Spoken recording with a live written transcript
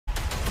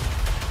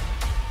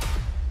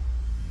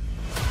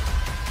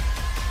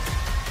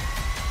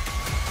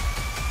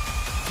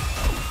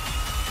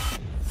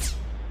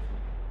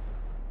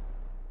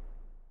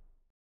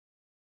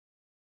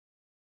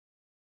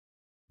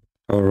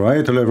All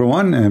right, hello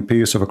everyone, and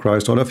peace of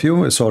Christ, all of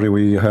you. Sorry,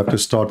 we have to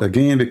start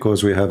again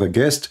because we have a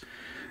guest,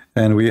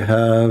 and we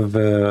have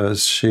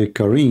Sheikh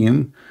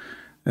Kareem,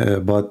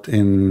 but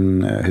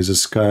in his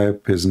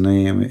Skype, his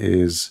name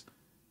is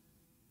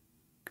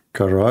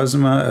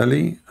Karzma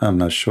Ali. I'm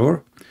not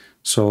sure.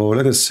 So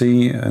let us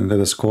see and let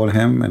us call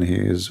him, and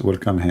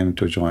welcome him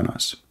to join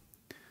us.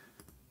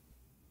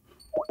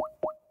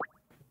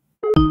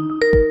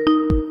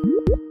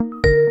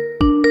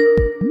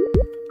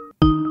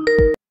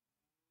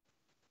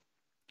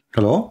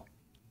 Hello?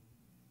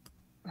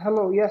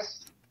 Hello,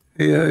 yes.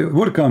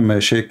 Welcome,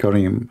 Sheikh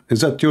Kareem.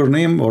 Is that your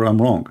name or I'm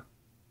wrong?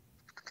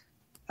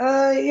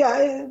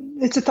 Yeah,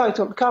 it's a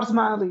title,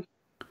 Karzma Ali.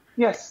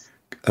 Yes.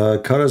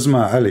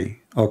 Karzma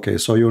Ali. Okay,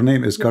 so your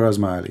name is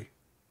Karzma Ali.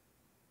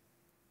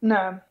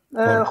 نعم.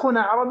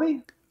 أخونا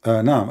عربي؟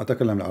 نعم،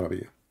 أتكلم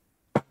العربية.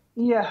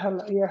 يا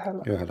هلا يا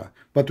هلا. يا هلا.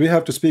 But we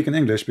have to speak in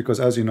English because,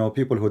 as you know,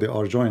 people who they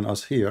are joining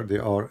us here, they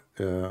are,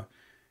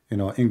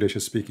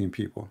 English-speaking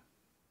people.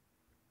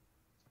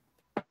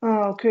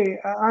 Oh, okay,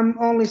 I'm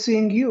only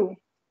seeing you.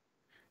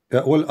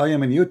 Well, I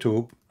am in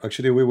YouTube.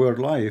 Actually, we were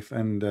live,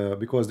 and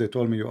because they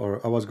told me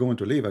I was going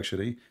to leave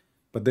actually,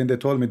 but then they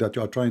told me that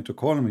you are trying to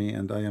call me,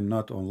 and I am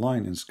not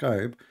online in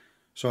Skype.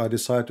 So I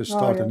decided to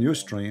start a new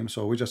stream.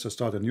 So we just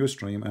start a new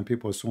stream, and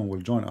people soon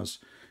will join us.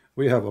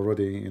 We have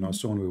already,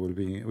 soon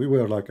we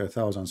were like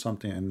 1,000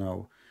 something, and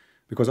now,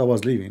 because I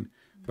was leaving,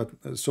 but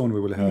soon we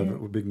will have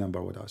a big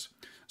number with us.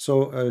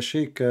 So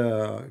Sheikh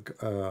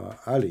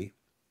Ali.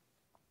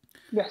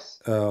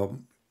 Yes.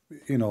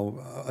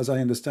 As I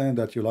understand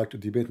that you like to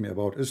debate me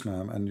about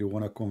Islam, and you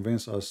want to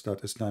convince us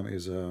that Islam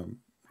is a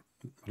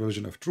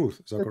religion of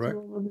truth. Is that correct?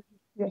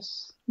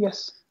 Yes.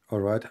 Yes. All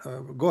right.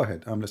 Go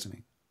ahead. I'm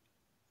listening.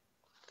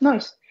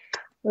 Nice.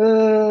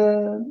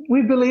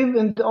 We believe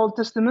in the Old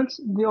Testament,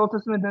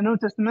 the New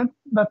Testament,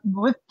 but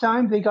with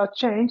time they got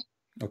changed.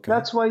 Okay.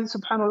 That's why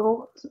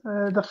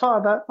subhanAllah, the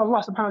Father,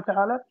 Allah subhanahu wa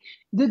ta'ala,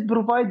 did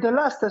provide the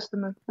last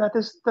testament, that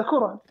is the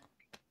Quran.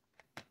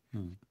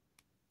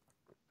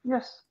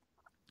 Yes.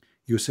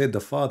 You said the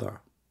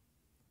Father.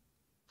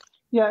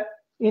 Yeah.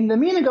 In the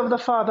meaning of the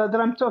Father that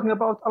I'm talking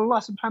about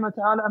Allah subhanahu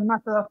wa ta'ala, I'm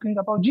not talking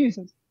about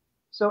Jesus.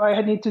 So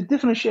I need to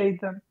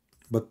differentiate them.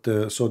 But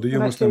so do you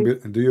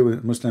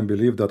Muslim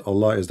believe that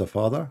Allah is the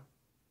Father?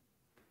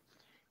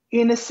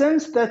 In a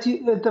sense that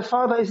the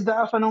Father is the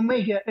Alpha and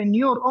Omega in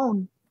your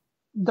own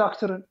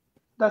doctrine.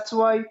 That's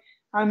why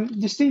I'm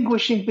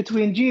distinguishing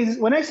between Jesus.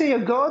 When I say a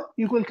God,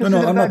 you will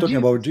consider No, I'm not talking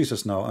Jesus. about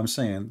Jesus now. I'm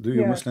saying, do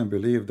you Muslim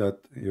believe that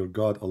your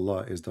God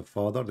Allah is the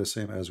Father, the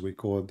same as we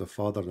call the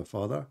Father the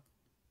Father?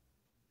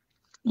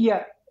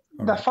 Yeah,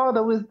 all the right.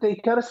 Father with the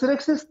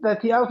characteristics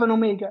that the Alpha and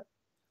Omega.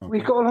 Okay.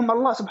 We call him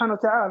Allah subhanahu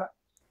wa ta'ala.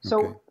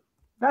 So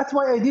that's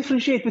why I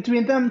differentiate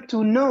between them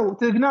to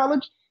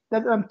acknowledge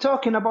that I'm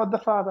talking about the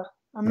Father.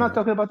 I'm not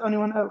talking about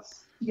anyone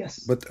else.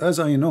 Yes. But as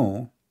I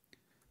know,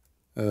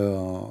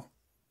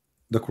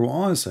 the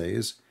Quran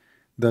says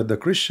that the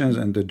Christians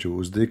and the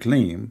Jews, they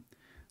claim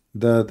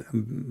that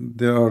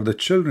they are the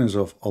children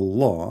of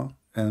Allah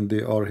and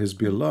they are His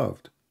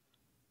beloved.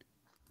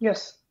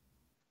 Yes.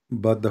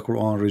 But the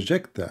Quran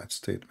rejects that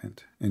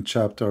statement in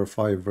chapter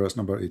 5, verse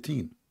number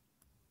 18.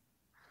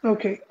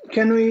 Okay.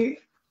 Can we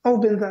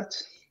open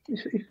that?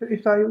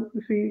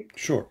 If we...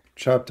 Sure.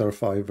 Chapter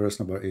 5, verse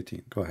number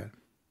 18. Go ahead.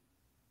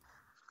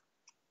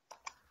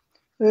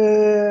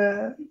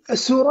 A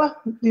surah,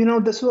 do you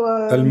know the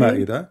surah?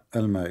 Al-Ma'idah.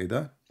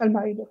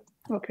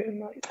 Okay,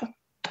 Al-Ma'idah.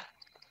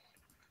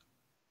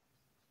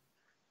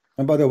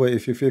 And by the way,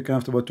 if you feel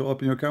comfortable to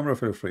open your camera,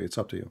 feel free. It's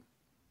up to you.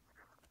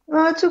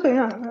 It's okay,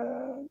 yeah.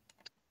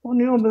 When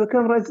you open the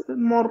camera, it's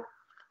more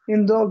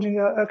indulging,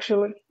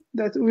 actually,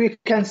 that we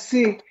can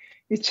see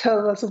each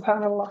other,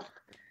 subhanallah.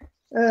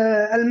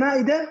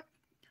 Al-Ma'idah?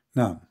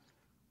 No.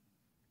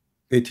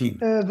 18.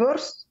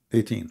 Verse?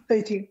 18.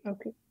 18,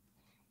 okay.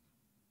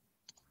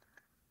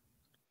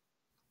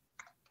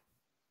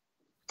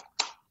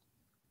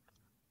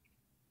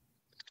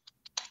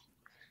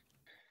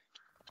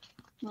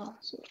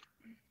 So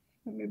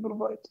let me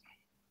provide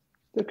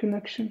the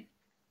connection.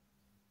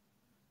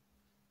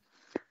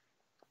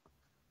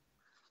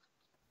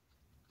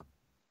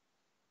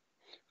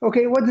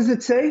 Okay, what does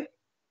it say?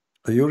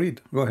 You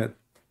read. Go ahead.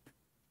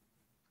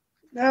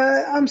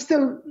 I'm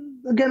still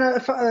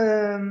gonna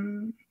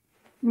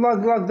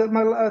log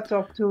my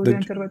laptop to the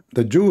internet.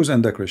 The Jews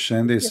and the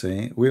Christians, they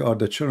say, we are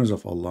the children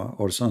of Allah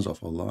or sons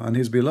of Allah and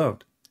His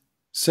beloved.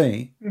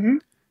 Say,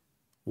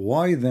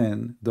 why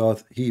then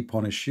doth He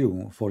punish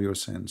you for your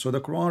sin? So the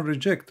Quran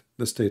rejects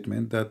the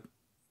statement that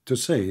to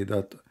say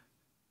that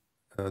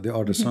they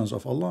are the sons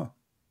of Allah.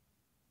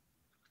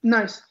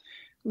 Nice.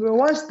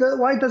 Why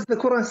does the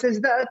Quran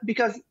says that?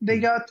 Because they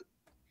got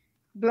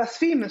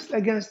blasphemous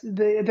against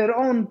their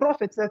own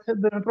prophets that have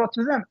been brought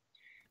to them.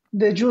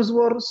 The Jews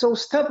were so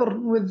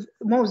stubborn with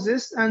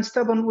Moses and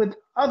stubborn with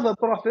other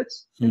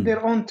prophets in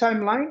their own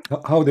timeline.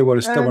 How they were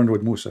stubborn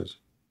with Moses?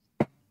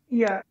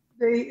 Yeah.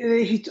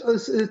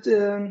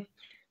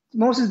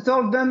 Moses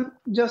told them,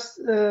 just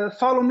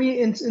follow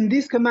me in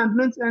these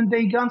commandments, and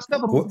they got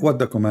stubborn. What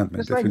the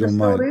commandment, just if like you the don't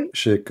story, mind,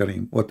 Sheikh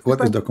Kareem? What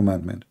like, is the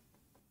commandment?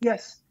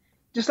 Yes,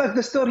 just like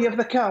the story of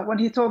the cow, when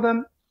he told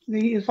them,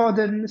 he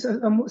found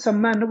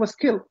some man who was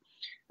killed,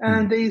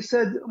 and they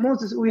said,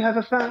 Moses, we have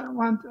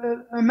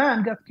a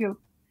man got killed.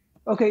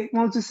 Okay,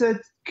 Moses said,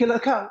 kill a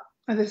cow,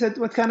 and they said,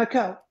 what kind of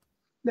cow?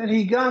 Then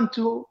he gone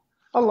to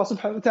Allah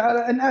subhanahu wa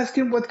ta'ala and asked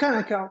him what kind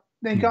of cow.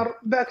 Then got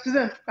back to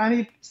them, and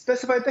he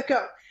specified the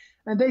cow.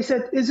 And they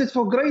said, is it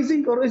for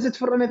grazing or is it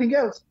for anything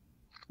else?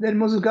 Then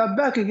Moses got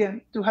back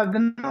again to have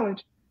the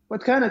knowledge.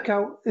 What kind of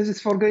cow? Is it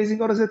for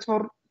grazing or is it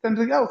for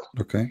something else?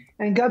 Okay.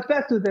 And got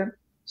back to them.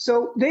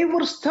 So they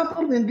were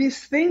stubborn in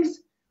these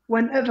things.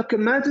 Whenever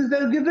commandments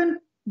they're given,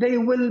 they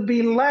will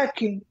be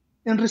lacking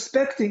in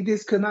respecting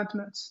these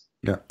commandments.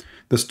 Yeah,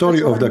 the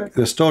story of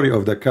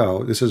the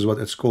cow. This is what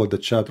it's called, the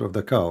chapter of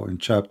the cow in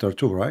chapter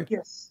 2, right?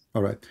 Yes.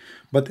 All right.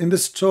 But in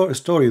this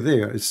story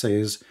there, it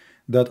says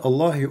that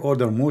Allah, he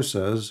ordered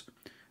Moses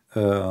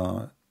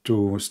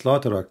to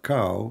slaughter a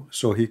cow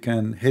so he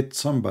can hit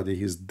somebody.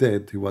 He's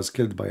dead. He was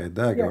killed by a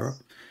dagger.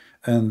 Yes.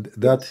 And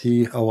that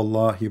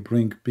Allah, he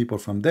bring people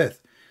from death.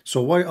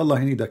 So why Allah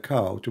he need a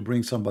cow to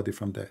bring somebody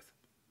from death?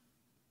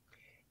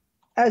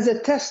 As a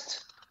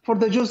test for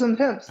the Jews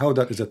themselves. How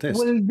that is a test?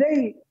 Will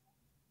they?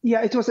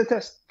 Yeah, it was a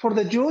test for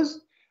the Jews.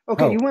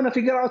 Okay, How? You want to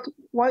figure out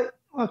why?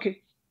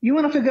 Okay, you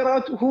want to figure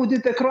out who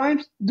did the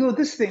crimes? Do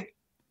this thing,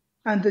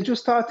 and the Jews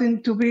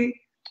starting to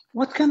be,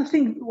 what kind of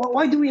thing?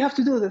 Why do we have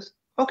to do this?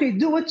 Okay,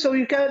 do it so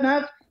you can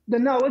have the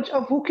knowledge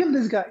of who killed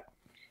this guy.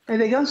 And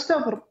they got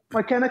stubborn.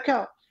 What kind of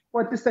cow?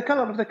 What is the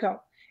color of the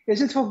cow?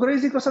 Is it for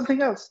grazing or something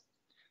else?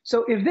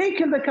 So if they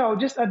kill the cow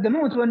just at the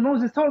moment when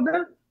Moses told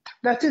them,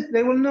 that's it.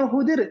 They will know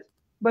who did it.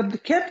 But they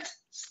kept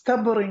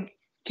stubborn.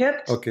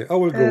 Okay, I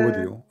will go with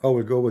you. I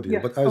will go with you.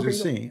 Yeah, but as okay,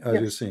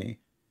 you see,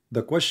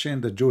 the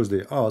question the Jews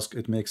they ask,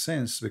 it makes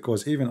sense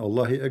because even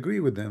Allah he agree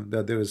with them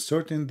that there is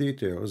certain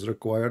details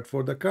required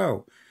for the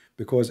cow.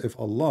 Because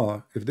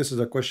if this is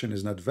a question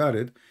is not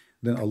valid,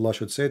 then Allah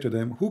should say to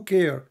them, who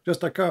care?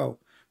 Just a cow.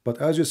 But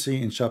as you see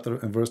in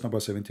verse number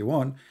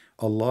 71,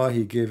 Allah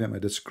he gave him a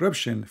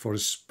description for a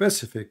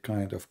specific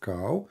kind of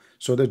cow.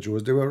 So the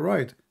Jews they were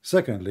right.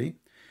 Secondly,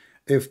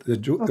 if the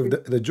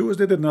Jews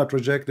they did not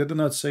reject, they did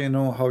not say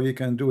no, how you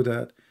can do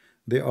that.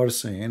 They are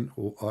saying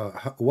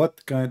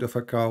what kind of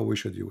a cow we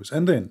should use.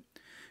 And then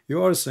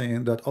you are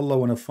saying that Allah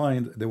want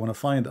to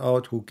find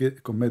out who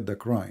commit the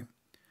crime.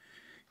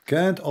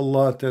 Can't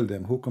Allah tell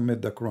them who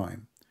commit the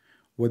crime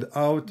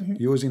without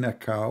using a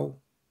cow?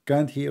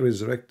 Can't he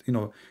resurrect?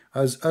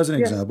 As an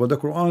example, the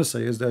Quran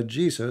says that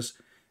Jesus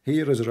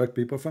he resurrect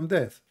people from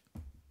death.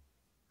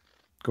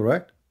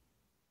 Correct?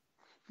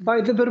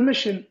 By the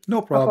permission.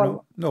 No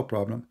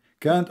problem.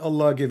 Can't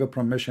Allah give a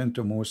permission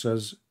to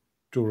Moses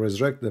to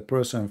resurrect the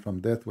person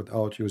from death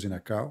without using a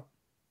cow?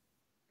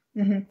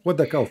 What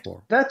the cow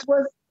for? That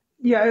was,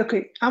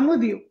 okay. I'm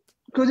with you.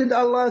 Couldn't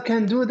Allah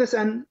can do this?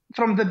 And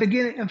from the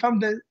beginning, and from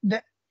the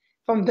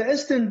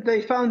instant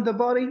they found the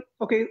body,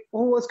 okay,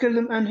 who was killed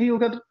him, and he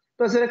could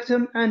resurrect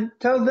him and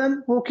tell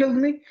them who killed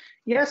me?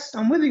 Yes,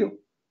 I'm with you.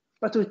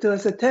 But it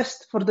was a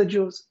test for the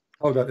Jews.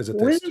 How that is a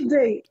test?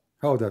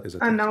 How that is a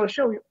test? And now I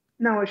show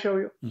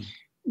you.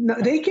 Now,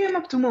 they came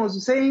up to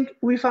Moses saying,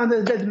 we found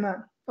a dead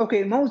man.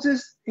 Okay,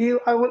 Moses,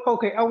 I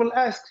will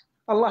ask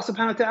Allah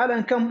subhanahu wa ta'ala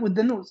and come with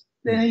the news.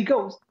 Then he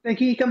goes. Then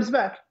he comes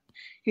back.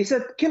 He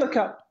said, kill a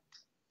cow.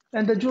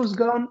 And the Jews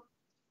gone,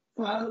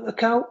 well, a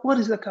cow? What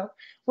is the cow?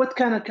 What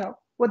kind of cow?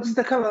 What is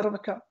the color of a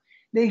cow?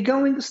 They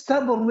going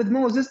stubborn with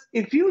Moses.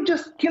 If you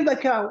just kill the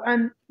cow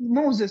and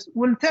Moses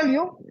will tell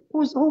you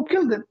who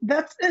killed him,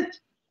 that's it.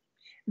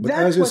 But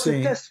as you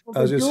see,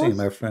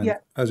 my friend,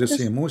 as you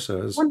see,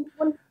 Moses.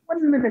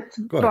 One minute,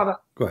 brother.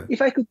 Go ahead.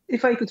 If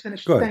I could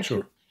finish. Go ahead, Thank sure.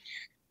 you.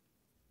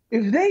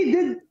 If they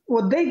did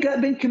what they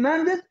got been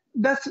commanded,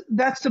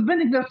 that's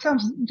submitting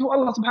themselves to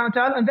Allah subhanahu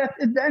wa ta'ala, and that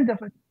is the end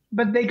of it.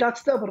 But they got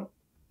stubborn.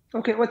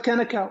 Okay, what kind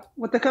of cow?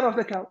 What the color of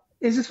the cow?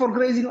 Is it for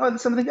grazing or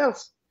something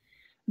else?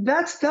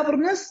 That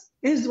stubbornness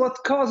is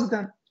what caused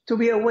them to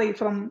be away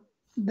from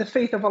the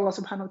faith of Allah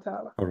subhanahu wa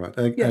ta'ala. All right.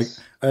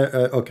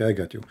 Okay, I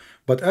got you.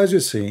 But as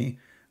you see,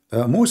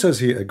 Moses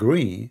he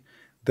agree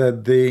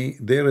that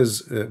there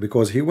is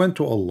because he went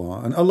to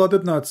Allah and Allah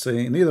did not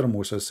say, neither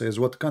Moses says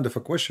what kind of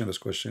a question is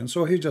question.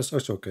 So he just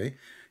it's okay,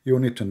 you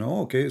need to know.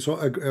 Okay, so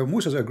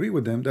Moses agree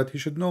with them that he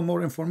should know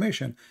more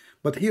information.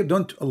 But here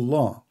don't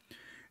Allah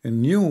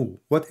knew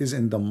what is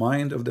in the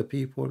mind of the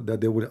people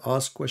that they will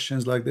ask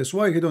questions like this.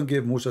 Why he don't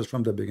give Moses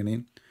from the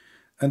beginning?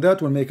 And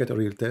that will make it a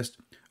real test.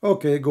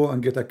 Okay, go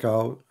and get a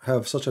cow,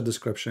 have such a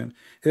description.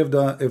 If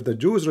the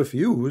Jews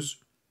refuse,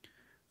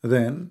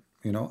 then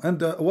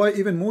and why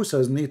even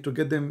Moses need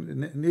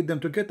them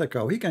to get a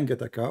cow? He can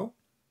get a cow.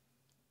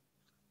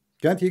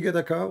 Can't he get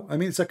a cow? I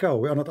mean, it's a cow.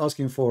 We are not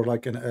asking for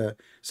like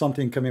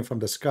something coming from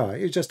the sky.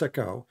 It's just a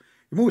cow.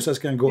 Moses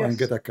can go and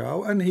get a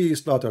cow, and he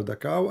slaughtered the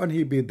cow, and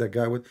he beat the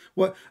guy with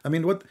what? I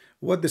mean,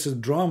 what this is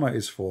drama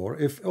is for?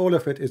 If all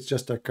of it is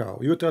just a cow,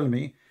 you tell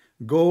me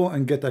go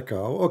and get a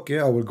cow. Okay,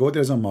 I will go.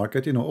 There's a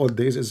market. You know, old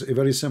days is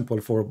very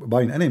simple for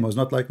buying animals,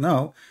 not like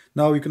now.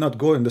 Now you cannot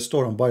go in the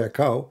store and buy a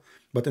cow.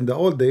 But in the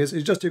old days,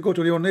 it's just you go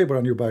to your neighbor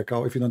and you buy a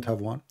cow if you don't have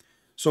one.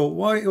 So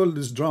why all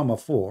this drama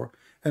for?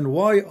 And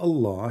why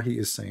Allah, He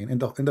is saying in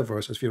the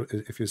verse, if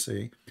you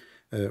say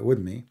with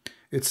me,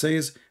 it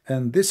says,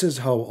 and this is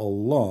how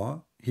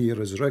Allah He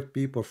resurrect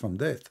people from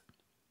death.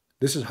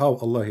 This is how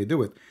Allah He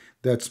do it.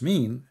 That's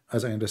mean,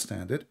 as I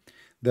understand it,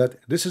 that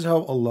this is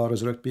how Allah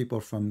resurrect people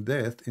from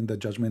death in the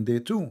judgment day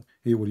too.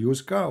 He will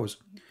use cows.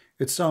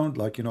 It sounds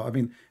like, you know, I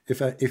mean,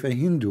 if a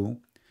Hindu,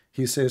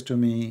 he says to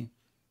me,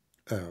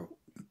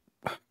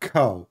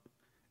 cow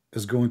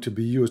is going to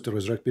be used to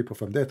resurrect people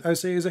from death, I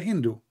say he's a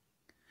Hindu.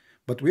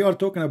 But we are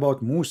talking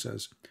about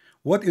Musas.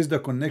 What is the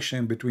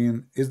connection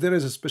between, is there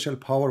a special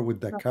power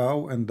with the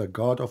cow and the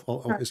God of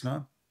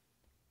Islam?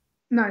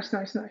 Nice.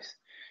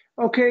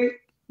 Okay,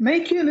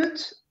 making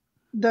it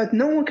that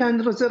no one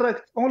can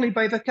resurrect only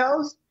by the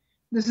cows,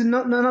 this is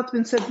not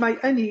been said by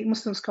any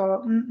Muslim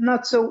scholar,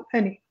 not so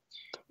any.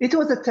 It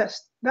was a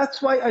test.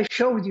 That's why I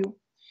showed you.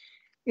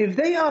 If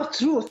they are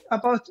truth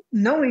about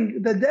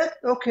knowing the death,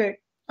 okay,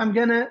 I'm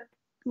gonna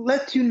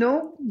let you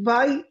know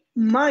by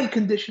my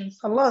conditions,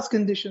 Allah's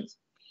conditions.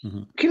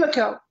 Kill a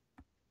cow.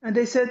 And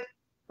they said,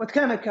 what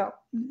kind of cow?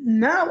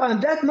 Now,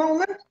 at that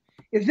moment,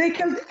 if they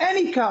killed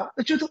any cow,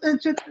 it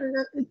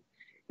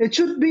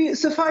should be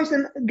suffice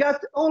and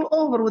got all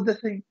over with the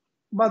thing.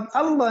 But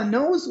Allah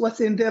knows what's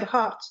in their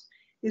hearts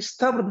is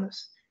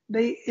stubbornness.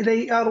 They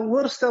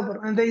were stubborn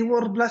and they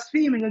were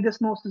blaspheming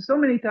against Moses so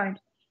many times.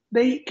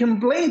 They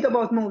complained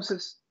about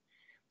Moses.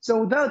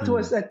 So that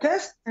was a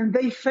test and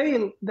they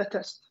failed the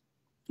test.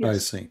 Yes. I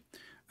see.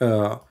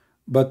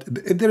 But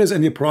if there is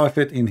any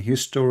prophet in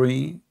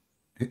history,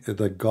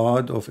 the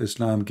God of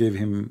Islam gave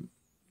him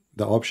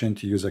the option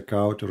to use a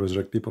cow to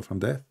resurrect people from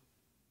death?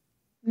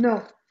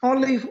 No,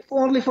 only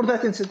for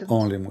that incident.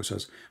 Only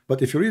Moses.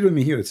 But if you read with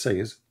me here, it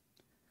says,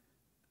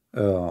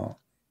 كَذَلِكَ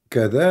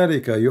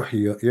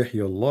يُحْيِي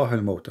اللَّهَ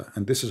الْمَوْتَى.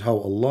 And this is how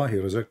Allah, He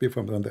resurrects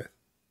people from death.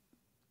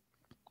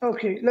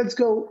 Okay, let's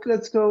go.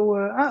 كَذَلِكَ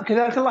اللَّهُ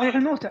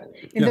يُحْيِي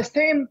الْمَوْتَى. In the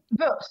same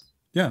verse.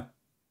 Yeah.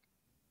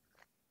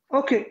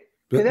 Okay.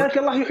 كَذَلِكَ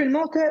اللَّهُ يُحْيِي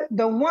الْمَوْتَى,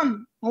 the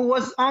one who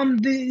was on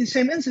the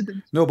same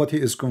incident. No, but he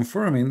is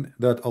confirming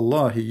that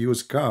Allah, He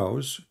used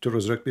cows to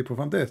resurrect people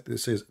from death. It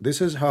says,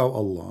 this is how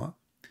Allah,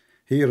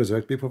 He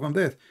resurrect people from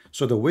death.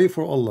 So the way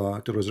for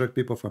Allah to resurrect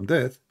people from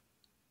death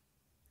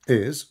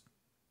is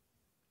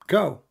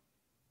cow.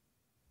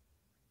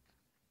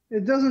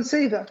 It doesn't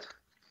say that.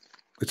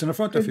 It's in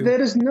front of you.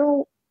 There is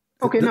no...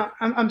 Okay, no,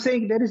 I'm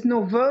saying there is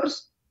no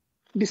verse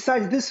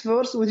besides this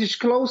verse, which is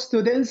close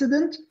to the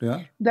incident,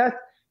 that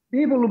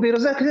people will be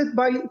resurrected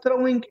by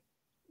throwing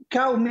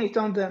cow meat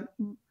on them.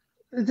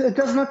 It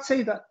does not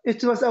say that.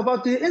 It was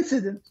about the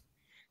incident.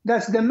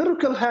 That's the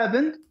miracle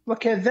happened.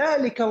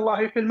 وَكَذَلِكَ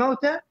اللَّهُ يُحْيِي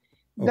الْمَوْتَى.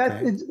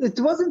 That it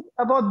wasn't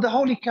about the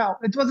holy cow.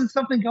 It wasn't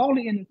something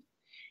holy in it.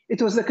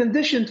 It was a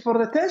condition for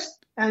the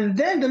test, and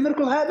then the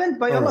miracle happened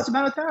by Allah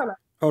subhanahu wa ta'ala.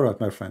 All right,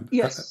 my friend.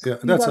 Yes.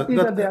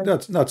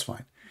 That's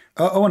fine.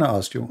 I want to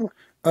ask you,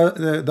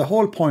 the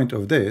whole point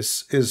of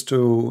this is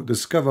to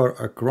discover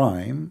a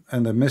crime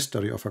and the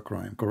mystery of a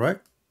crime,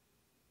 correct?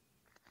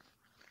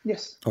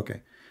 Yes.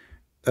 Okay.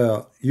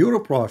 Your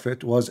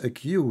prophet was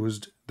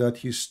accused that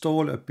he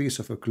stole a piece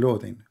of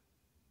clothing.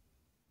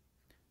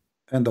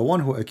 And the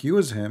one who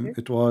accused him,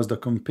 it was the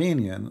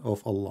companion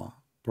of Allah,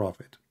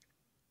 prophet.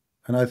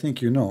 And I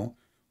think you know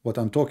what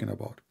I'm talking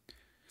about.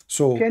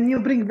 So, can you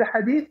bring the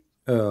hadith?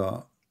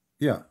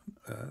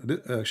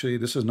 Actually,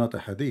 this is not a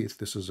hadith.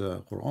 This is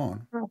a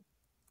Quran. Oh.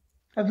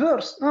 A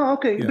verse. Oh,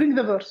 okay. Yeah. Bring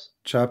the verse.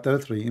 Chapter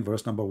 3,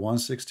 verse number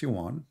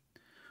 161,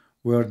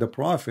 where the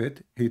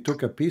prophet, he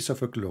took a piece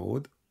of a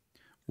cloth,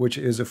 which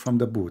is from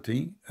the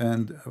booty,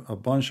 and a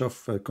bunch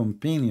of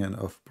companion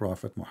of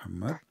Prophet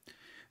Muhammad.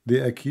 They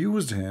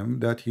accused him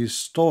that he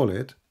stole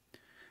it,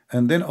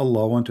 and then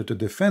Allah wanted to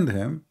defend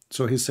him,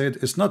 so He said,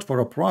 it's not for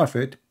a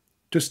prophet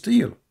to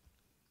steal.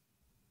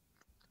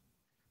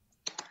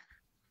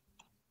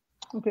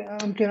 Okay,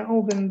 I'm going to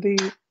open the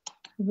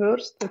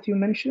verse that you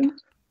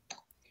mentioned.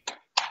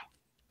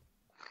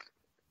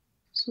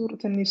 Surah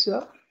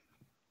An-Nisa.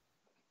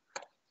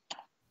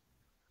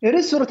 It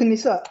is Surah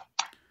An-Nisa,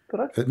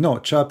 correct? No,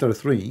 chapter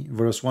 3,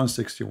 verse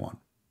 161.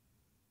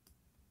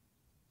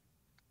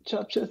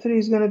 Chapter 3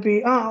 is going to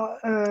be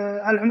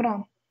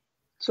Al-Imran.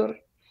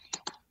 Sorry.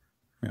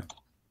 Yeah.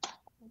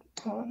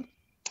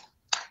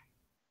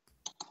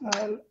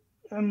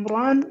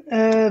 Al-Imran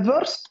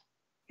verse,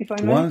 if I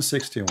may.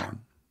 161.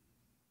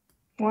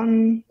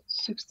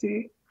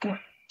 161.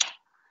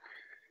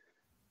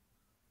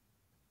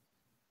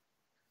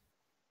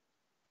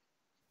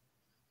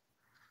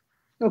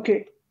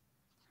 Okay.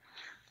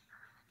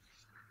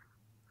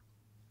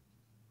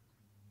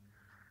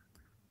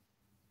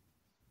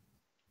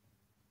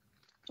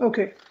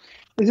 Okay.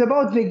 It's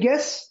about the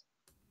guess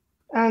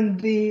and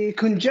the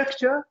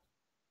conjecture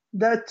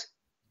that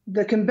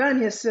the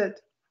companion said.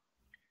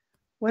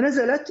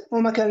 ونزلت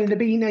وما كان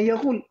لنبي أن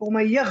يغل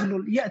ومن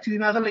يغلل يأتي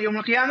بما غل يوم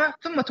القيامة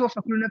ثم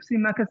توفى كل نفس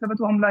ما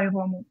كسبت وهم لا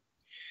يظلمون.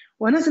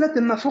 ونزلت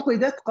لما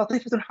فقدت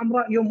قطيفة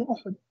حمراء يوم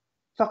أحد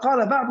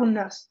فقال بعض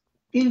الناس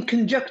in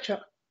conjecture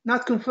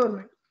not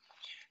confirming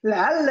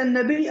لعل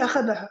النبي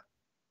أخذها.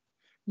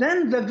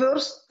 Then the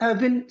verse have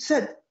been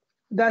said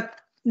that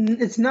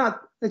it's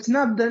not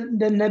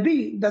the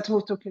Nabi that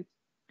who took it,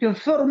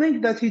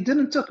 confirming that he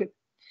didn't took it.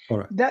 All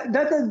right. That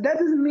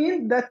doesn't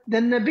mean that the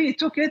Nabi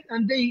took it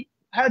and they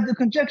had the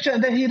conjecture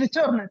and then he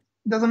returned it.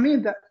 Doesn't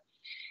mean that.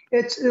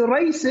 It's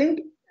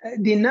erasing,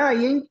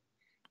 denying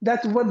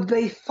that what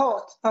they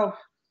thought of.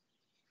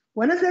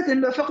 ونزلت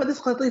لما فقدت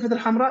قطيفة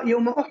الحمراء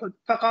يوم أحد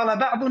فقال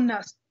بعض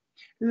الناس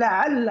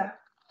لعل,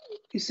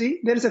 you see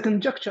there is a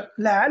conjecture,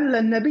 لعل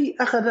النبي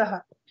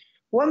أخذها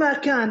وما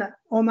كان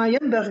وما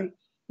ينبغي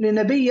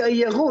لنبي أن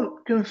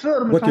يغول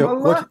confirm from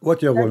Allah.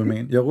 What يغول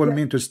mean? يغول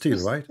mean to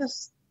steal, right?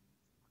 Yes.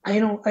 I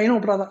know,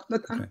 brother,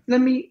 but okay. Let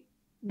me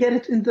get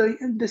it in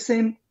the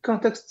same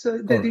context so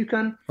that you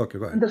can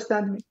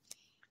understand me.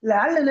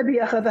 لعل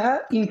النبي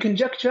أخذها in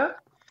conjecture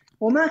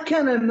وما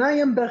كان ما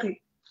ينبغي.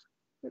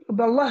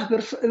 Allah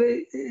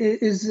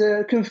is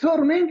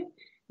confirming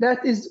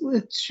that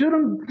it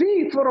shouldn't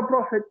be for a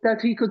prophet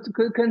that he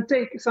can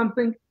take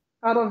something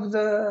out of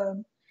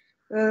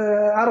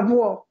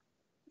war.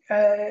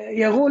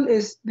 Yaghul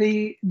is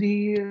the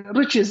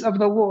riches of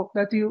the war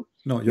that you.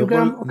 No,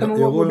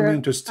 Yaghul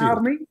mean to steal.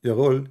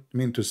 Yaghul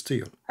mean to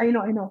steal. I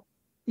know.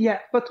 Yeah,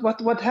 but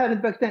what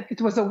happened back then?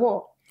 It was a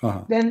war.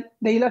 Then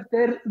they left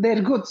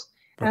their goods,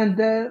 and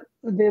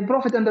the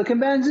prophet and the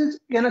companions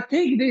gonna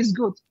take these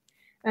goods.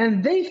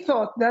 And they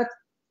thought that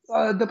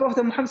the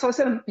Prophet Muhammad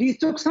ﷺ, he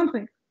took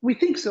something. We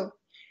think so.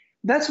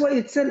 That's why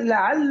it said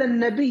لَعَلَّ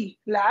النَّبِي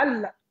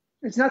لَعَلَّ.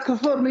 It's not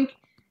confirming.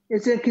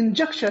 It's a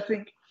conjecture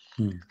thing.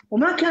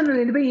 وما كان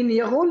لنبي أن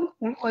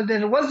يغل.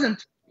 There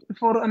wasn't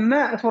for a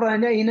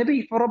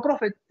Nabi, for a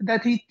prophet,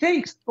 that he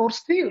takes or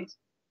steals.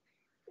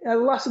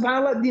 Allah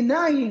subhanahu wa ta'ala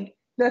denying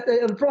that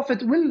a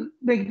prophet will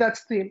make that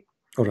steal.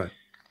 All right.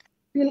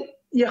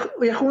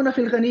 يخون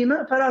في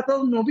الغنيمة فلا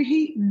تظنوا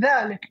به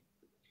ذلك.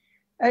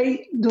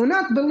 I do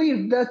not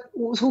believe that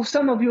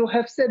some of you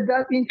have said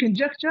that in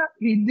conjecture,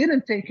 he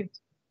didn't take it.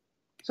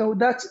 So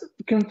that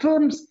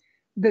confirms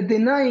the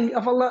denying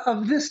of Allah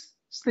of this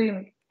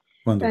stealing.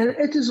 Wonderful. And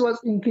it was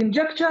in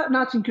conjecture,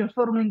 not in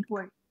confirming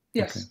way.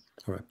 Yes. Okay.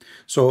 All right.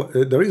 So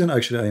the reason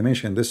actually I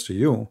mentioned this to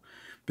you,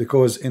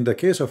 because in the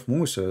case of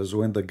Moses,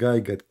 when the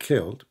guy got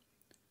killed,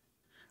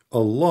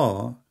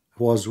 Allah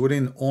was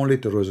willing only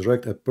to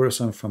resurrect a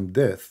person from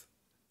death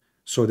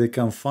so they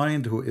can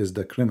find who is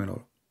the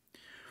criminal.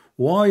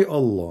 Why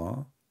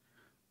Allah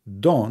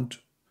don't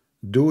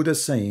do the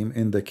same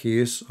in the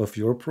case of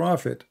your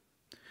prophet?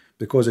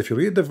 Because if you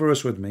read the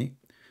verse with me,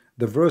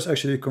 the verse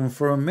actually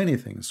confirms many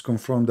things.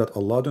 Confirm that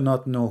Allah do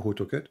not know who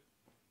took it.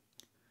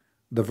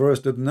 The verse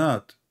did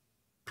not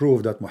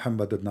prove that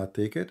Muhammad did not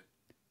take it.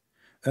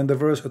 And the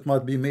verse, it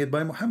might be made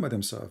by Muhammad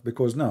himself,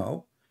 because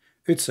now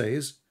it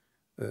says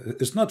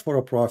it's not for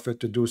a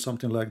prophet to do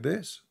something like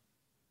this.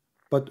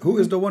 But who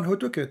is the one who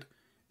took it?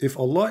 If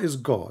Allah is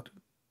God,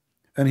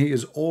 and he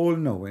is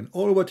all-knowing,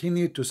 all what he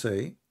need to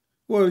say,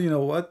 well, you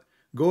know what?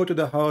 Go to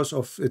the house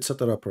of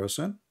etc.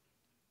 person,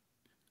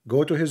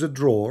 go to his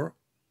drawer,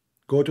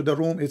 go to the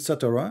room,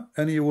 etc.,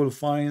 and you will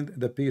find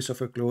the piece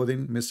of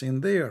clothing missing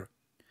there.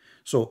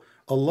 So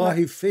Allah,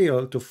 he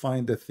failed to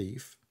find the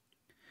thief.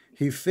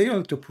 He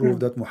failed to prove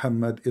that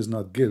Muhammad is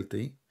not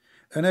guilty.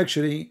 And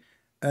actually,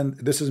 and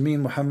this is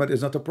mean Muhammad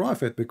is not a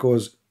prophet,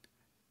 because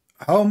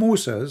how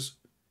Moses,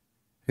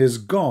 his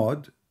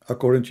God,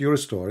 according to your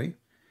story,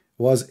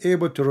 was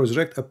able to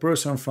resurrect a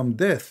person from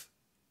death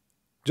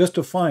just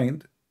to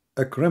find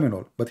a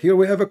criminal. But here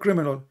we have a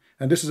criminal,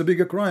 and this is a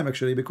bigger crime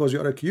actually, because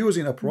you are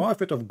accusing a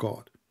prophet of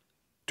God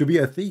to be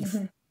a thief.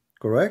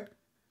 Correct?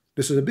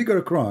 This is a bigger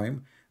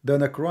crime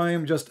than a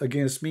crime just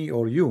against me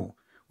or you.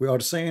 We are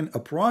saying a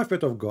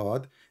prophet of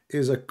God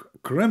is a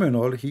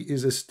criminal, he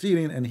is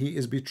stealing and he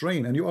is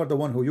betraying, and you are the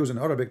one who used in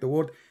Arabic the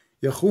word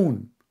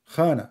yakhun,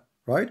 khana,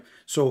 right?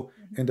 So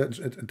in the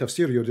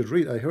tafsir you did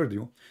read, I heard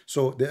you.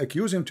 So they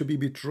accuse him to be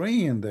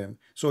betraying them.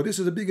 So this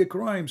is a bigger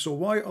crime. So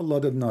why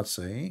Allah did not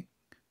say,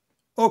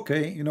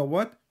 okay, you know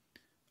what?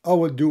 I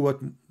will do what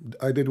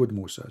I did with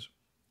Moses.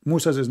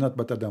 Moses is not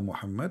better than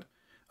Muhammad.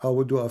 I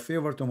will do a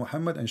favor to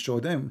Muhammad and show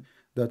them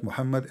that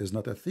Muhammad is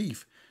not a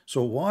thief.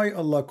 So why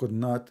Allah could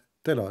not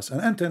tell us?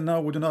 And until now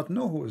we do not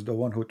know who is the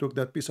one who took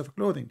that piece of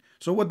clothing.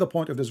 So what the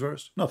point of this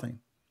verse? Nothing.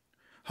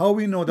 How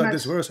we know that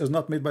this verse is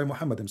not made by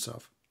Muhammad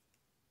himself?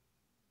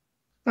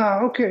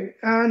 Okay.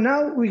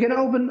 Now we can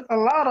open a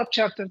lot of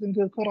chapters in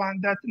the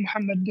Quran that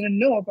Muhammad didn't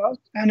know about,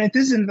 and it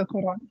is in the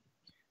Quran.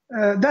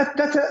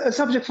 That's a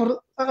subject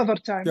for other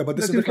time. Yeah, but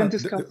this is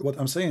what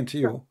I'm saying to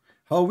you.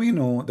 How we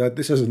know that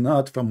this is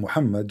not from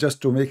Muhammad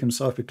just to make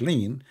himself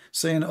clean,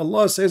 saying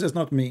Allah says it's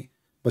not me.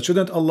 But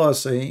shouldn't Allah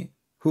say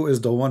who is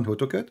the one who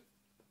took it?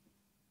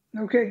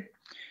 Okay.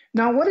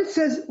 Now what it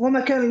says,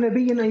 وَمَا كَانَ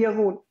لِنَبِيٍّ أَن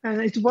يَغُولَ,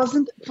 and it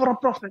wasn't for a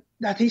prophet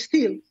that he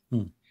steals.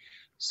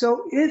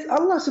 So if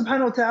Allah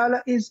subhanahu wa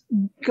ta'ala is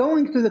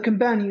going to the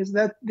companions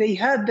that they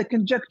had the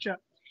conjecture,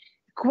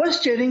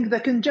 questioning the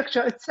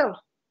conjecture itself.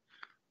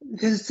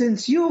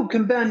 Since you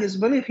companions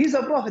believe he's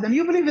a prophet and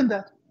you believe in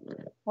that,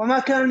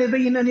 وَمَا كَانَ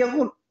لِنَبِيٍّ أَنْ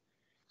يَغُلَّ.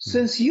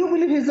 Since you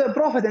believe he's a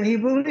prophet and he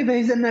believe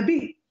he's a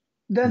Nabi,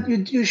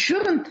 then you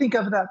shouldn't think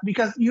of that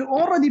because you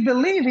already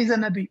believe he's a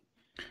Nabi.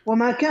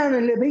 وَمَا كَانَ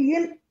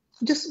لِنَبِيٍّ.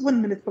 Just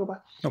 1 minute,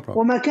 brother. No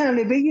problem. وَمَا كَانَ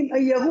لِنَبِيٍّ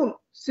أَنْ يَغُلَّ.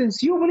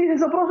 Since you believe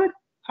he's a prophet,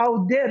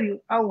 how dare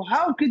you?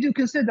 How could you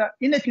consider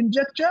in a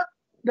conjecture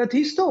that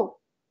he stole?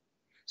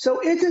 So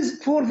it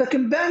is for the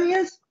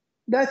companions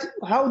that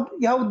how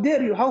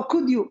dare you? How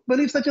could you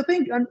believe such a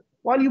thing? And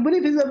while you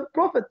believe he's a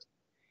prophet,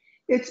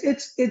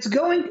 it's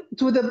going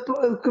to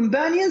the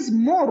companions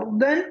more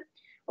than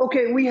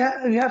okay. We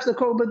have to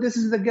call, but this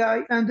is the guy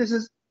and this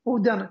is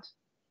who done it,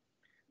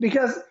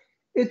 because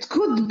it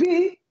could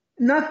be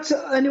not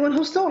anyone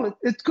who stole it.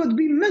 It could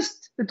be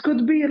missed. It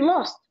could be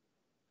lost.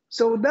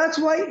 So that's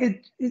why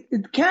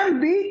it can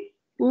be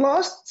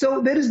lost.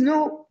 So there is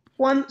no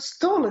one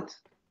stole it.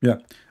 Yeah,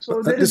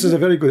 so this is a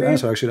very good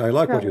answer. Actually, I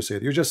like what Yeah. you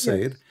said. You just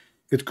said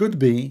it could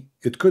be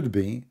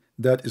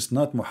that it's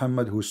not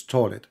Muhammad who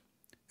stole it.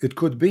 It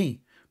could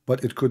be,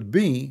 but it could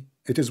be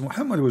it is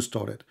Muhammad who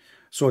stole it.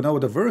 So now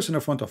the verse in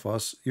front of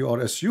us, you are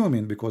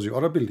assuming because you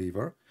are a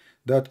believer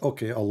that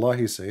okay, Allah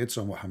he said,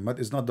 so Muhammad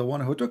is not the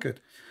one who took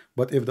it.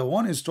 But if the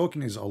one is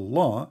talking is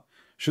Allah,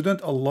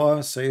 shouldn't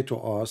Allah say to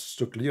us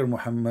to clear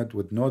Muhammad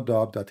with no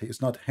doubt that he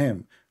is not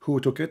him who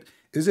took it?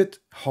 Is it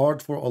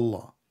hard for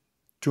Allah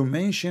to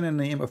mention a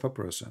name of a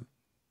person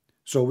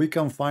so we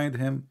can find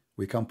him,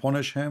 we can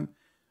punish him,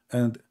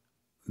 and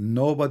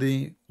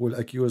nobody will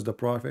accuse the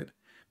prophet?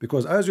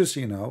 Because as you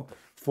see now,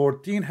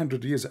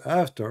 1400 years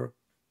after,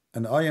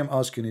 and I am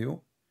asking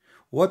you,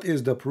 what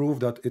is the proof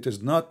that it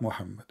is not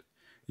Muhammad?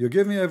 You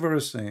give me a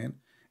verse saying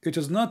it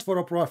is not for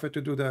a prophet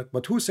to do that.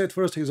 But who said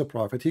first he's a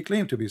prophet? He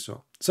claimed to be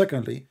so.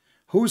 Secondly,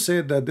 who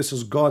said that this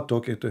is God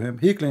talking to him?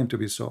 He claimed to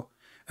be so.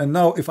 And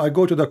now if I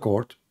go to the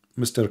court,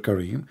 Mr.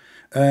 Kareem,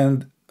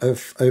 and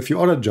if you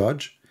are a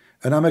judge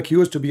and I'm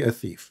accused to be a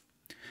thief,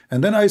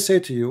 and then I say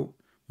to you,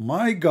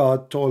 my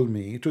God told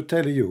me to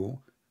tell you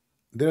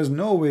there is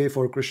no way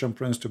for a Christian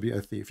prince to be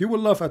a thief, you will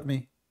laugh at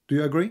me. Do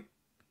you agree?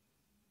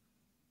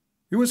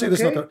 You will say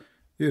this is not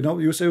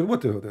a, you say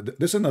what,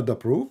 this is not the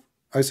proof.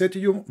 I say to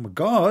you,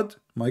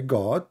 my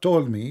God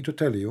told me to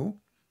tell you,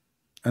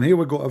 and here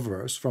will go a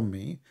verse from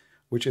me,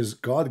 which is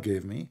God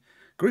gave me,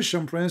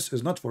 Christian prince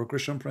is not for a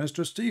Christian prince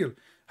to steal.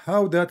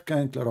 How that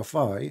can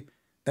clarify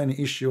an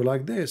issue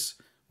like this?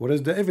 What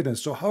is the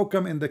evidence? So how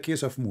come in the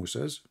case of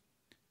Moses,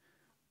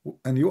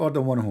 and you are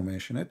the one who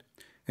mentioned it,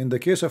 in the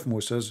case of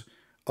Moses,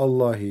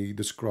 Allah he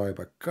describe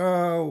a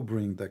cow,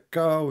 bring the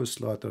cow,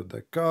 slaughter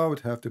the cow,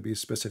 it have to be a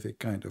specific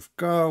kind of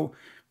cow,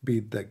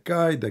 beat the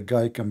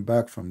guy come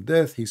back from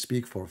death, he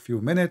speak for a few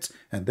minutes,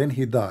 and then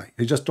he die.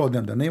 He just told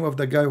them the name of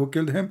the guy who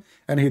killed him,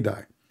 and he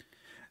died.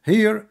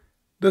 Here,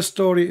 the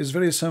story is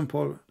very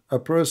simple. A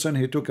person,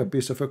 he took a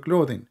piece of a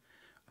clothing.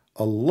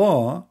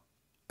 Allah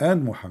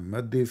and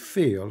Muhammad, they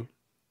fail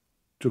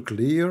to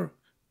clear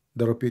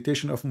the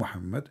reputation of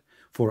Muhammad,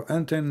 for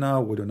until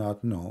now we do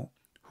not know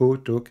who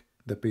took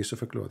the piece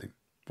of a clothing.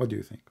 What do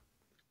you think?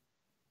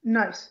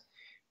 Nice.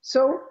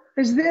 So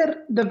is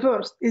there the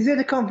verse? Is there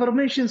a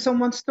confirmation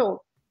someone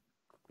stole?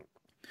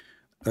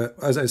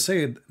 As I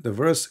said, the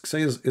verse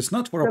says it's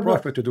not for a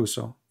prophet to do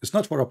so. It's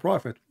not for a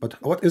prophet.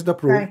 But what is the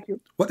proof? Thank you.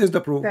 What is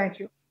the proof? Thank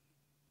you.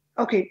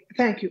 Okay,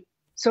 thank you.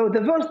 So the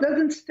verse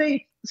doesn't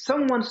state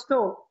someone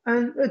stole,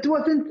 and it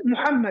wasn't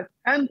Muhammad,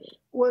 and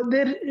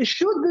there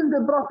shouldn't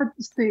the prophet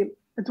steal.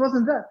 It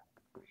wasn't that.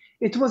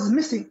 It was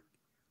missing.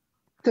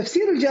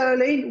 تفسير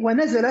الجلالين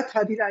ونزلت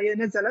هذه الآية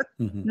نزلت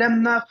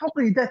لما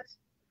فقدت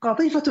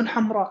قطيفة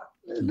حمراء,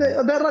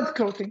 the red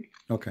clothing.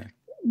 Okay.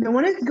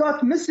 When it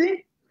got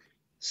missing,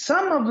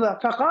 some of the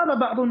فقال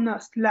بعض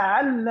الناس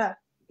لعل,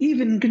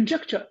 even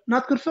conjecture,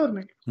 not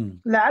confirming,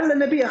 لعل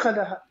النبي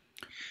أخذها.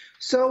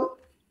 So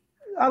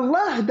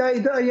Allah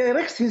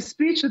directs his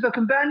speech to the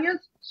companions,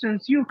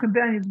 since you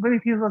companions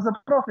believe he was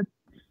a prophet.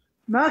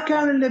 ما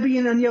كان النبي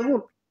أن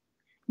يغل.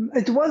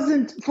 It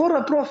wasn't for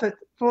a prophet,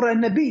 for a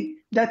Nabi,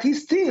 that he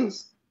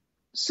steals.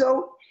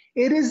 So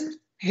it is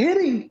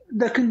hitting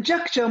the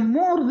conjecture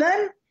more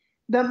than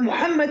that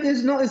Muhammad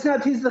is not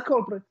he's the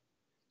culprit.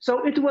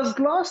 So it was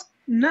lost,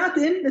 not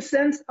in the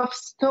sense of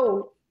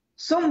stole.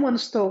 Someone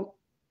stole.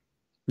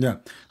 Yeah,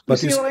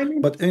 but you see what I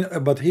mean?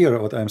 But here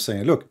what I'm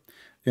saying, look,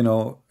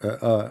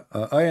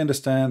 I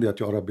understand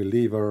that you are a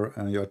believer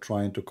and you are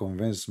trying to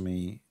convince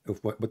me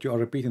of what, but you are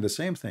repeating the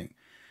same thing.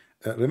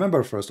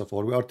 Remember, first of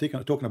all, we are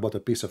talking about a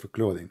piece of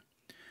clothing.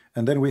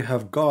 And then we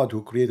have God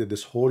who created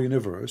this whole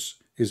universe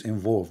is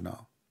involved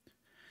now.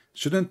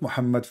 Shouldn't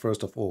Muhammad,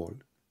 first of all,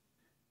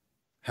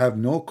 have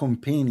no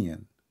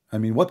companion? I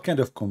mean, what kind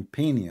of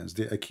companions?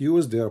 They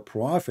accuse their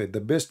prophet, the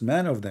best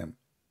man of them,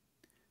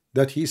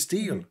 that he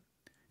steal.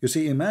 You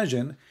see,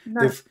 imagine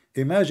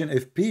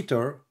if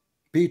Peter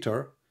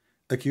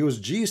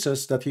accused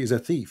Jesus that he is a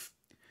thief.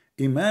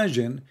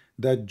 Imagine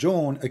that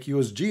John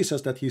accused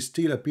Jesus that he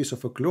steal a piece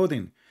of a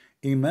clothing.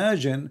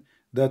 Imagine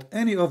that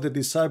any of the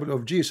disciples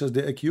of Jesus,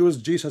 they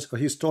accused Jesus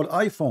he stole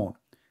iPhone.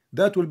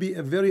 That will be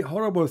a very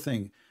horrible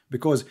thing,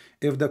 because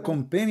if the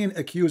companion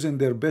accusing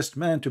their best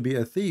man to be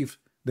a thief,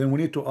 then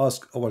we need to ask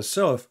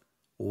ourselves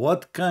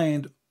what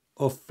kind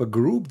of a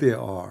group they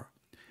are,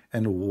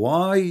 and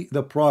why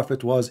the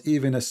prophet was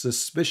even a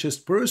suspicious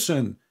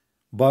person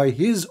by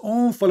his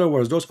own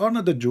followers. Those are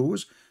not the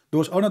Jews,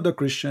 those are not the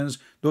Christians,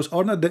 those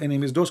are not the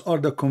enemies, those are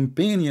the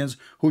companions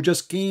who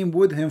just came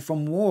with him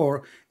from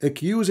war,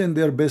 accusing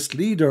their best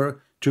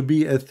leader to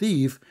be a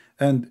thief.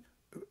 And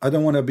I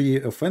don't want to be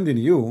offending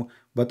you,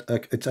 but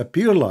it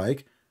appears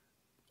like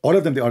all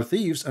of them, they are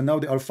thieves, and now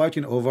they are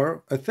fighting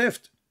over a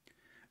theft.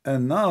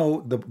 And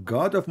now the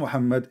God of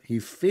Muhammad, he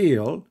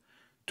failed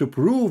to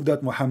prove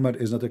that Muhammad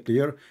is not a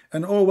clear,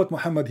 and all what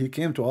Muhammad he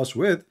came to us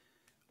with,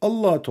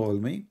 Allah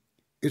told me,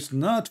 it's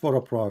not for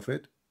a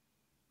prophet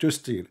to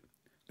steal.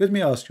 Let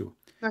me ask you,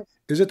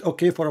 is it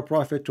okay for a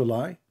prophet to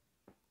lie?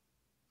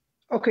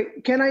 Okay,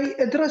 can I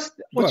address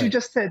what you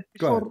just said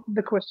before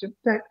the question?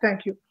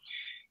 Thank you.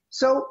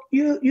 So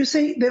you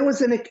say there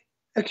was an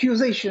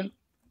accusation.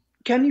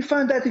 Can you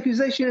find that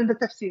accusation in the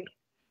tafsir?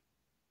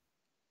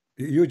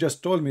 You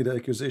just told me the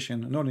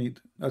accusation. No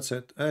need. That's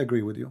it. I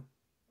agree with you.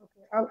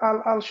 Okay,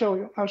 I'll show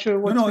you. I'll show you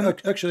what. No,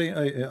 actually,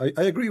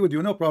 I agree with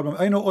you. No problem.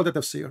 I know all the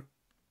tafsir.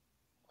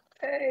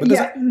 But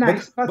yeah,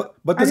 nice.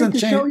 But doesn't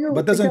change.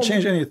 But doesn't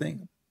change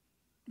anything.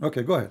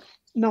 Okay, go ahead.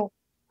 No,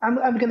 I'm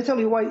going to tell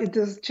you why it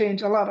does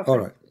change a lot of. All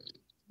right.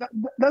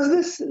 Does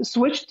this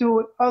switch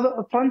to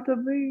other front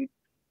of the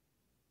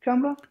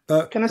camera?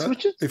 Can I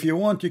switch it? If you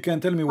want, you can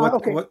tell me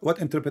what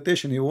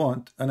interpretation you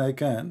want, and I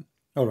can.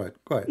 All right,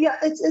 go ahead. Yeah,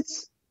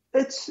 it's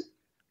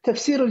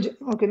tafsir.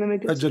 Okay, let me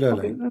get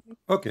it.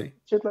 Okay.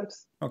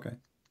 Okay.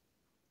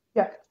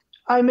 Yeah,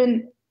 I'm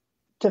in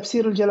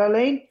تفسير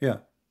الجلالين. Yeah.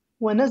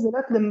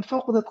 ونزلت لما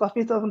فقدت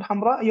قافيته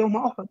الحمراء يوم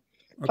أحد.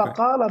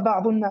 فقال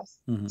بعض الناس.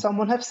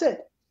 Someone have said.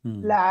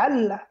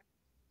 لعل.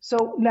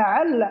 So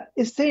لعل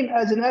is same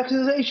as an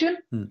accusation.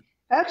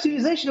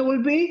 Accusation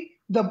will be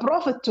the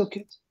prophet took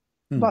it.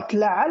 But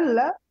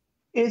لعل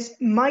is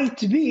might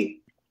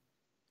be.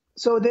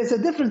 So there's a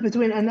difference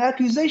between an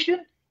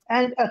accusation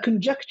and a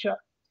conjecture.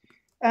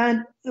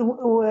 And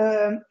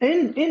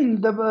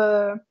in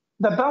the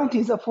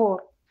bounties of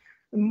war,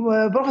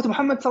 Prophet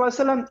Muhammad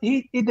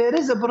ﷺ, there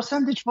is a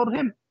percentage for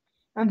him,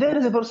 and there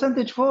is a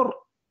percentage for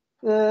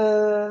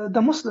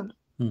the Muslims.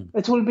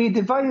 It will be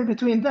divided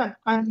between them.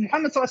 And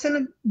Muhammad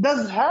ﷺ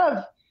does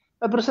have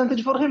a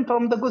percentage for him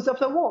from the goods of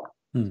the war.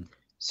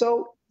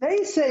 So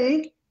they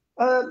saying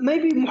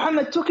maybe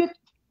Muhammad took it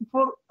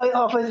for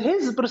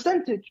his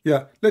percentage.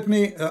 Yeah, let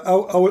me. I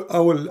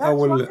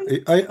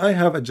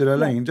have a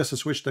Jalalain. Just to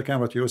switch the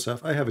camera to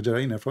yourself. I have a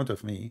Jalalain in front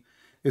of me.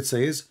 It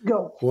says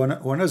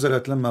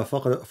ونزلت لما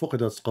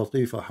فقدت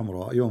قطيفة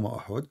حمراء يوم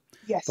أحد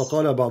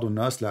فقال بعض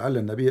الناس لعل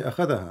النبي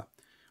أخذها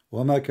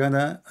وما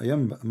كان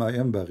ما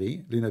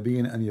ينبغي لنبي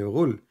أن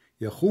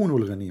يخون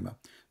الغنيمة.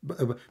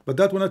 But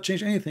that will not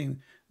change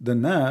anything. The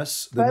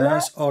Nas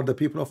are the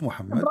people of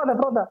Muhammad.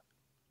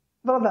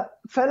 Brother,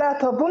 فلا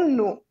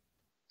تظنوا.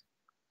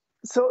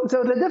 So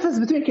the difference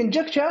between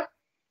conjecture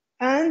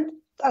and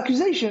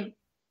accusation.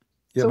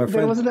 Yeah, so my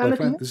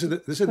friend, this is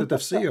the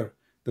tafsir.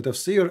 The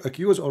tafsir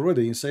accused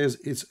already. He says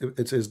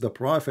it is the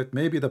prophet.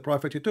 Maybe the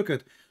prophet he took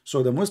it.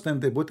 So the Muslim,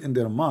 they put in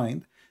their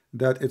mind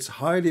that it's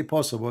highly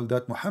possible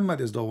that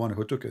Muhammad is the one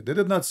who took it. They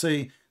did not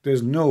say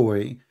there's no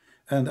way.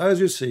 And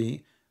as you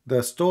see,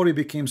 the story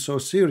became so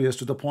serious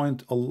to the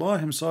point Allah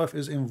himself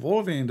is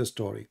involving in the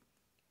story.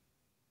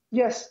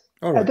 Yes.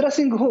 All right.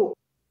 Addressing who?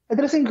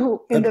 Addressing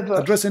who in the verse?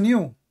 Addressing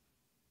you.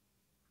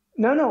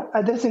 No,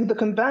 addressing the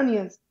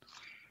companions.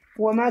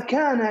 وَمَا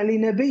كَانَ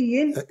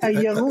لِنَبِيٍّ أَن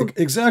يَغُولَ.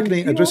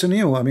 Exactly, addressing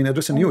you. I mean,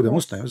 addressing you, the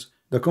Muslims,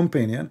 the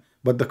companion.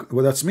 But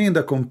that's mean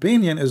the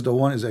companion is the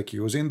one is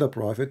accusing the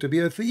prophet to be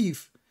a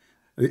thief.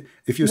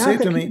 If you say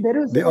to me,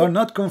 they are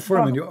not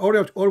confirming you,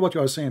 or what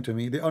you are saying to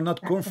me, they are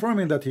not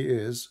confirming that he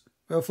is.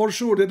 For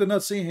sure, they did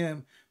not see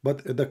him.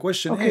 But the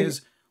question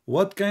is,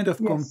 what kind of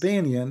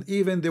companion,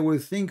 even they will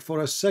think for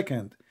a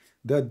second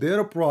that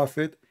their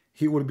prophet,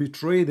 he will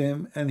betray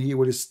them and he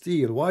will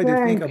steal. Why do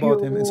they think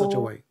about him in such a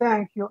way?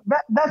 Thank you.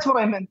 That's what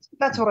I meant.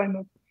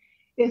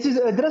 It is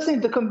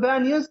addressing the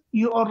companions.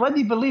 You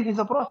already believe he's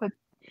a prophet.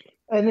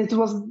 And it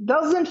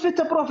doesn't fit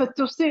a prophet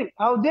to steal.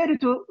 How dare you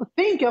to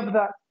think of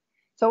that?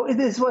 So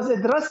was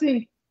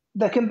addressing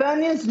the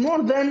companions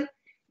more than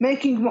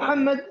making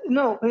Muhammad,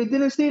 no, he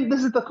didn't steal,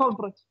 this is the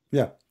culprit.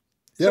 Yeah.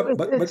 Yeah,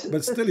 so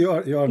but still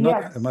you are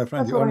not, my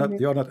friend, you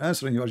are not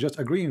answering, you are just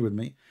agreeing with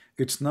me.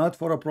 It's not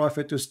for a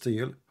prophet to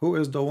steal. Who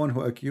is the one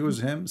who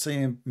accused him,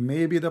 saying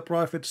maybe the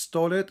prophet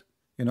stole it?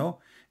 You know,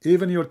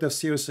 even your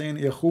tafsir saying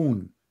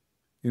yakhun,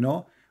 you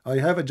know, I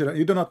have a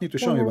you do not need to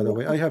show me, by the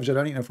way. I have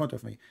Jalani in front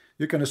of me.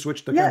 You can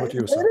switch the camera to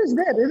yourself. It is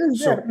there. It is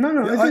there. No,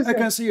 no, yeah, I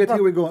can see it.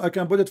 Here we go. I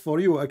can put it for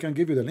you. I can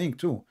give you the link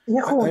too.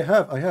 I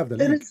have the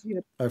link. It is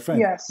here. My friend.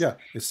 Yes. Yeah,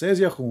 it says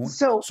Yakhun.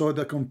 So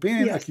the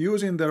companion yes.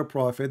 accusing their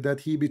prophet that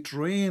he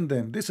betrayed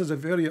them. This is a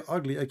very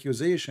ugly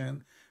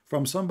accusation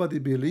from somebody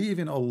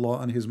believing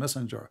Allah and His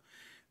Messenger,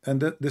 and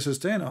that this is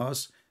telling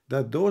us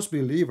that those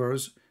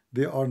believers,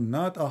 they are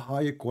not a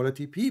high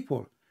quality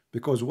people.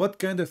 Because what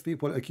kind of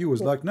people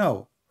accuse, like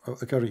now,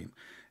 Kareem,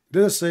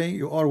 let us say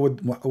you are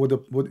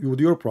with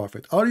your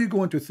prophet. Are you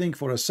going to think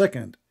for a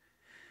second,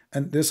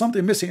 and there's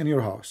something missing in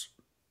your house,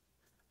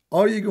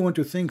 are you going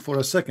to think for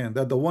a second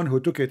that the one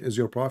who took it is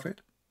your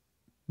prophet?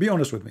 Be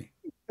honest with me.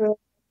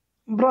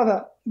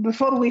 Brother,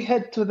 before we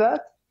head to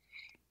that,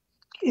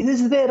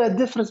 is there a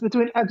difference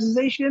between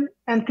accusation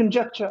and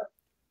conjecture?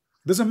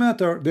 Doesn't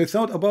matter. They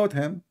thought about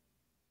him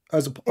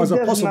as a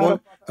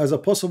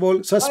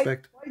possible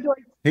suspect. Why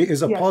he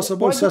is a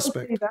possible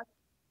suspect.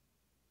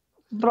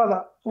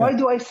 Brother, why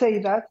do I say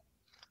that?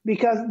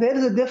 Because there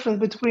is a difference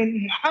between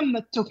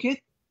Muhammad took it,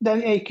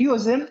 then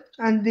accuse him,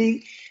 and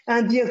the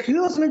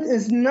accusement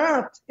is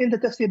not in the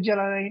Tafsir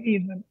Jalalain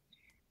even.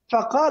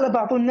 فقال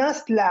بعض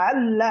الناس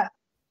لعل,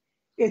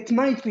 it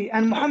might be,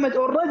 and Muhammad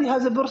already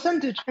has a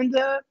percentage in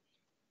the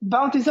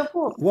bounties of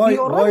war. Why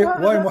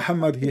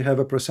Muhammad he have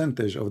a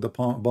percentage of the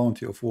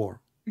bounty of war?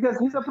 Because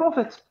he's a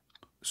prophet.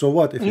 So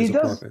what if he's a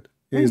prophet?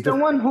 He's the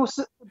one who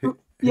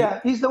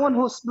he's the one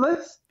who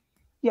splits.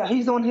 Yeah,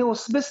 he's the one who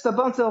splits the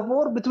bounty of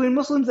war between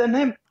Muslims and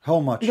him. How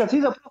much? Because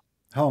he's a prophet.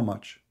 How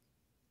much?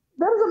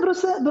 There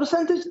is a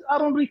percentage. I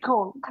don't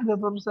recall the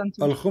percentage.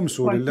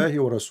 Al-khumsu lillahi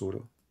wa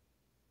rasuluh.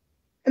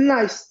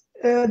 Nice.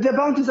 The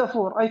bounties of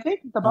war. I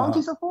think the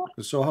bounties of war.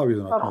 So how you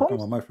do not know?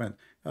 Come on, my friend.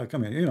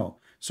 Come here. You know.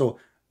 So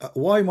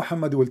why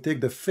Muhammad will take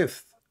the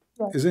fifth?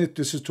 Yeah. Isn't it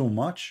this is too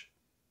much?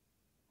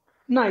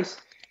 Nice.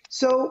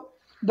 So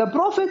the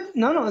prophet.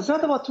 No, it's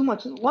not about too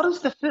much. What is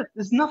the fifth?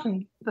 It's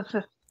nothing. The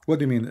fifth. What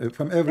do you mean?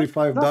 From every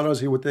 $5,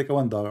 he would take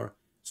 $1.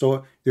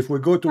 So if we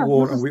go to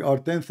war and we are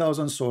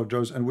 10,000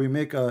 soldiers and we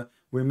make a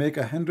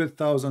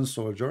 100,000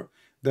 soldier,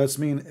 that's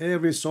mean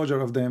every soldier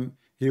of them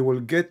he will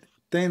get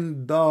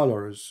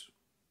 $10.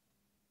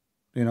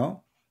 You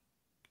know,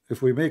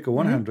 if we make a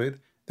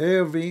 100,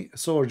 every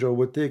soldier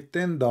would take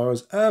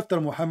 $10. After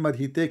Muhammad,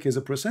 he take his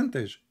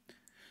percentage.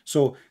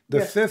 So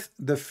the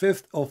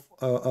fifth of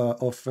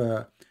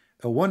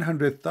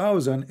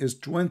 100,000 is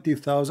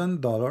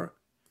 $20,000.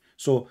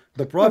 So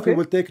the prophet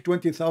will take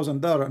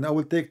 $20,000 and I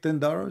will take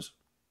 $10.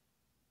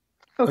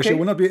 Okay. Actually,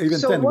 will not be even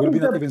 10. Will be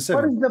not even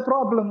 7. What is the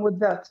problem with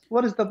that?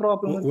 What is the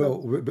problem with that?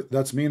 Well,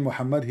 that's mean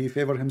Muhammad he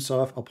favor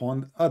himself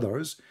upon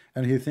others,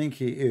 and he think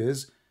he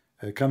is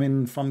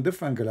coming from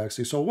different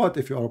galaxy. So what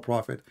if you are a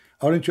prophet?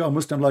 Aren't you a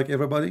Muslim like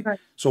everybody? Right.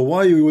 So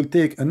why you will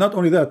take? And not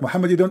only that,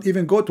 Muhammad he don't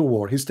even go to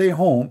war. He stay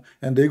home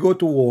and they go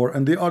to war,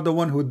 and they are the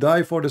one who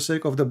die for the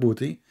sake of the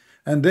booty.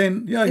 And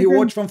then, he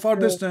watched from far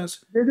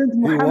distance. Didn't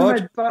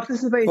Muhammad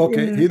participate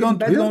in he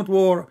don't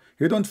war,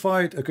 he don't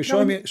fight. Okay,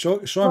 show me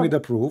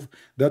the proof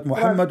that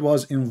Muhammad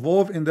was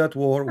involved in that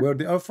war where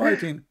they are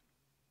fighting.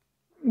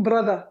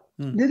 Brother,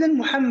 didn't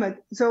Muhammad?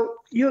 So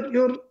you're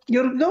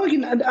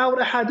looking at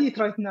our hadith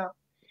right now.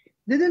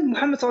 Didn't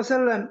Muhammad was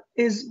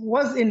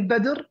in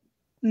Badr,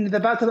 in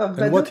the battle of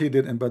Badr? And what he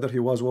did in Badr, he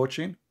was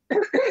watching.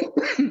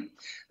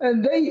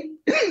 And they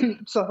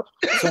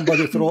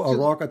somebody throw a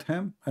rock at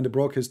him and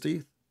broke his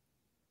teeth.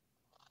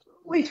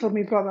 Wait for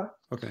me, brother.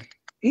 Okay.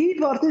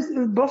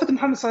 Prophet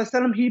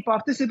Muhammad he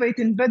participated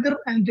in Badr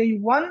and they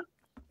won,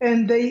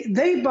 and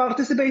they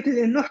participated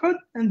in Uhud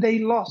and they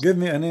lost. Give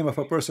me a name of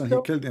a person he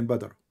killed in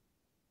Badr.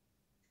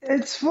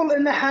 It's full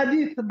in the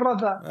hadith,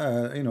 brother.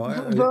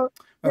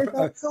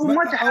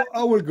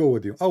 I will go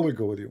with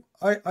you.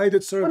 I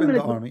did serve in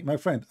the army, my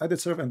friend. I did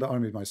serve in the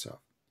army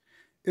myself.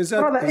 It's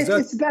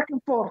back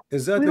and forth.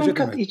 Is that we legitimate?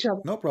 Don't cut each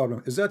other. No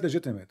problem. Is that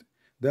legitimate?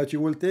 That you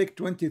will take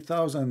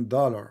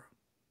 $20,000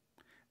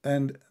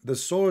 and the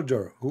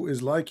soldier who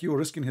is like you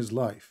risking his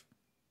life,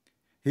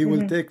 he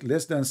will take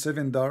less than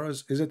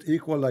 $7. Is it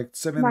equal like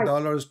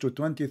 $7 to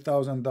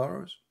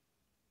 $20,000?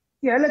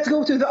 Yeah, let's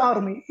go to the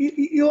army.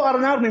 You are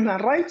an army man,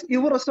 right?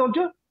 You were a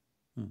soldier?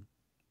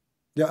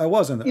 Yeah, I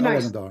was in the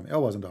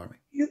army.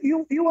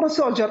 You were a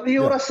soldier.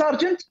 You were a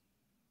sergeant?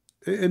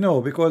 No,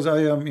 because I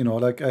am,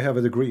 I have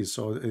a degree,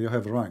 so you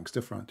have ranks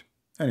different.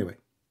 Anyway.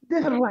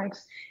 Different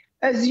ranks.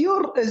 As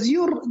your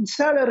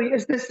salary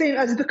is the same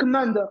as the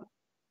commander.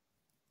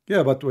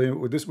 Yeah, but we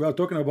are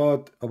talking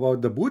about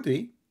the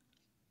booty.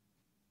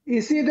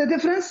 You see the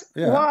difference?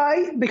 Yeah.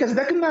 Why? Because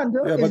the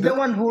commander is the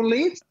one who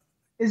leads,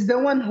 is the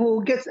one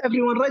who gets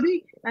everyone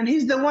ready, and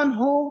he's the one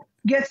who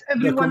gets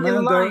everyone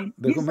in line.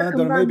 The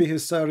commander, maybe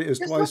his salary is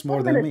twice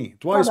more than me.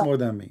 Twice more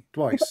than me.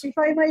 Twice. If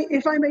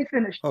I may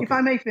finish. Okay. If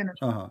I may finish.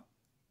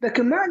 The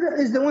commander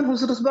is the one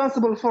who's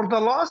responsible for the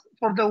loss,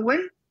 for the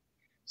win.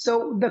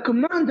 So the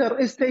commander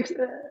takes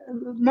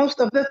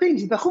most of the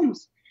things, the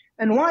khums.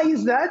 And why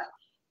is that?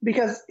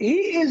 Because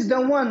he is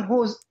the one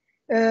who's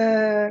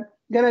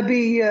gonna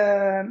be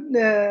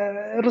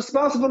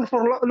responsible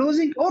for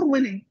losing or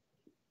winning.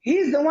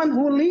 He's the one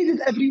who leaded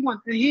everyone.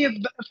 He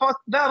fought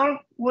battle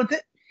with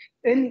it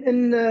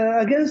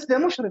against the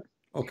mushrik.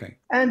 Okay.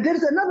 And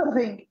there's another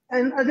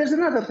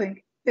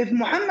thing. If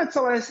Muhammad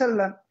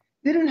ﷺ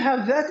didn't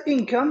have that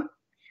income,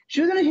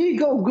 shouldn't he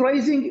go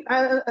grazing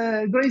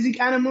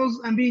animals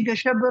and being a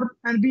shepherd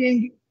and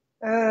being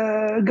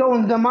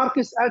going the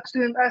markets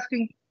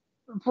asking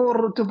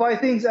to buy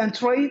things and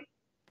trade?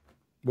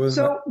 Well,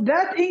 so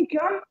that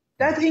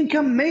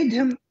income made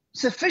him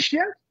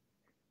sufficient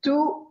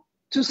to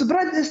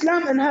spread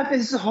Islam and have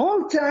his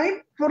whole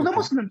time for the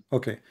Muslims.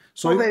 Okay.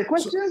 So their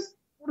questions,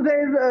 for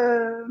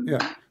their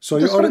So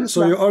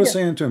you are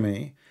saying to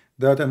me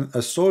that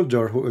a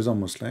soldier who is a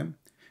Muslim,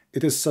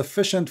 it is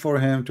sufficient for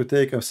him to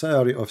take a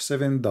salary of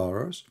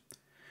 $7,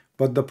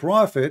 but the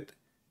Prophet,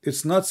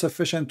 it's not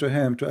sufficient to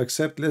him to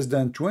accept less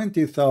than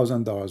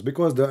 $20,000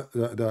 because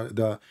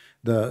the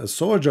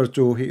soldier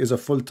too, he is a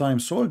full-time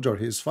soldier.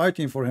 He is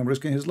fighting for him,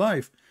 risking his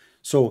life.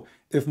 So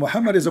if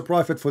Muhammad is a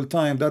prophet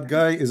full-time, that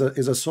guy is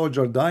a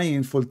soldier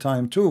dying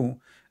full-time too,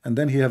 and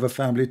then he have a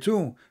family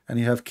too, and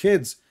he have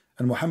kids,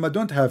 and Muhammad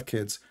don't have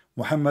kids.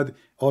 Muhammad,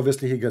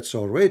 obviously he gets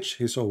so rich,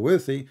 he's so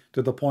wealthy,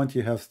 to the point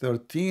he have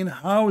 13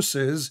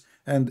 houses,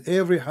 and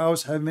every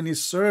house have many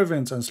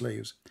servants and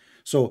slaves.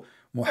 So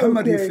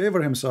Muhammad, he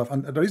favor himself.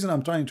 And the reason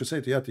I'm trying to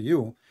say to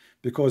you,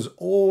 because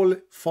all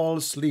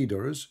false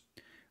leaders,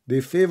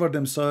 they favor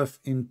themselves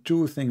in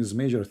two things,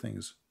 major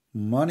things: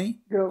 money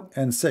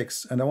and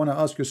sex. And I want to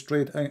ask you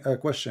straight a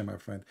question, my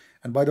friend.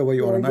 And by the way,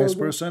 you are a nice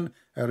person.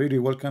 I really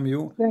welcome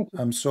you.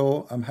 I'm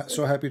so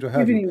happy to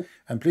have you.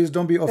 And please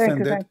don't be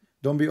offended.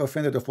 Don't be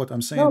offended of what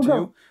I'm saying to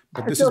you.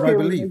 But this is my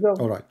belief.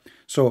 All right.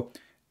 So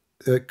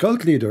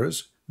cult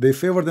leaders, they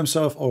favor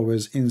themselves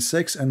always in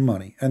sex and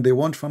money. And they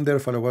want from their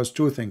followers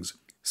two things: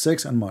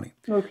 sex and money.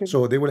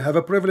 So they will have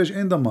a privilege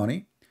in the money,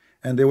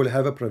 and they will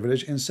have a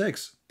privilege in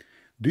sex.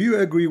 Do you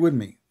agree with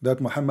me that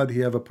Muhammad,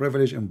 he have a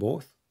privilege in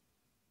both?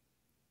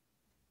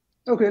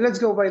 Okay, let's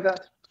go by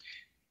that.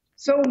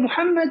 So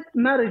Muhammad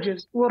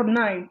marriages were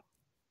 9,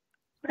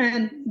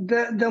 and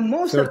the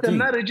most 13. Of the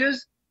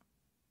marriages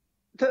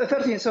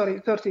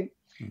 13,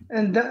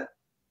 and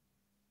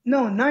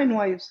no, 9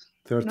 wives.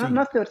 13.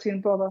 Not 13,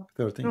 brother.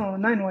 13. No,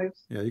 9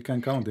 wives. Yeah, you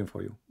can count them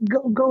for you.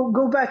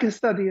 Go back and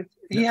study it.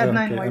 He had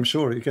 9 wives. I'm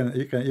sure you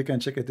can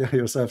check it there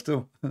yourself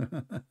too.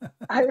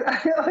 I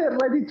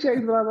already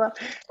checked, brother.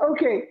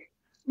 Okay.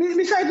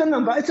 Besides the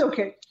number, it's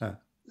okay.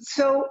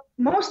 So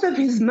most of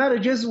his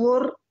marriages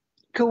were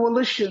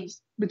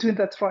coalitions between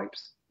the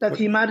tribes. That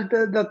he married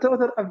the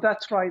daughter of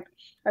that tribe,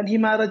 and he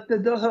married the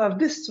daughter of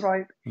this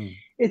tribe.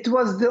 It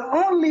was the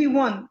only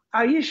one,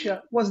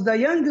 Aisha, was the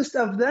youngest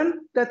of them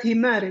that he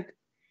married.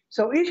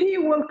 So if he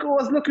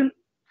was looking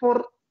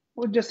for,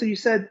 just as you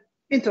said,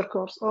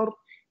 intercourse, or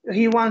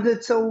he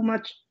wanted so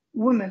much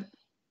women,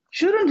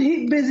 shouldn't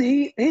he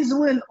busy his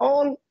will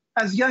all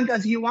as young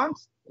as he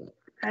wants?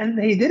 And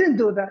he didn't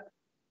do that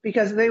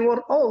because they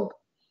were old.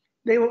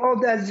 They were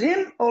old as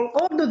him, or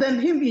older than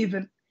him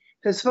even.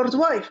 His first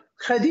wife,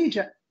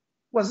 Khadija,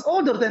 was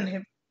older than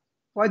him.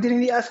 Why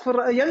didn't he ask for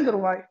a younger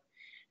wife?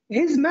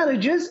 His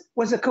marriages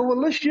was a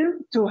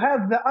coalition to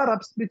have the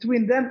Arabs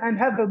between them and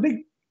have a big,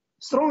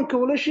 strong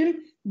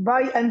coalition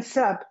by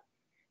ansab.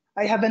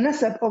 I have a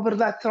nasab over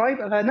that tribe.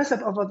 I have a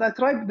nasab over that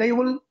tribe. They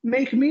will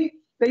make me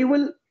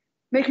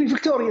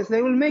victorious.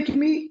 They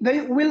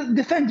will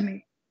defend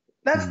me.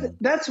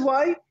 That's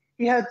why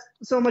he had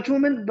so much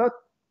women, but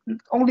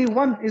only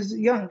one is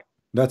young.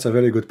 That's a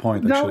very good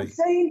point, actually. Now,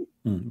 saying,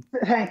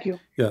 thank you.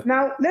 Yeah.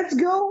 Now let's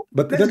go.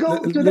 Let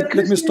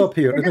me stop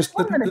here.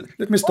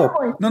 Let me stop.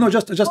 No,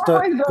 just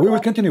we will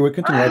continue. We'll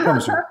continue. I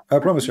promise you. I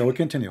promise you. We'll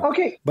continue.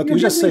 Okay. But you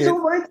just say it.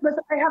 But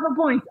I have a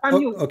point.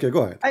 Okay,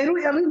 go ahead. I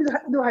really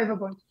do have a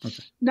point.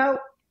 Okay. Now,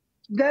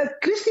 the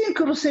Christian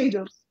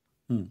Crusaders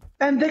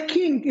and the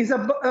king is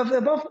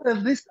above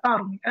this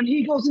army, and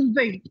he goes in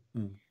vain.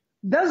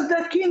 Does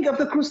the king of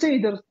the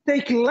Crusaders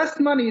take less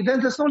money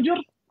than the soldier?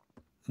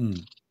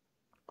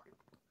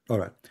 All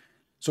right.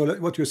 So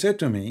what you said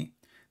to me,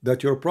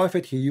 that your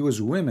prophet, he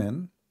used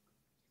women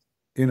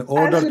in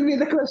order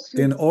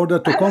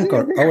to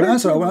conquer. I will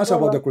answer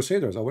about the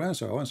Crusaders. I will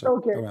answer.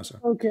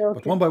 Okay.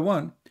 But one by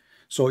one.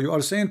 So you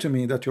are saying to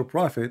me that your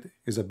prophet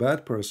is a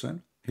bad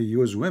person. He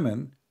used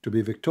women to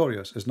be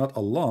victorious. It's not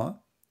Allah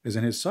is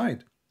in his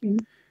side. Is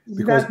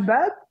that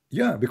bad?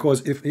 Yeah,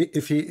 because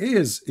if he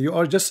is,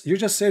 you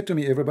just said to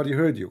me, everybody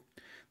heard you.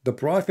 The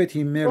prophet,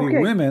 he married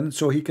women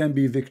so he can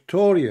be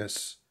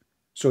victorious.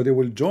 So they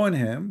will join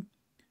him.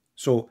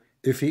 So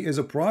if he is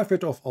a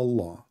prophet of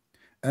Allah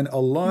and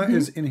Allah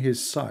is in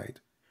his side,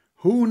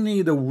 who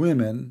need a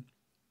woman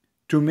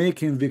to make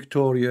him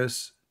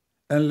victorious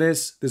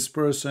unless this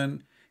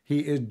person, he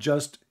is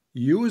just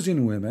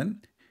using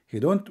women?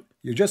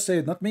 You just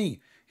said, not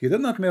me. He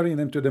did not marry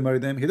them to marry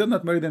them. He did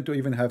not marry them to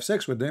even have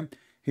sex with them.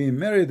 He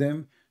married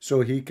them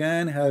so he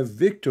can have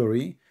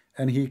victory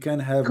and he can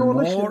have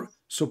more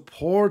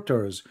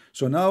supporters.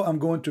 So now I'm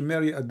going to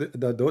marry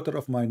the daughter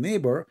of my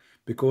neighbor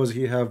because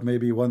he have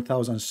maybe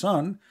 1,000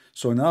 son.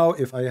 So now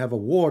if I have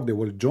a war, they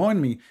will join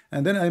me.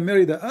 And then I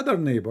marry the other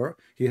neighbor.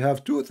 He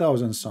have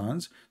 2,000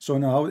 sons. So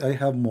now I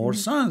have more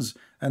sons.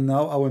 And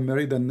now I will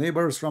marry the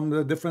neighbors from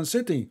the different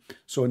city.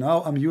 So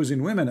now I'm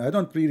using women.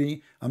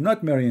 I'm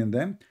not marrying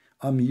them.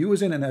 I'm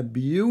using and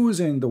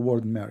abusing the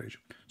word marriage.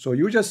 So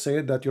you just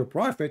said that your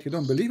prophet, he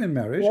don't believe in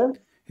marriage. Yeah.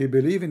 He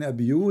believe in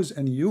abuse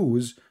and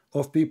use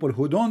of people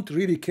who don't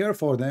really care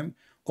for them.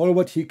 All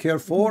what he care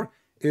for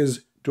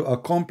is to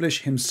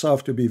accomplish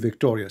himself to be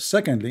victorious.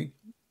 Secondly,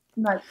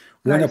 Nice.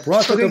 when Nice. a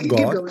prophet Okay, of keep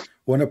God, going.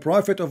 when a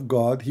prophet of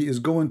God, he is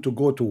going to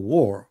go to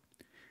war,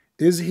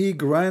 is he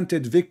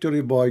granted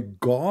victory by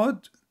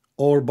God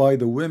or by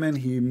the women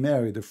he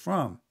married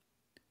from?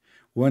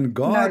 When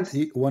God,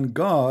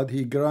 Nice.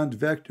 he grant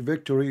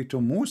victory to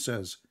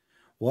Moses,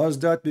 was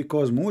that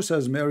because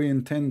Moses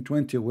marrying 10,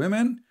 20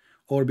 women,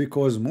 or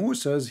because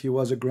Moses, he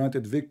was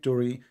granted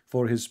victory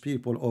for his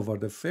people over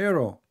the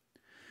Pharaoh?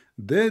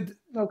 Did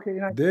Okay,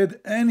 nice. did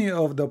any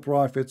of the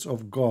prophets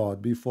of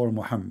God before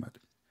Muhammad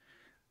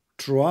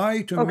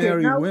try to Okay,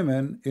 marry now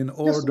women in just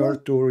order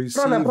one, to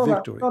receive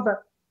victory? brother.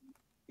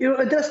 You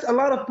addressed a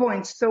lot of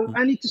points, so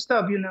I need to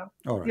stop you now.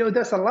 All right, You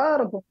addressed a lot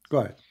of points. go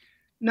ahead.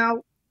 Now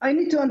I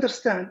need to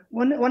understand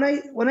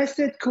when I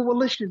said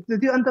coalitions,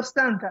 did you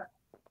understand that?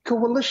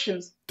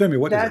 Coalitions. Tell me,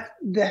 what is it? That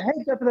the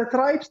head of the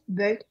tribes,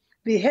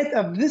 the head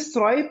of this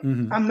tribe,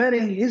 I'm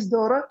marrying his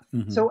daughter,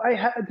 so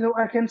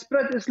I can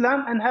spread Islam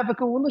and have a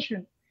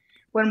coalition.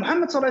 When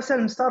Muhammad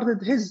ﷺ started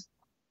his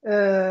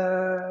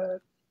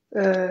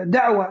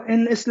da'wah in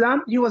Islam,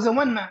 he was a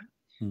one man.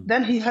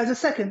 Then he has a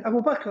second,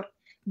 Abu Bakr.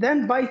 Then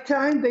by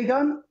time they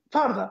gone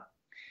further.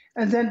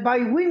 And then by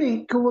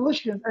winning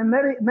coalitions and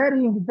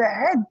marrying the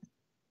head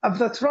of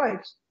the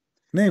tribes,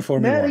 Name for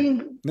me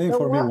one. Name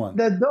for me one.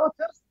 The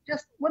daughters,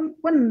 just one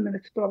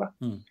minute, brother.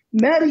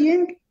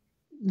 Marrying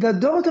the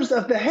daughters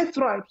of the head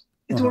tribes,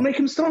 it will make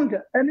him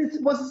stronger. And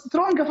it was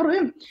stronger for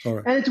him.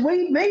 Right. And it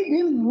made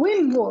him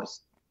win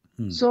wars.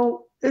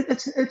 So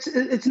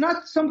it's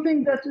not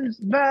something that is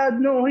bad.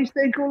 No, he's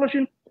the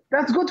coalition.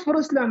 That's good for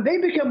Islam. They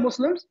became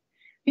Muslims.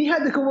 He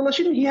had the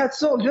coalition. He had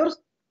soldiers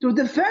to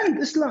defend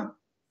Islam.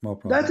 No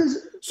problem. That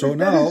is so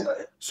now.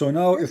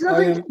 If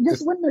I am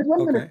just 1 minute,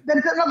 1 minute. There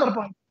is another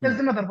point. There's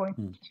another point.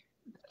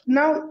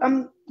 Now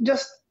I'm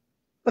just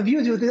a view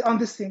on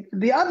this thing.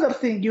 The other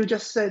thing you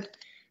just said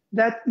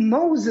that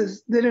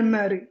Moses didn't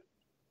marry.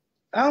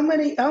 How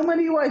many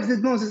wives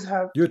did Moses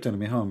have? You tell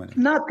me how many.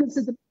 Not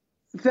considered.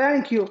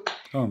 Thank you.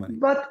 How many?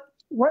 But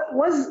what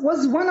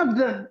was one of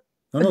them?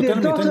 No, tell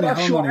me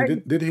how many.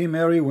 Did he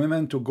marry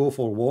women to go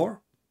for war?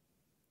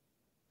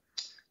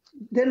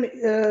 Then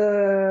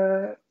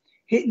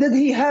did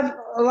he have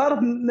a lot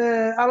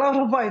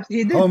of wives?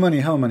 He did. How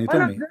many?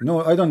 Tell me.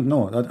 No, I don't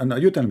know.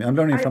 You tell me. I'm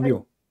learning from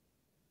you.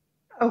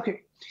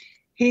 Okay.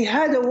 He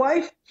had a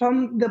wife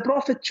from the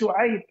Prophet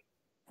Shu'aib.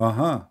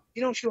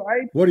 You know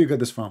Shu'aib? Where do you get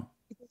this from?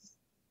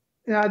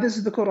 Yeah, this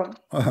is the Quran.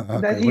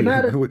 Okay. That he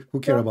married. Who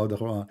care about the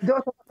Quran?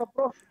 Daughter of the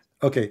Prophet.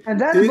 Okay. And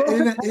that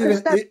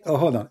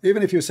hold on.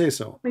 Even if you say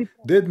so,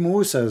 did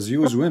Moses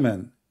use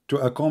women to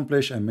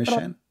accomplish a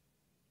mission?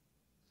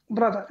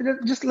 Brother,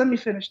 just let me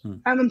finish.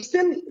 And I'm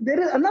still, there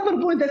is another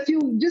point that you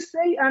just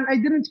say, and I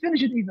didn't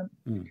finish it even.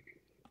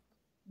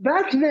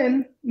 Back then,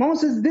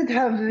 Moses did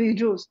have the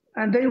Jews,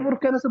 and they were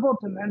going to support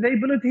him, and they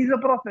believed he's a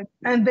prophet,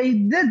 and they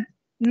did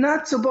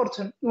not support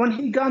him when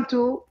he gone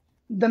to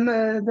the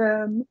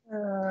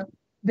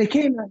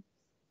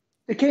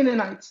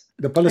Canaanites.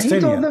 The Palestinians. He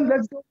told them,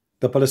 let's go.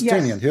 The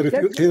Palestinian.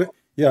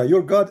 Yes,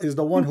 your God is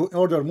the one who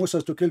ordered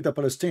Moses to kill the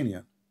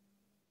Palestinian.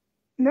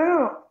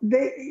 No,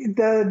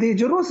 the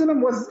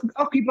Jerusalem was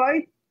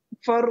occupied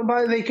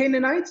by the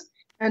Canaanites,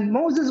 and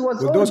Moses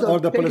was Well, those are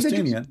the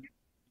Palestinians.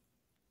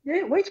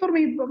 Wait for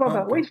me,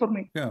 brother. Okay. Wait for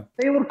me. Yeah.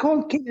 They were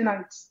called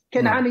Canaanites,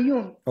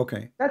 Canaaniyun.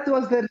 Okay. That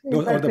was their name.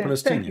 Those are the then.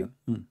 Palestinians.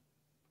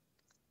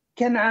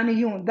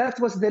 Canaaniyun. That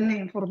was the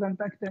name for them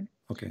back then.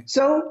 Okay.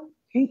 So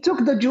he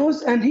took the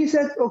Jews and he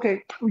said,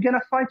 okay, we're going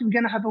to fight. We're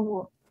going to have a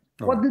war.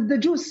 What did the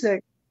Jews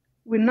say?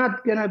 We're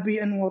not going to be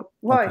in war.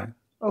 Why?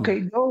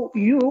 Okay, go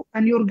you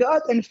and your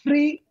God and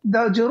free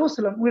the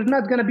Jerusalem. We're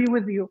not going to be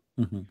with you.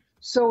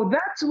 So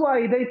that's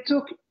why they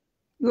took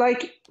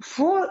like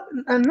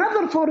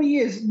another 4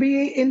 years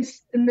be in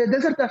the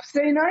desert of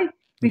Sinai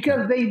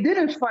because they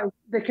didn't fight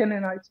the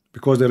Canaanites.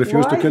 Because they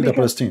refused to kill the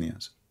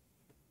Palestinians.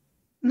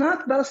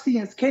 Not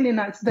Palestinians,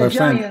 Canaanites, the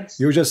giants.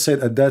 You just said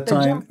at that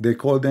time they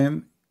called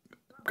them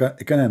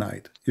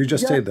Canaanite. You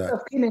just said that.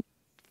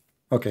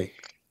 Okay.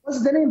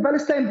 What's the name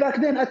Palestine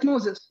back then at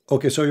Moses?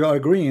 Okay, so you are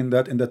agreeing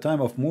that in the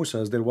time of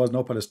Moses there was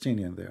no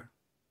Palestinian there.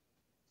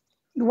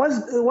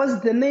 Was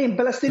the name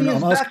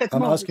Palestinians back at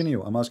Moses?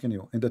 I'm asking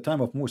you. In the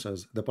time of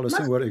Moses, the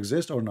Palestinians were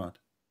exist or not?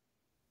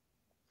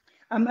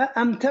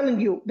 I'm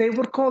telling you, they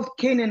were called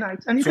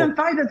Canaanites, and you can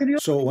find it in your.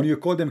 So when you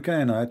call them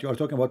Canaanite, you are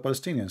talking about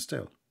Palestinians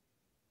still.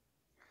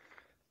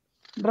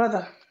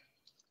 Brother,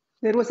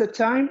 there was a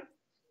time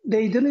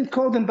they didn't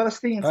call them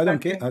Palestinians. I don't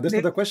back care. then. That's They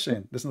not the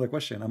question. That's not the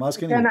question. I'm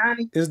asking you.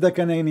 Canaani. Is the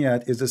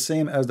Canaanite is the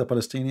same as the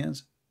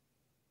Palestinians?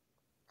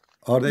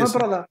 Are they? My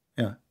brother.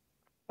 Yeah.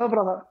 My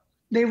brother.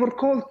 They were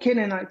called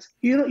Canaanites.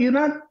 You're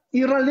not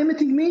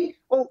limiting me.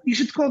 Oh, you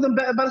should call them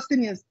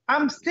Palestinians.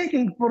 I'm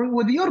sticking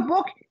with your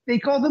book. They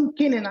call them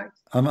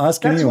Canaanites. I'm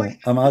asking That's you. why-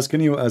 I'm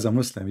asking you as a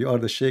Muslim. You are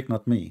the Sheikh,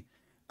 not me.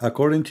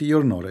 According to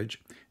your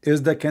knowledge,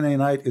 is the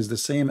Canaanite is the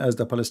same as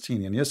the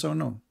Palestinian? Yes or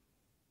no?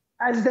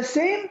 As the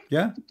same?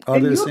 Yeah. Are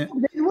In they the your same? book,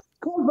 they weren't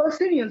called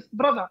Palestinians,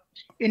 brother.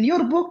 In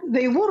your book,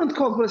 they weren't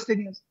called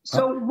Palestinians.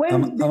 So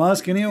when I'm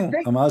asking you.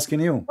 I'm asking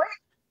you. Wait,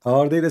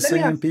 Are they the let me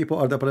same answer. people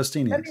or the Let me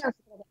Palestinians? answer,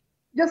 brother.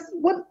 Just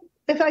what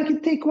if I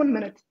can take 1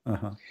 minute?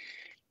 Uh-huh.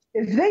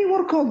 If they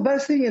were called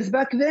Palestinians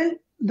back then,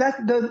 that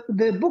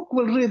the book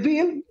will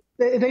reveal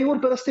they were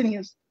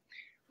Palestinians.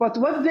 But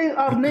what they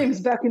are names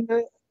back in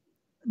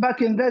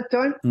that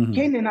time,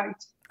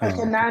 Canaanites,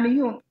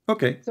 Canaaniyun.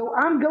 Okay. So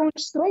I'm going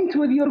straight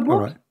with your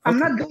book. Right. I'm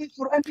Okay. not going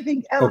for anything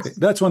else. Okay,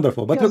 that's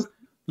wonderful. But Because-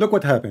 look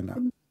what happened now.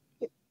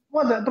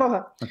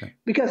 Brother, Okay.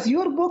 because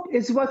your book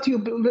is what you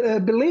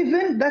believe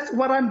in. That's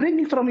what I'm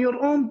bringing from your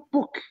own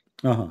book.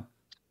 Uh-huh.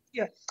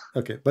 Yes.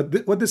 Okay, but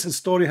what does this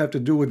story have to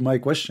do with my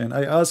question?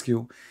 I ask you,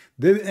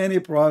 did any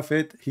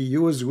prophet he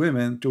use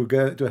women to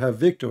have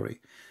victory?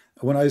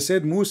 When I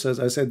said Moses,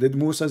 I said, did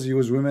Moses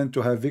use women to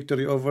have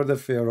victory over the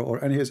Pharaoh or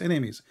any of his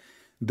enemies?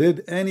 Did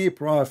any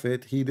prophet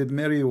he did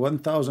marry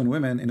 1,000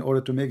 women in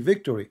order to make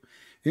victory?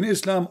 In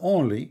Islam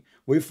only,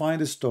 we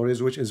find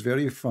stories which is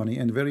very funny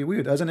and very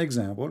weird. As an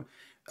example,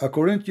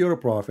 according to your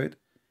prophet,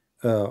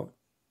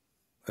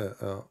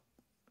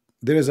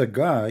 there is a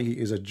guy, he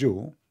is a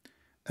Jew,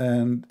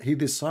 and he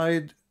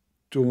decided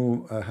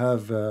to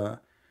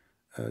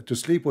to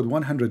sleep with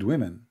 100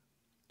 women.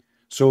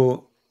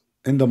 So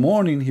in the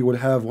morning he will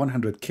have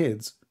 100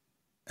 kids,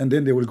 and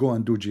then they will go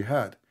and do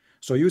jihad.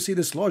 So you see,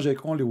 this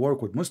logic only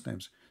work with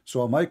Muslims.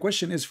 So my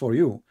question is for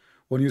you: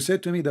 when you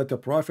said to me that the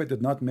prophet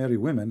did not marry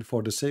women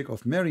for the sake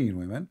of marrying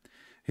women,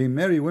 he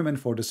married women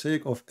for the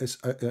sake of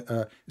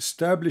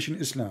establishing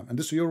Islam, and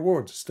this is your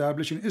words,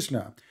 establishing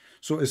Islam.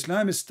 So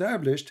Islam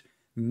established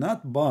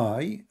not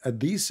by a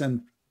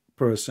decent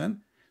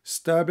person,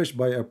 established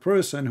by a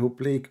person who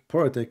played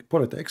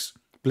politics,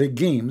 play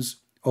games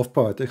of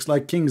politics,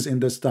 like kings in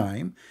this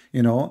time,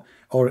 you know,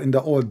 or in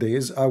the old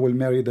days. I will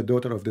marry the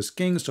daughter of this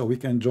king so we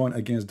can join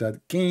against that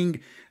king,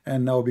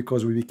 and now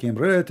because we became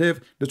relative.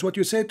 That's what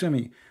you said to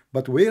me.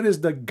 But where is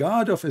the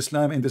God of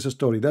Islam in this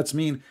story? That's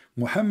mean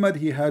Muhammad,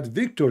 he had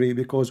victory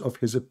because of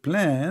his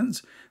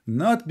plans,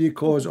 not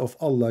because of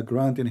Allah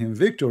granting him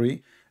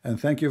victory. And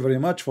thank you very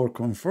much for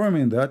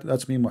confirming that.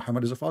 That's mean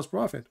Muhammad is a false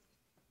prophet.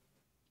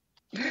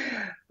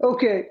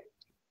 Okay,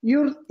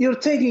 you're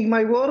taking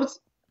my words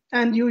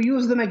and you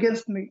use them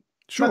against me.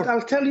 Sure. But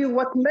I'll tell you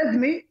what led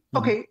me.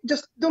 Okay,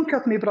 just don't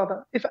cut me,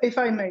 brother, if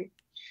I may.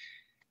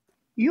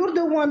 You're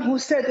the one who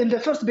said in the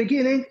first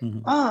beginning,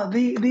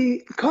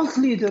 the cult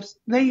leaders,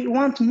 they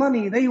want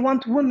money, they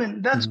want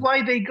women. That's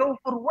why they go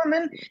for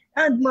women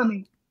and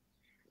money.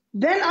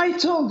 Then I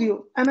told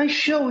you and I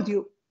showed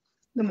you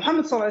the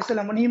Muhammad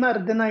ﷺ, when he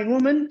married the 9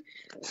 women,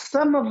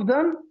 some of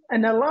them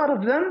and a lot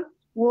of them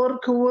were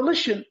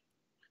coalition.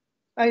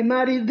 I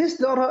married this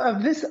daughter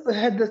of this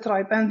head the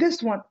tribe and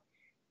this one.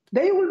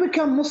 They will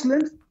become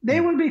Muslims, they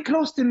will be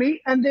close to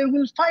me, and they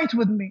will fight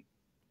with me.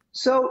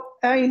 So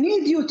I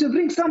need you to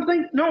bring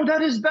something. No,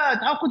 that is bad.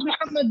 How could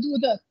Muhammad do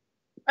that?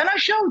 And I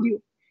showed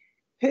you.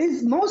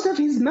 Most of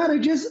his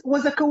marriages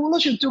was a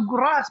coalition to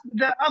grasp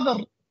the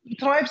other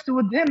tribes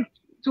with him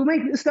to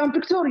make Islam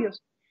victorious.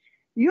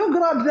 You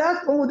grab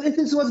that, oh, it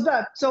was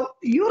bad. So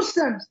your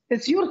sense,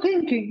 it's your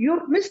thinking,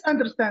 your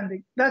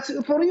misunderstanding. That's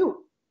for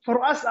you.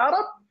 For us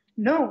Arab,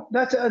 no,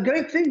 that's a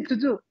great thing to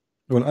do.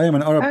 Well, I am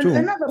an Arab And too.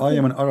 another I am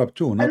thing- an Arab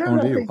too, not another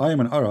only you. thing. I am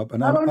an Arab,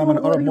 and I I'm don't an know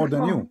where Arab you're more than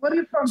from. you. Where are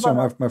you from, So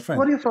brother? my friend,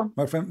 Where are you from?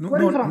 my friend, Where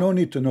are you from? no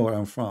need to know where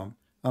I'm from.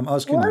 I'm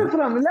asking Where are you you.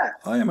 from? La.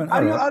 I am an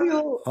Are Arab.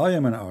 you? I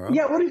am an Arab.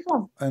 Yeah, where are you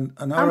from? And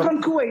an I'm Arab.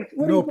 from Kuwait.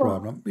 Where are No you from?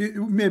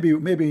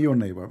 problem. Maybe your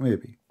neighbor.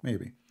 Maybe.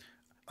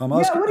 I'm Yeah,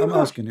 asking. where are you I'm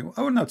from? asking you.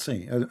 I will not say.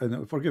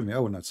 Forgive me. I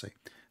will not say.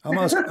 I'm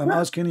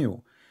asking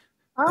you.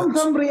 I'm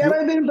from the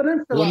Arabian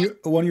Peninsula.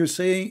 When you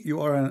say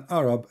you are an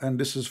Arab, and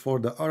this is for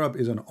the Arab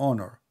is an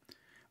honor,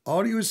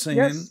 are you saying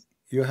Yes.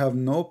 you have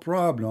no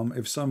problem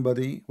if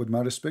somebody, with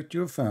my respect to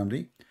your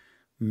family,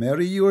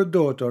 marry your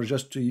daughter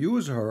just to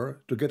use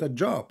her to get a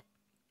job?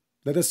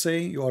 Let us say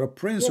you are a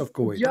prince of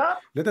Kuwait. Job?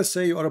 Let us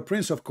say you are a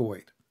prince of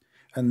Kuwait.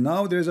 And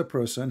now there is a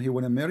person, he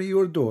want to marry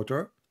your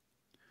daughter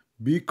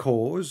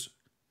because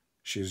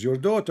she's your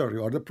daughter.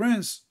 You are the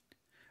prince.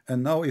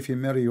 And now if he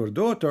marry your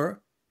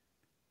daughter,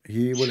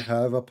 he will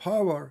have a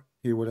power.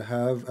 He will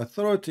have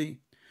authority.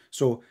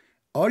 So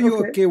are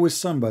you okay with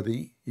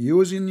somebody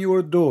using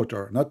your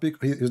daughter?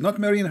 He's not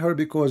marrying her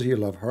because he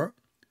love her,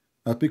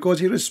 not because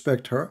he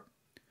respect her,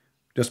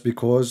 just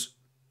because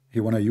he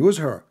want to use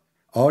her.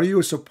 Are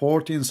you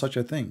supporting such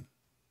a thing?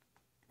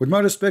 With my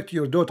respect to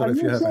your daughter,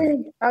 if you have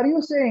any. Are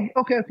you saying?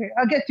 Okay,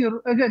 I get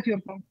your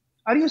point.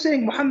 Are you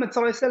saying Muhammad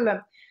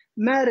ﷺ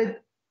married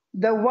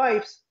the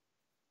wives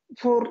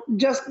for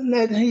just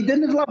that he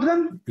didn't love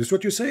them? This is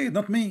what you say,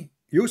 not me.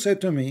 You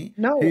said to me,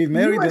 No, he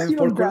married you them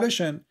for assumed that.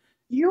 coalition.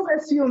 You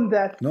assume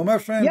that. No, my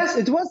friend. Yes,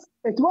 it was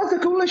a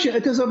coalition.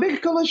 It is a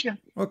big coalition.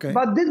 Okay.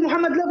 But did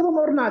Muhammad love them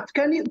or not?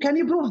 Can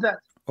you prove that?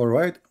 All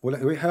right. Well,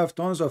 we have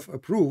tons of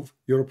proof.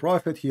 Your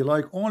prophet, he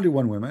liked only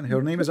one woman.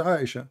 Her name is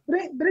Aisha.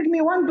 Bring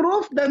me one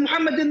proof that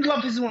Muhammad didn't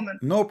love his woman.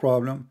 No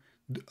problem.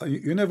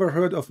 You never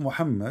heard of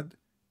Muhammad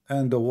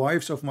and the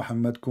wives of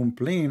Muhammad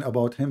complain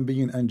about him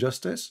being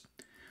injustice?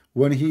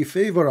 When he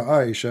favor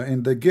Aisha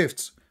in the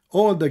gifts,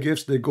 all the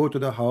gifts, they go to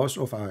the house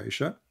of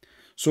Aisha.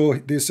 So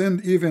they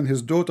send even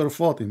his daughter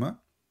Fatima.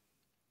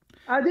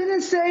 I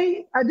didn't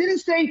say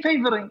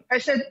favoring. I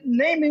said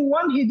naming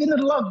one he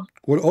didn't love.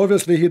 Well,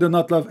 obviously he did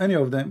not love any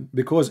of them,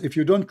 because if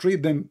you don't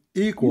treat them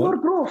equal. Your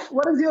proof.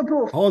 What is your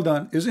proof? Hold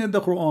on. Isn't it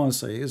the Quran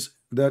says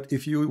that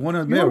if you want to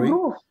Your marry,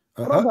 proof.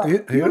 Brother,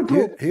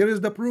 here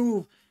is the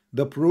proof.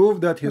 The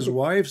proof that his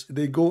wives,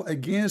 they go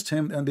against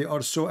him and they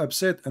are so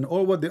upset, and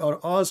all what they are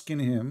asking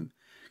him,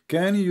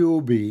 can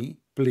you be,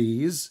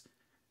 please,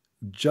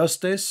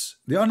 justice?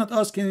 They are not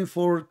asking him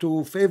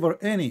to favor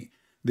any.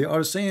 They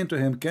are saying to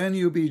him, can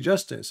you be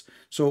justice?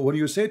 So when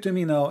you say to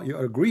me now, you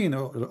are agreeing,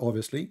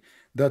 obviously,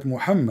 that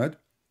Muhammad,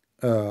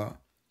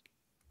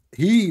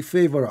 he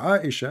favor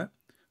Aisha.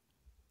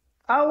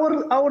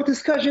 Our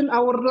discussion,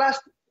 our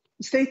last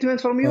statement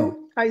from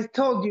you, I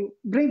told you,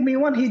 bring me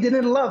one he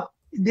didn't love.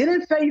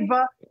 Didn't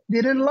favor,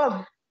 didn't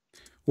love.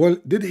 Well,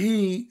 did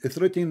he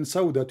threaten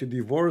Sauda to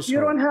divorce her?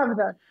 You don't have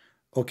that.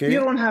 Okay. You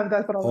don't have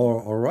that problem.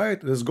 All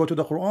right, let's go to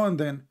the Quran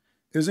then.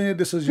 Isn't it?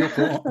 This is your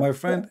Quran, my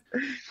friend.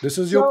 This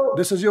is your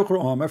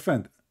Quran, my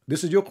friend.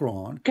 This is your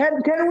Quran. Can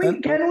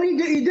we?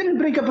 You didn't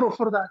bring a proof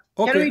for that.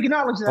 Okay. Can we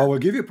acknowledge that? I will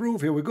give you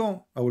proof. Here we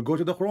go. I will go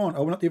to the Quran. I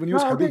will not even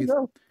use hadith.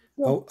 I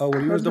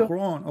will use the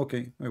Quran.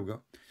 Okay, there we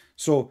go.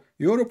 So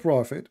your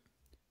prophet,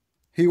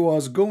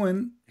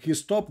 he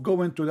stopped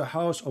going to the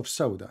house of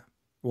Sauda.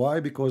 Why?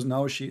 Because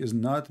now she is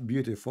not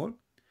beautiful,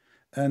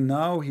 and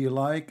now he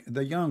like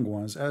the young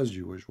ones as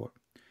usual.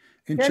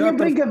 Can you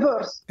bring a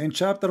verse? In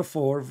chapter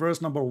 4,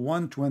 verse number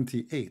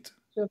 128.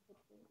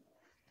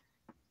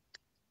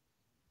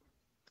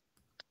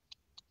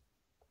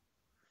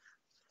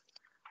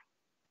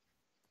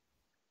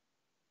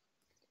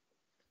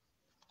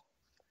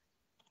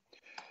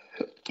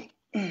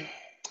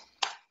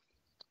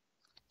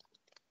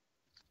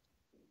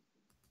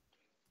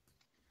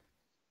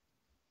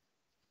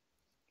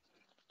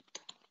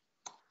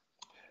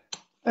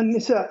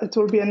 An-Nisa. It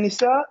will be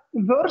An-Nisa,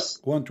 verse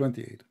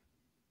 128.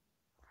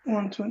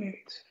 128.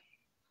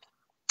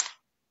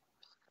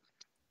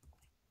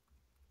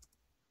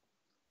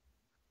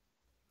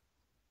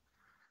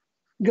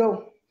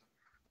 Go.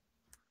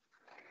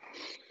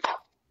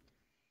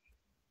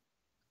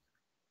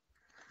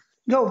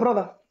 Go,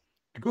 brother.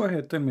 Go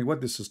ahead, tell me what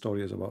this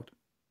story is about.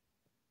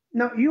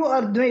 No, you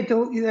are made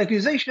the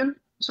accusation,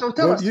 so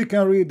tell us. You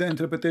can read the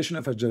interpretation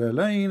of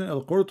Al-Jalalain,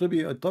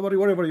 Al-Qurtubi, Al-Tabari,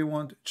 whatever you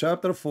want.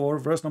 Chapter 4,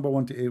 verse number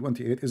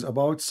 128 is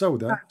about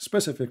Sauda,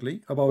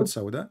 specifically about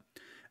Sauda.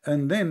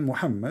 And then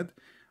Muhammad,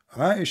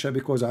 Aisha,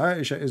 because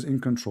Aisha is in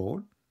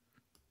control,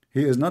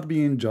 he is not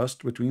being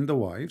just between the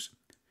wives.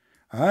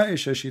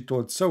 Aisha, she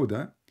told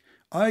Sauda,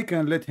 I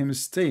can let him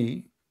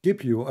stay,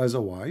 keep you as a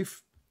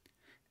wife,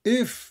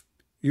 if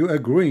you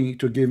agree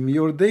to give me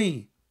your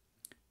day.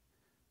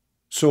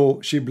 So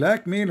she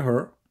blackmailed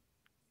her,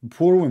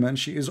 poor woman,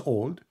 she is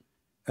old,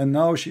 and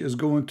now she is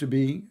going to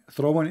be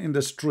thrown in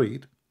the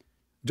street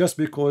just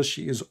because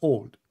she is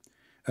old.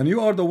 And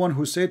you are the one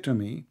who said to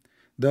me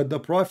that the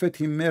prophet,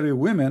 he married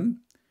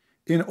women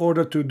in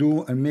order to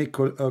do and make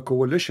a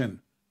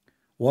coalition.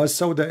 Was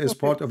Sauda is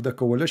part of the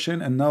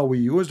coalition, and now we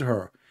used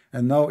her,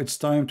 and now it's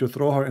time to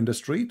throw her in the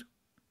street?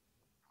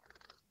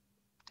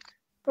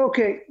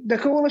 Okay, the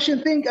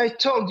coalition thing I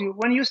told you,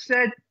 when you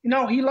said,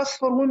 he lusts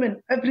for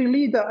women, every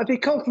leader, every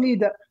cult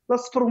leader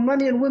lusts for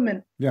money and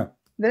women. Yeah.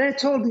 Then I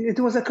told you it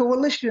was a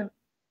coalition.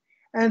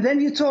 And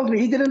then you told me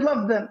he didn't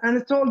love them. And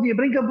I told you,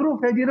 bring a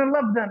proof, he didn't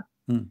love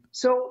them.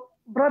 So,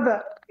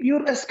 brother,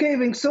 you're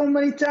escaping so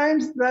many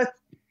times that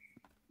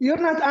you're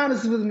not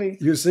honest with me.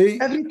 You see,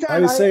 every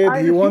time I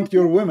said you want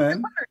your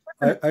women.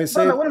 I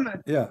said, brother, 1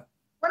 minute. Yeah.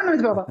 1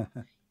 minute, brother.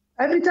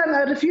 Every time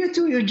I refute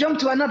you jump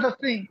to another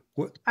thing.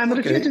 I'm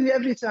refuting you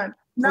every time.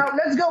 Now,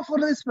 let's go for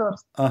this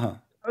first.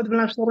 أعوذ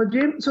بالله من الشيطان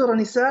الرجيم. سورة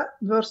نساء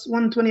verse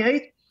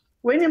 128.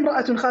 وإن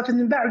امرأة خافت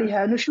من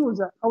بعلها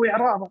نشوزا أو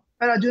إعراضا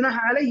فلا جناح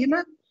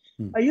عليهما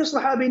أن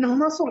يصلحا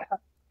بينهما صلحا.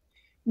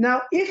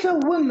 Now, if a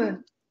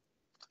woman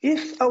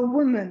is the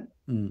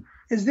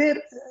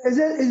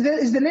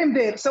name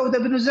there,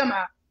 Sauda bin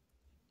Zam'a,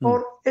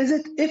 or is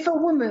it if a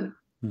woman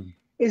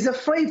is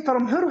afraid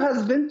from her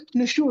husband,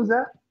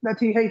 نشوزا, that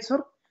he hates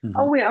her,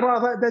 أو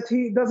إعراضا, that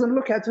he doesn't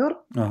look at her,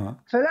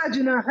 فلا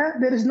جناح,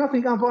 there is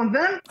nothing upon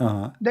them.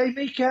 They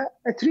make a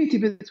treaty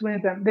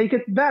between them. They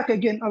get back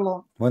again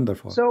alone.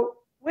 Wonderful. So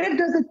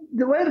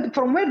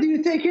from where do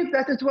you take it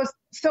that it was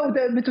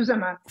Sauda bin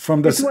Zam'a?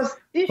 From the, it was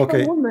if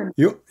a woman.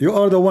 You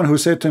are the one who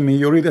said to me,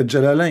 you read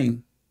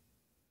Al-Jalalain.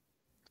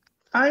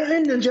 I'm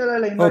in the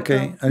Jalalain right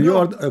Okay, now. and you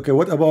are okay.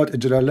 What about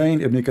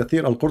Jalalain, Ibn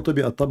Kathir, Al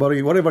Qurtubi, Al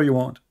Tabari, whatever you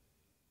want?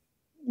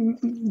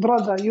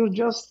 Brother, you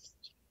just...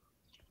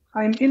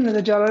 I'm in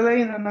the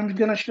Jalalain and I'm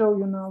gonna show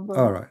you now, brother.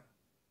 All right.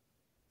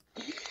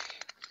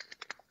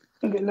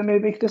 Okay, let me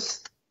make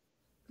this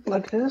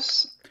like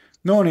this.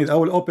 No need. I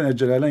will open a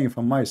Jalalain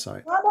from my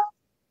side.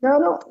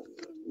 No.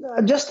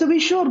 Just to be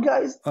sure,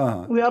 guys.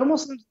 Uh-huh. We are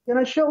Muslims.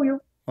 Gonna show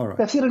you. All right.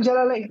 Tafsir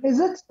al-Jalalain.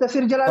 Is it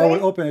Tafsir al-Jalalain? I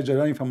will open a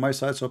Jalalain from my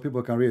side so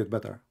people can read it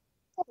better.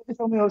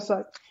 From your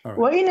side. All right.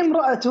 وإن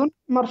امرأة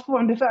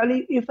مرفوع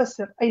بفعل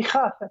يفسر أي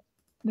خافت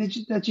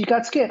that she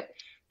got scared.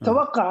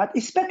 توقعت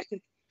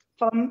expected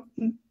from...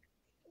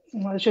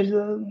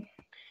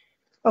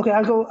 Okay,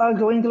 I'll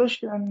go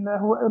English, and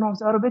who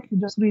knows Arabic, you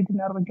just read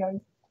in Arabic,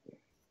 guys.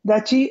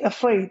 That she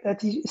afraid,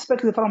 that he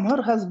expected from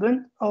her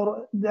husband,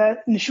 or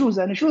that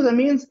Nushuza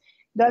means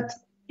that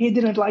he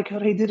didn't like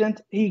her,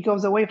 he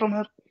goes away from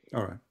her.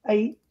 All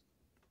right.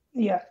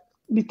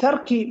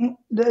 بترك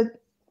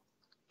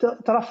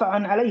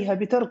ترفع عليها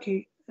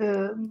بترك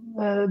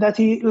that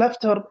he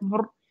left her.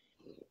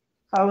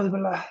 أعوذ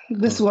بالله.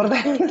 This word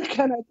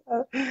cannot.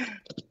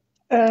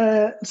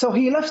 So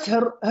he left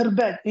her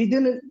bed. He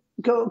didn't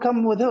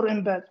come with her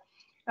in bed.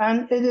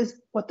 And it is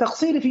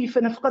والتقصير في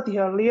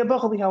نفقتها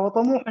لبغضها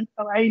وطموح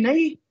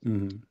عينيه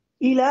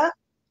إلى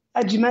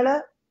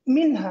أجمل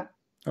منها.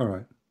 All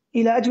right.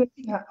 إلى أجمل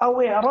منها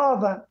أو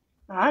إعراضا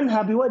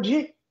عنها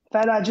بوجهه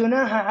فلا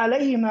جناح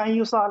عليهما أن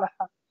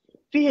يصالحا.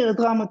 فيه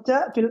إدغام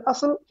التاء في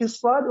الأصل في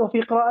الصاد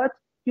وفي قراءة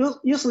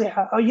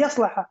يصلح أو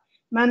يصلح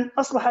من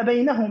أصلح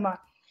بينهما.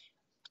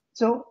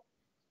 So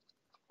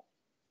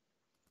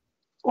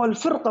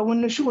والفرقة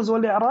والنشوز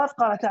والإعراض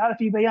قال تعالى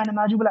في بيان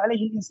ما جبل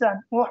عليه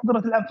الإنسان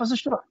وأحضرت الأنفس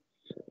الشح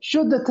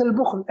شدة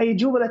البخل أي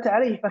جبلت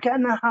عليه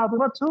فكأنها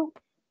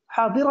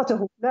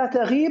حاضرته لا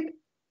تغيب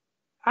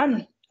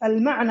عنه.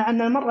 المعنى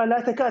أن المرأة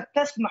لا تكاد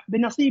تسمح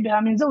بنصيبها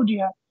من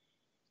زوجها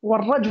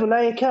والرجل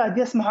لا يكاد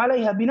يسمح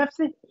عليها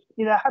بنفسه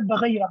إذا أحب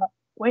غيرها.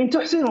 وإن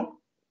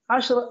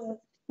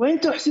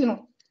تحسنوا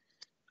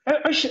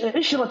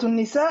عشرة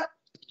النساء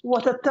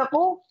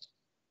وتتقوا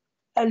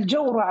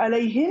الجور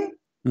عليهن.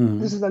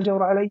 This is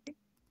الجور عليهن,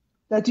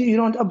 that you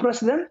don't oppress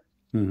them.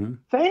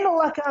 فإن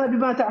الله كان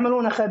بما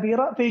تعملون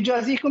خبيرا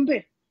فيجازيكم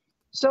به.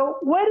 So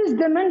where is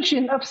the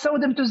mention of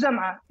Sodom to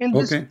Zam'a in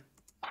this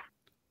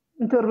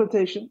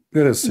interpretation?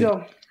 Let us see.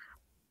 Go.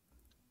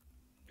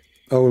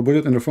 I will put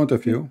it in front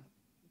of you.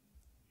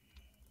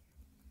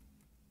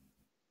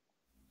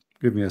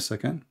 Give me a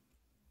second.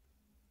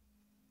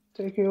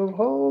 Take your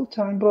whole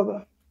time,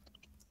 brother.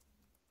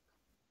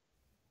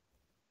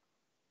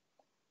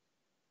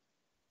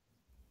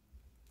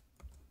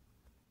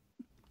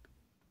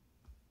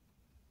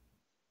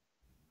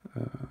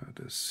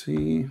 Let's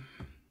see.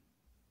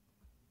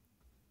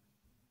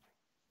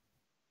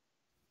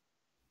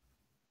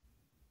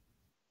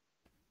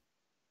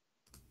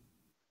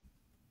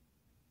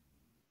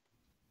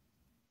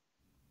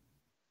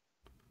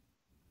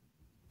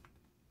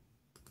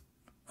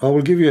 I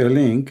will give you a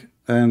link,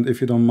 and if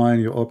you don't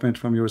mind, you open it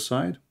from your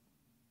side,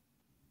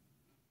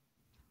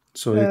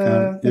 so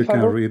you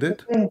can read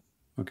it.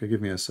 Okay,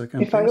 give me a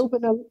second. If I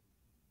open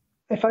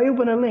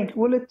a link,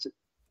 will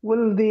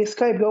the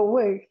Skype go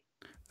away?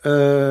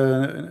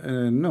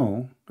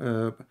 No.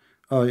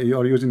 You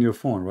are using your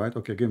phone, right?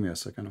 Okay, give me a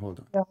second. Hold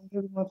on. Yeah, I'm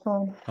using my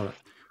phone. All right.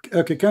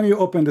 Okay, can you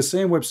open the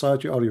same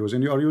website you are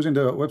using? You are using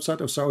the website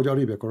of Saudi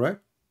Arabia,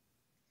 correct?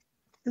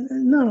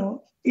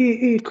 No.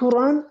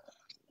 Quran.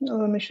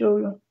 Let me show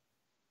you.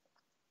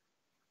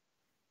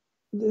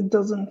 It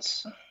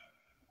doesn't.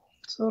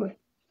 Sorry.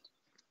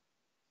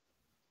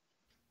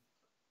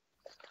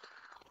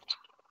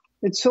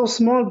 It's so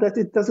small that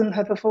it doesn't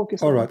have a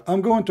focus. All right.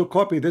 I'm going to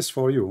copy this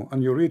for you,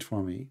 and you read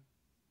for me.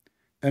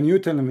 And you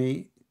tell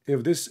me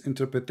if this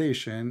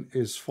interpretation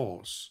is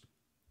false.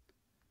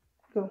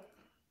 Go.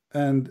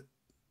 And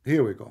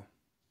here we go.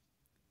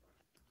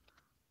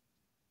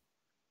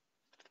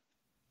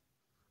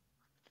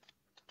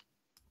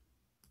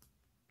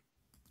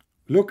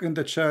 Look in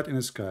the chat in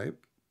Skype,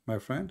 my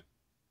friend.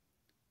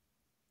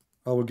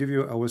 I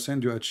will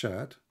send you a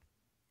chat.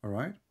 All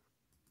right.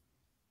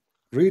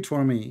 Read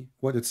for me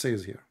what it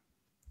says here.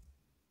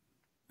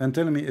 And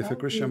tell me if a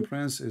Christian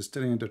prince is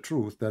telling the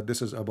truth that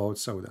this is about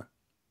Sauda.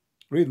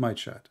 Read my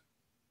chat.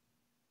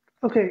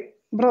 Okay,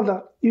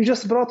 brother, you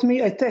just brought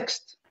me a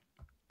text.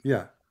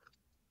 Yeah.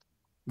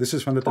 This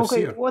is from the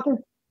tafsir. Okay,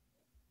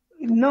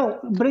 no,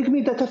 bring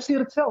me the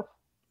tafsir itself.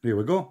 Here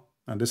we go.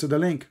 And this is the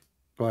link.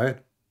 Go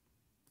ahead.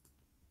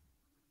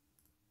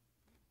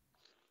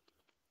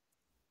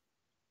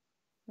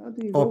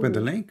 Open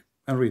the link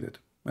and read it.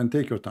 And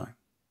take your time.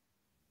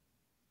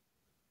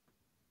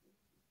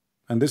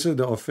 And this is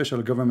the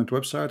official government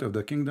website of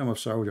the Kingdom of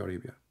Saudi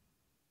Arabia.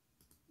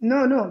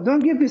 No, don't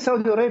give me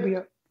Saudi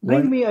Arabia.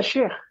 Bring me a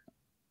sheikh.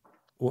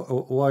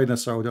 Why not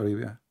Saudi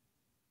Arabia?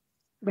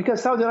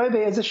 Because Saudi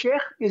Arabia is a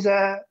sheikh, is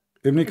a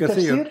Ibn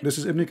Kathir. This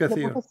is Ibn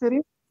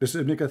Kathir. This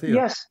is Ibn Kathir.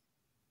 Yes.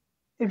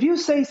 If you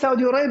say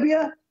Saudi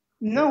Arabia,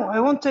 No, I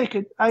won't take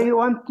it. I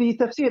want the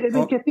tafsir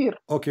Ibn Kathir.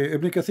 Okay,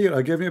 Ibn Kathir.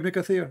 I gave you Ibn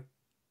Kathir.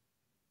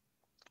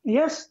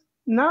 Yes,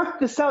 not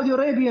the Saudi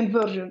Arabian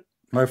version.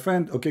 My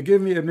friend, okay,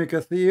 give me Ibn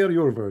Kathir,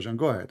 your version.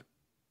 Go ahead.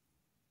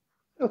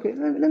 Okay,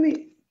 let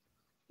me.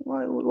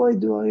 Why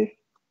do I?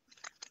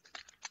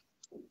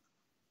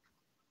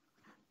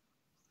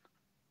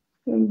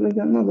 Like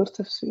another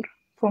tafsir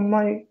from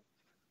my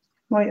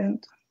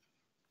end.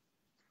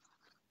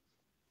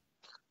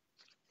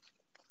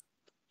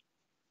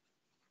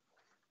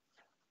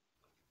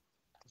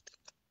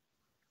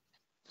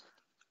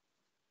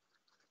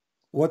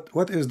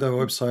 What is the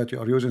website you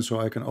are using so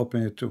I can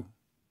open it too?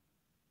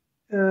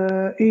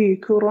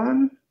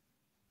 Quran.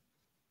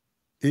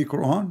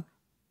 Quran?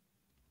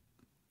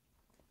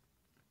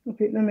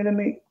 Okay, let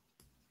me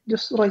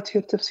just write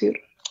here tafsir.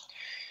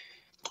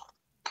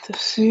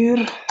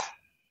 Tafsir.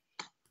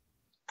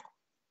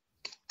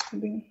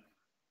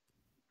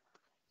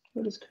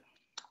 What is it?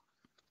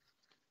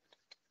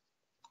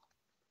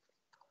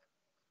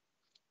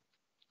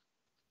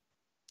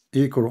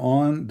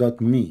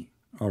 eQuran.me.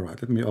 All right,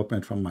 let me open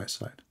it from my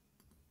side.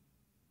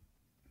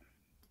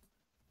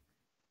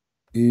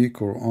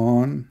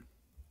 eQuran.me.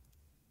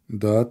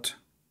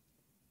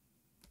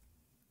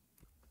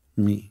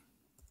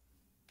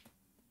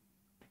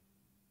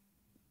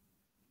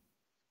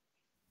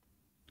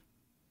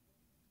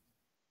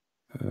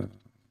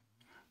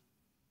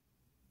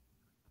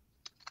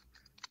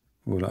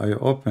 When I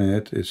open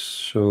it, it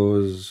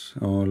shows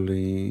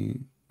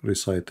only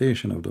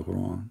recitation of the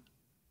Quran.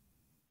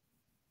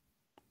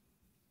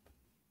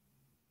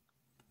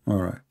 All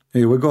right,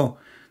 here we go.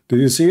 Do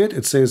you see it?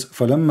 It says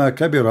فلما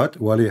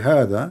كبرت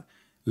ولهذا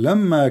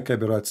لما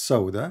كبرت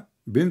سودة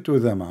بنت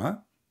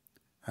ذمعة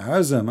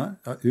عزم.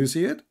 You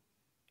see it?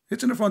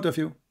 It's in front of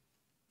you.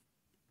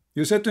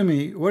 You said to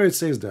me, where it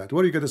says that?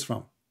 Where do you get this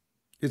from?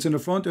 It's in the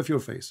front of your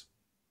face.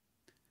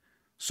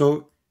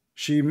 So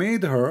she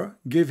made her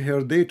give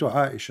her day to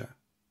Aisha.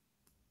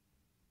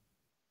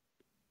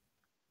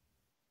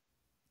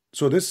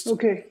 So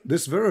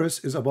this verse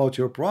is about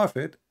your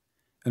prophet,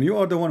 and you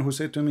are the one who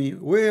said to me,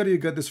 where do you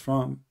get this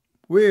from?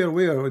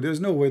 Where?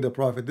 There's no way the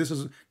prophet. This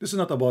is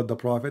not about the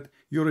prophet.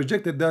 You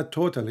rejected that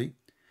totally,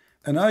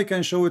 and I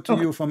can show it to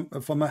you from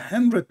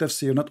 100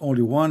 tafsir, not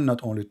only one,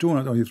 not only two,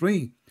 not only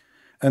three.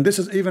 And this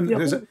is even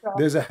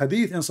there's a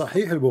hadith in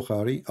Sahih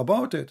al-Bukhari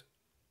about it.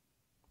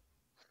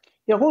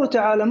 يقول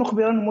تعالى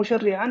مخبرا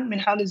مشرعا من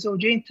حال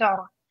الزوجين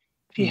تارة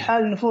في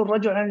حال نفور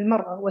الرجل عن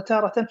المرأة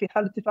وتارة في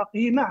حال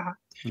اتفاقه معها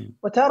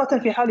وتارة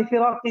في حال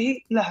فراقه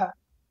لها.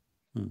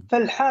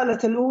 فالحالة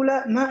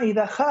الأولى ما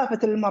إذا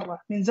خافت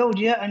المرأة من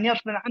زوجها أن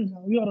يغفل عنها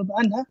ويعرض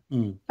عنها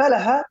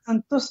فلها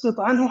أن تسقط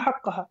عنه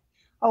حقها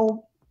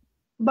أو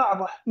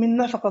بعضه من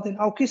نفقة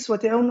أو كسوة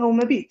أو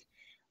مبيت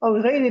أو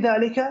غير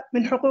ذلك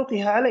من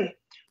حقوقها عليه،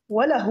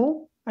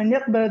 وله أن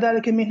يقبل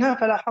ذلك منها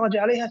فلا حرج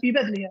عليها في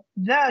بذلها،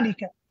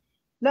 ذلك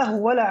له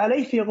ولا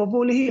عليه في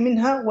قبوله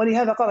منها.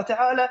 ولهذا قال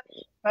تعالى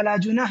فلا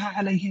جناح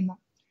عليهما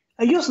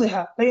أن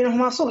يصلح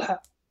بينهما صلحا،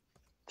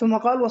 ثم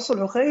قال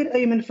والصلح خير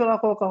أي من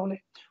فراق وقوله،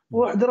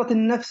 وأحضرت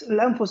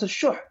الأنفس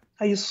الشح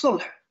أي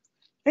الصلح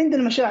عند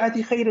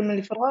المشاحة خير من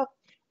الفراق.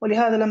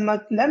 ولهذا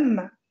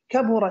لما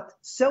كبرت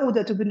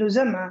سودة بن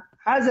زمعة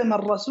عزم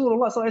الرسول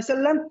الله صلى الله عليه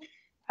وسلم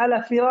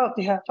على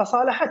فراقها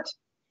فصالحت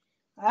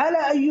على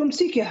أن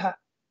يمسكها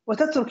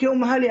وتترك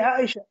يومها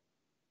لعائشة.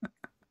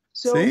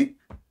 So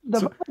the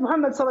Prophet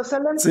Muhammad صلى الله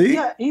عليه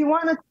وسلم, he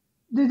wanted,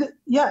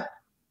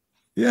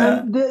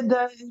 and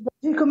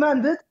he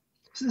commanded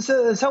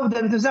Sauda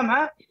bint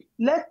Zam'a,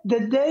 let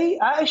the day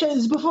Aisha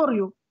is before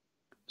you.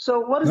 So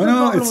what is the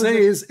problem with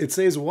this? It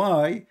says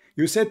why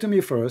you said to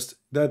me first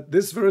that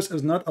this verse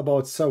is not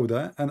about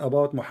Sauda and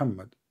about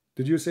Muhammad.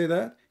 Did you say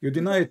that? You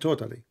deny it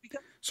totally.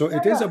 So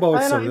it is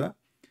about Sauda.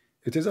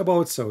 It is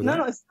about Sauda.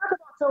 No, it's not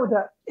about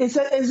Sauda. It's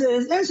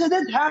an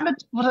incident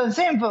happened for the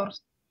same verse.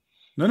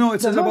 No,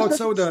 it says about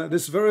Sauda.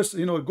 This verse,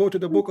 go to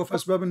the book of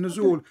Asbab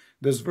al-Nuzul.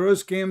 This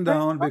verse came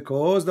down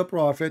because the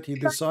Prophet, he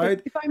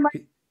decided.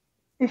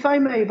 If I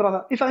may,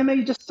 brother, if I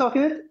may just talk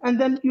it,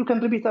 and then you can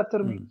repeat after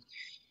me.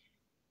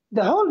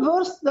 The whole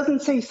verse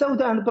doesn't say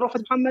Sauda and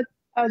Prophet Muhammad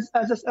as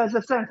a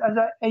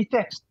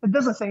text. It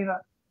doesn't say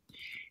that.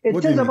 It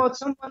says about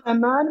someone, a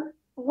man.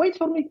 Wait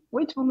for me.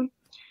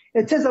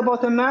 It says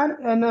about a man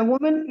and a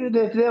woman.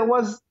 That there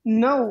was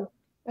no,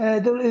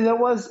 there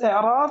was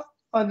i'rad,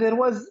 or there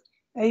was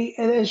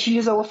she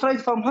is afraid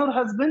from her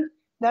husband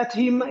that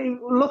he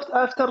looked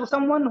after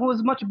someone who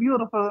is much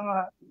beautiful than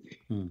her.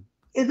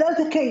 Is that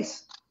the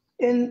case?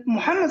 In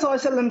Muhammad sallallahu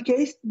alaihi wasallam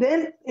case,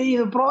 then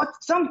he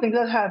brought something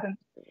that happened.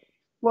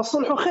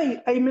 والصلح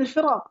خير أي من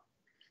الفراق.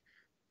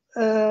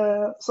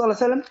 صلى الله عليه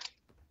وسلم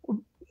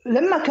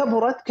لما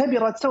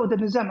كبرت سودة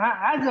بن زمعة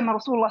عزم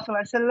رسول الله صلى الله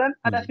عليه وسلم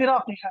على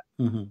فراقها.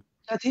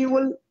 That he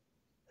will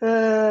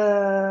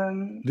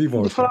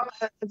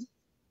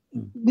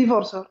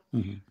divorce her.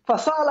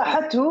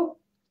 فصالحته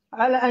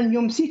على أن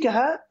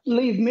يمسكها,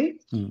 leave me,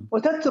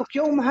 وتترك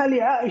يومها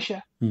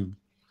لعائشة.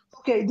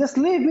 Okay, just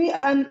leave me,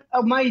 and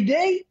my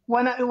day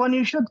when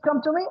you should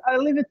come to me, I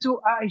leave it to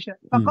Aisha.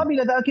 فقبل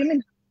ذلك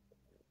منها.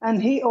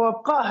 and he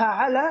وابقاها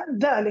على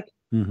ذلك.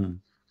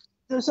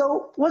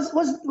 So what's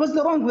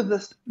the wrong with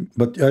this?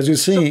 But as you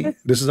see, so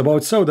this is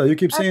about Sauda. You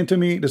keep saying to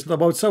me, this is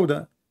about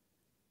Sauda.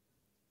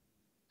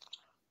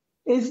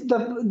 Is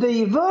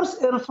the verse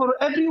for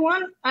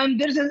everyone, and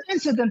there's an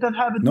incident that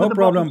happened. No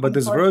problem, but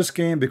this verse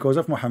came because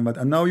of Muhammad,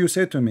 and now you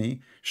say to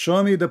me,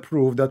 show me the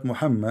proof that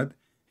Muhammad,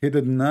 he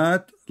did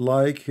not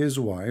like his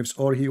wives,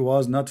 or he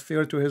was not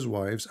fair to his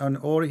wives, and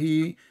or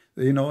he,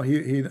 you know,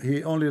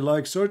 he only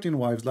liked certain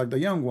wives, like the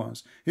young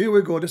ones. Here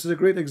we go. This is a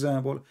great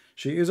example.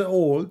 She is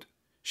old.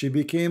 She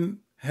became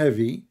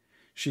heavy.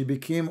 She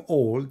became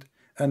old.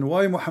 And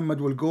why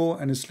Muhammad will go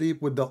and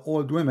sleep with the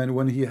old women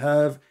when he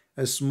have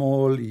a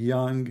small,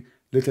 young,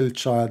 little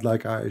child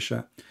like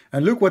Aisha?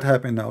 And look what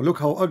happened now. Look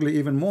how ugly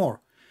even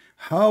more.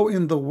 How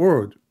in the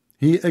world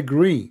he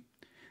agree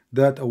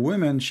that a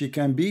woman, she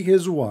can be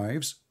his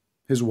wife,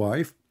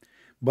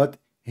 but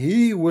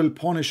he will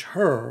punish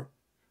her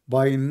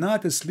by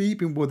not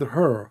sleeping with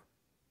her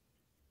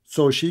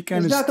so she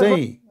can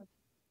stay.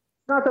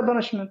 Not a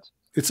punishment.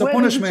 It's a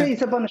punishment.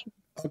 It's a punishment.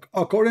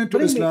 According to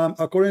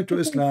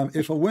Islam,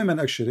 if a woman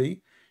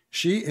actually,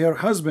 her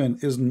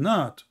husband is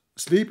not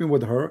sleeping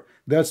with her,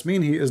 that's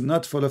mean he is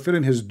not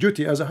fulfilling his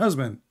duty as a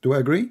husband. Do you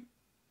agree?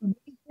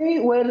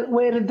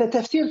 Where the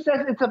tafsir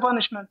says it's a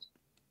punishment.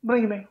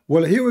 Bring me.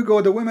 Well, here we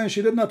go. The woman,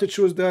 she did not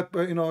choose that,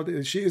 but you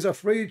know, she is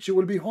afraid she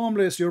will be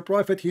homeless. Your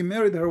prophet, he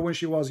married her when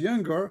she was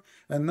younger,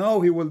 and now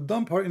he will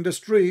dump her in the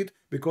street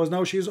because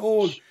now she's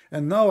old.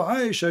 And now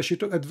Aisha, she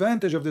took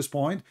advantage of this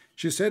point.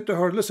 She said to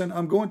her, listen,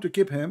 I'm going to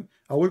keep him.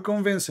 I will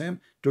convince him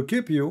to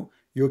keep you.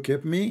 You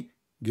keep me.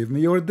 Give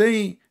me your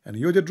day. And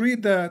you did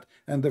read that.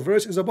 And the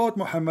verse is about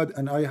Muhammad.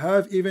 And I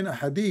have even a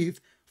hadith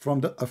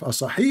from a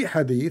Sahih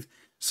hadith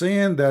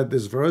saying that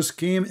this verse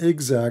came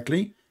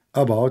exactly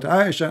about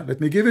Aisha.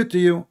 Let me give it to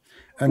you.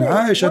 And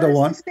Aisha, the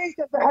one. What is the state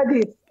of the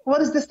hadith?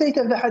 What is the state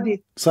of the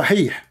hadith?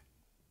 Sahih.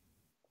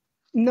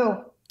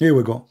 No. Here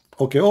we go.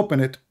 Okay, open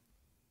it.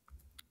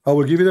 I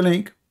will give you the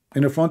link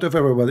in front of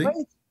everybody.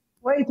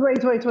 Wait.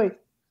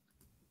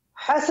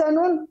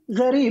 Hasanun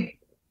Gharib.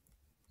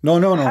 No.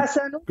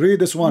 Read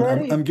this one.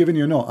 I'm giving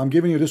you. No, I'm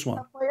giving you this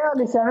one.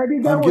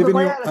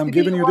 I'm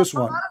giving you this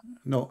one.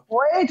 No.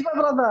 Wait, my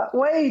brother.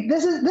 Wait.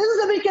 This is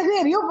a big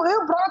kathir. You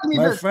brought me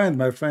this.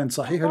 My friend.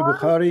 Sahih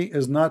al-Bukhari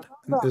is not.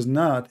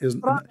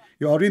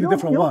 You are reading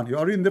different one. You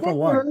are reading different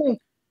one.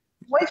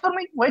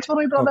 Wait for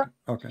me, brother.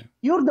 Okay.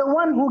 You're the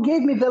one who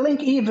gave me the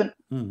link even.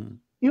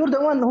 You're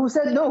the one who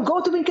said, no,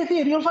 go to Ibn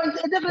Kathir. You'll find a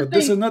different thing. But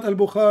this is not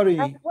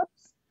al-Bukhari.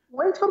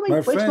 Wait for me.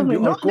 My friend,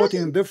 you are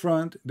quoting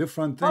different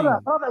things.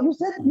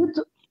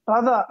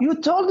 Brother, you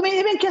told me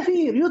Ibn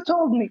Kathir. You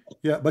told me.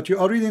 Yeah, but you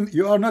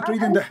are not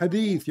reading the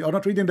hadith. You are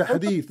not reading the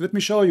hadith. Let me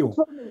show you.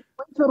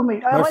 Wait for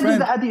me. I read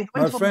the hadith.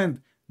 My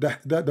friend,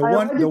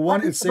 the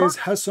one it says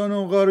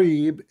Hasanun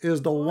Gharib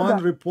is the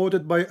one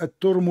reported by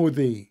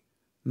At-Tirmidhi,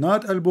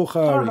 not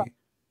al-Bukhari.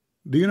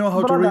 Do you know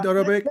how to read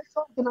Arabic?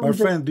 My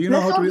friend, do you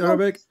know how to read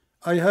Arabic?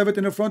 I have it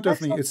in front of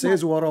me. It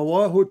says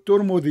ورواه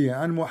الترمذي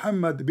عن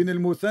محمد بن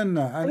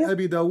المثنى عن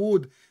أبي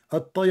داود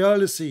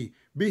الطيالسي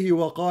به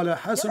وقال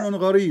حسن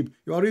غريب.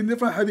 You are reading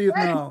different hadith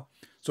now.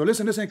 So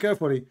listen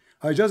carefully.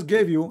 I just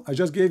gave you a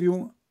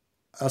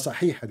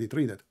sahih hadith.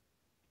 Read it.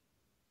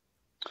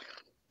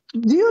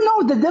 Do you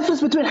know the difference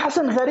between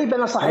Hasan Gharib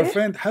and a sahih? My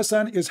friend,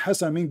 Hasan is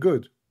Hasan mean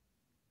good.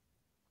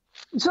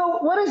 So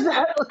what is the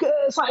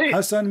sahih?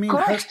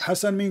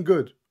 Hasan mean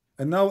good.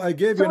 And now I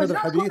gave you another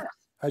hadith.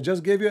 I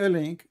just gave you a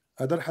link.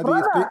 Other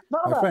hadith,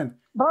 my friend.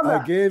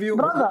 I gave you.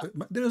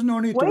 There is no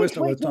need to waste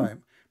our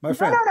time, my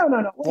friend.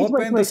 No.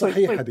 Open the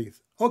Sahih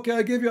hadith. Okay,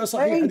 I gave you a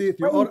Sahih hadith.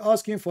 You are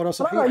asking for a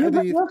Sahih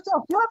hadith.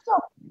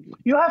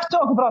 You have to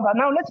talk, brother.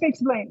 Now let me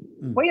explain.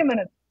 Wait a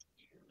minute.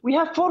 We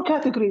have 4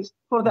 categories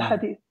for the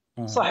hadith.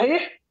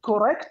 Sahih,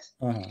 correct.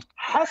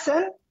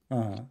 Hasan,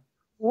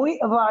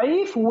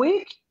 ضعيف,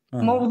 weak.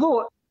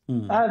 موضوع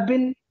have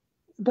been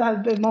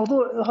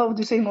موضوع. How do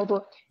you say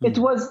موضوع? It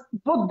was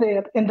put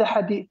there in the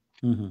hadith.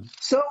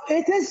 So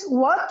it is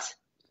what?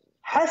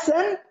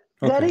 Hasan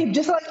Gharib,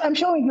 just like I'm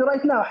showing you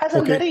right now.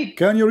 Hasan Gharib.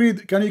 Can you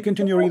read? Can you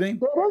continue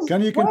reading?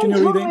 Can you continue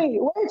reading?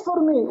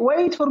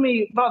 Wait for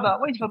me, brother.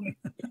 Wait for me.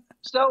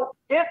 So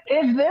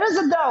if there is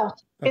a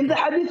doubt in the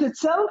hadith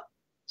itself,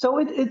 so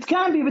it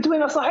can be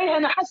between a Sahih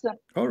and a Hasan.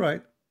 All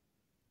right.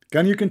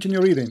 Can you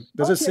continue reading?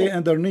 Does it say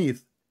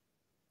underneath?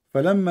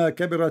 فلما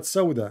كبرت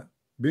سودة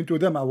بنت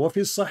دمعة وفي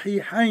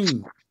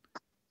الصحيحين,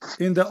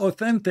 in the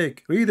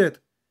authentic, read it.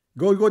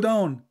 Go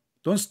down.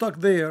 Don't stuck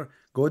there.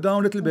 Go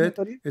down a little bit.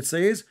 It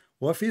says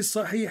وفي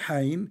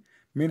الصحيحين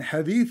من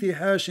حديث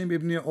هاشم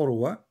بن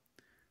عروة,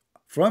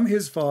 from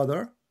his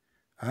father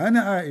عن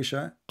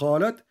عائشة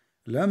قالت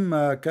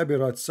لما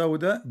كبرت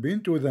سودة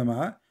بنت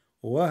دمعة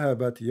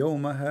وهبت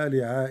يومها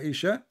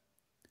لعائشة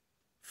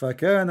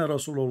فكان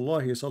رسول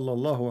الله صلى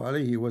الله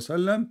عليه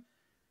وسلم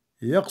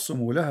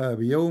يقسم لها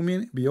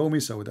بيوم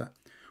سودة.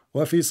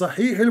 وفي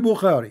صحيح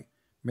البخاري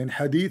من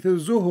حديث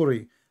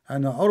الزهري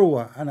عن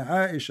عروة عن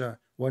عائشة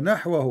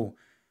ونحوه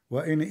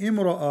وإن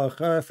امرأة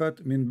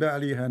خافت من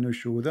بعلها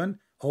نشوذا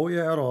أو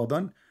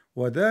إعراضا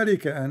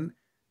وذلك أن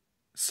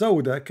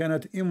سودة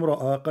كانت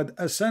امرأة قد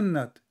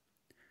أسنت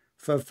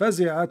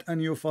ففزعت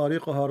أن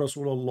يفارقها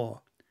رسول الله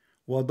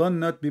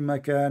وظنت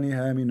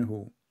بمكانها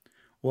منه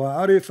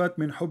وعرفت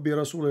من حب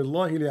رسول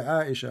الله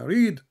لعائشة.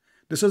 Read,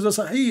 this is the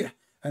Sahih,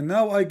 and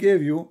now I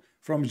gave you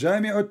from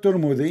Jami'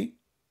 al-Tirmidhi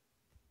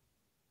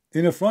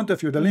in front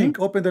of you the link.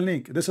 Open the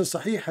link. This is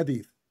Sahih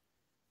Hadith.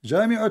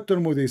 Jami'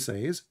 al-Tirmidhi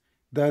says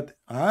that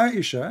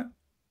Aisha,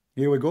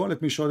 here we go,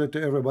 let me show that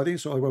to everybody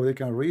so everybody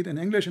can read in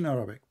English and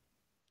Arabic.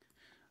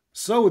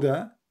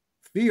 Sauda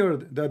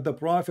feared that the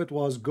Prophet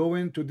was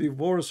going to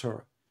divorce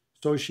her,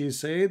 so she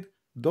said,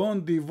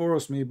 don't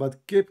divorce me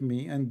but keep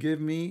me and give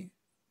me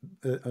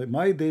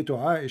my day to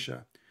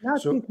Aisha.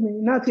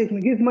 Not take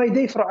me, give my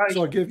day for Aisha.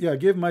 So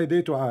give my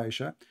day to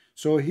Aisha.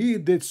 So he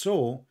did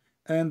so,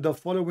 and the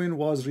following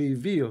was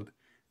revealed.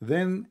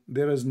 Then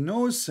there is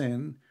no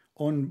sin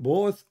on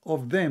both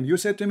of them. You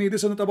said to me,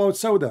 this is not about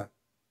Sauda.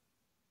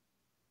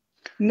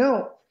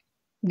 No,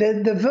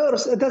 the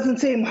verse, it doesn't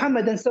say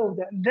Muhammad and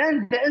Sauda.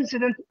 Then the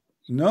incident.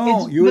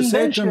 No, you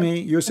said to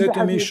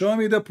me, show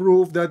me the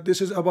proof that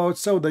this is about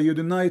Sauda. You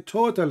deny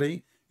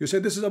totally. You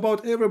said this is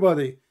about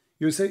everybody.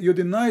 You say you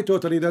deny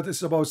totally that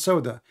it's about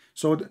Sauda.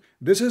 So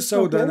this is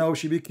Sauda. Okay. Now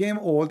she became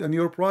old, and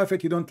your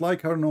Prophet, you don't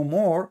like her no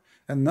more,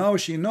 and now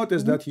she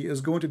noticed that he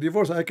is going to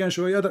divorce. I can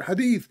show you other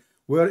hadith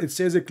where it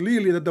says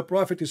clearly that the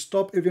Prophet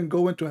stopped even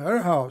going to her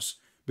house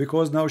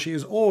because now she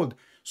is old.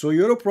 So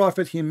your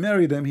Prophet, he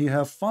married them, he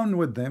have fun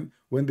with them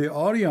when they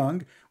are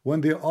young.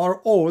 When they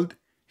are old,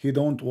 he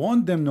don't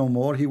want them no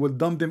more. He will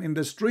dump them in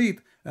the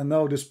street. And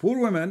now this poor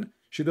woman,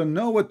 she don't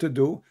know what to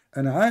do.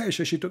 And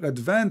Aisha, she took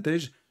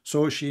advantage.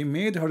 So she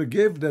made her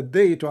give the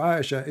day to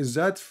Aisha. Is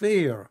that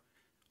fair?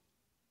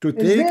 To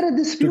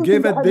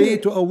give a day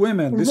to a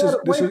woman. This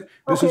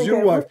is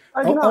your wife.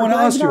 I want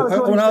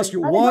to ask you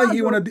why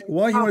he want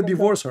to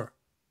divorce her.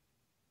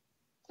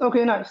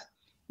 Okay, nice.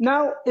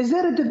 Now, is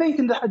there a debate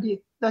in the hadith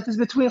that is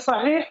between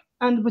Sahih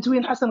and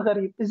between Hasan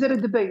Gharib? Is there a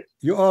debate?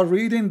 You are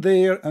reading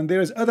there, and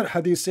there is other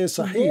hadith says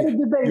Sahih.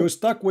 You're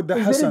stuck with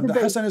the Hasan. The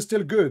Hasan is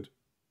still good.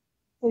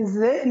 Is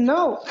there?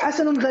 No,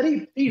 Hasan and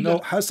Gharib. No,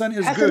 Hasan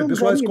is good. This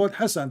is why it's called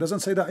Hasan. Doesn't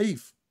say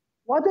Da'if.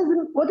 What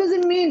does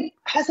it mean,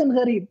 Hasan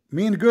Gharib?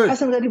 Mean good.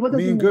 Hasan Gharib, what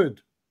does it mean?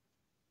 Good.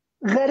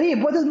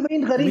 Gharib, what does it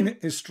mean, Gharib? Mean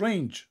it's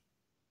strange.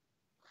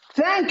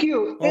 Thank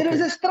you. Okay. It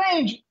is a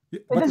strange.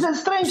 It is a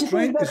strange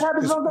thing that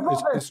happens on the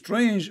Prophet. It's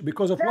strange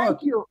because of what?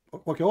 Thank you.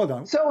 Okay, hold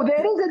on. So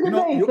there is a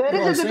debate.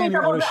 There is a debate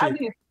about the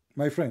hadith.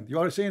 My friend, you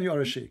are saying you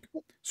are a sheikh.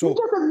 So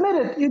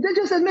you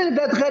just admitted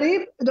that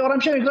Gharib, what I'm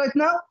showing right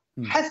now,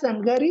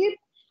 Hasan Gharib,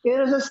 it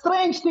is a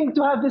strange thing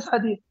to have this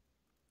hadith.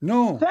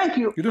 No. Thank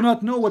you. You do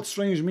not know what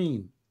strange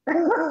mean.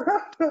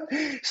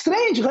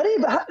 Strange,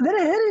 Gharib.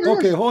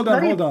 Okay, hold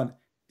on.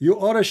 You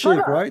are a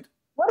sheikh, right?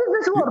 What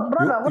is this word,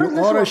 brother?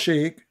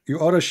 You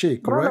are a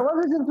sheikh, brother, right?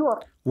 What is this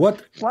word?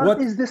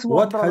 What is this word,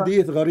 what brother?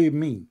 hadith Gharib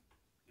mean?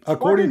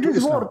 According to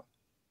Islam.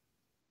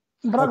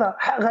 Brother,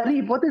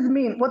 Gharib, what does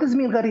mean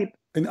Gharib?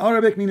 In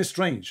Arabic means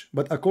strange,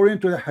 but according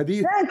to the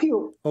hadith. Thank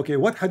you. Okay,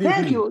 what hadith mean?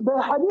 Thank you.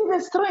 The hadith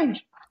is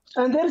strange,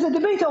 and there is a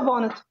debate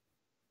upon it.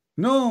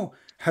 No,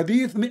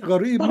 hadith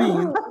Gharib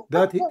mean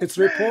that it's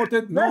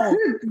reported. No,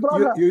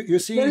 you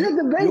see,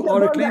 you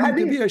are claiming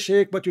to be a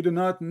sheikh, but you do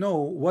not know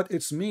what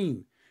it's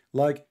mean.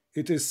 Like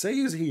it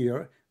says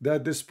here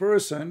that this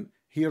person,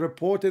 he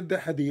reported the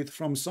hadith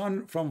from,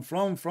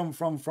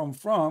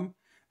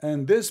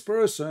 and this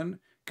person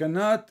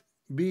cannot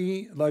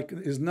be like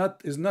is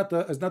not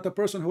a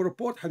person who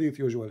report hadith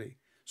usually.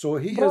 So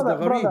he is the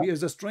gharib, he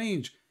is the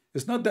strange.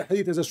 It's not the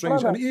hadith is a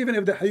strange, and even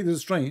if the hadith is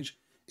strange,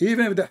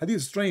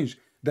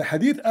 the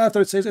hadith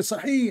after it says it's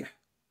sahih.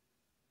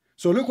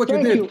 So look what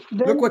you did.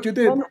 Look what you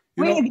did.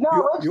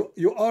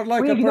 You are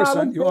like a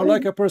person. You are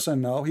like a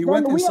person now. He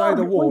went inside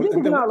the wall,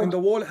 and the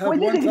wall have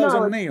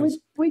 1,000 nails.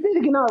 We did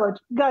acknowledge,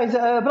 guys,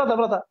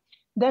 brother.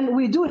 Then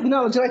we do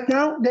acknowledge right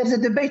now there's a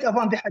debate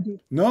upon the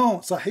hadith. No,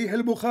 Sahih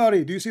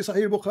al-Bukhari. Do you see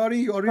Sahih al-Bukhari?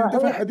 You are reading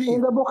different hadith.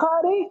 In the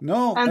Bukhari.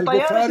 No,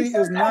 al-Bukhari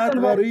is not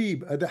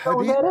gharib. The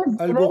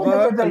hadith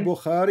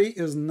al-Bukhari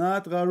is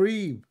not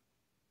gharib.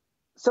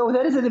 So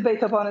there is a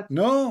debate upon it.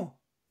 No.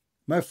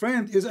 My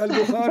friend, is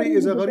al-Bukhari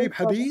is a gharib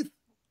hadith?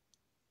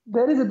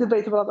 There is a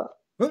debate, brother.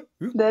 Huh?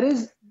 There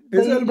is.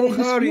 Is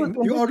al-Bukhari?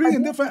 You are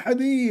reading different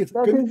hadith.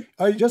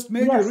 I just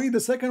made you read the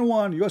second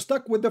one. You are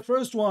stuck with the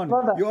first one.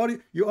 Brother,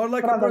 you are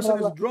like a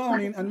person is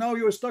drowning, and now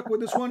you are stuck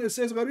with this one. It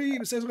says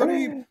gharib. It says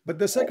gharib. But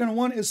the second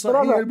one is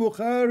Sahih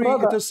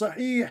al-Bukhari. It is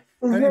Sahih.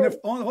 And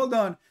hold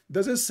on.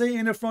 Does it say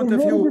in the front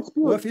of you,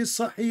 وَفِي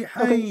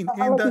الصَّحِيحَيْن,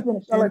 in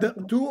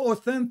the two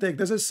authentic,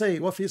 does it say,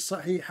 وَفِي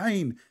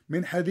الصَّحِيحَيْن,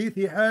 min hadith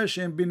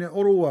Hashim bin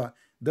Urwa,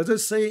 does it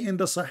say in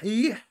the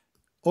Sahih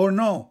or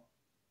no?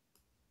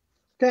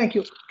 Thank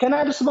you. Can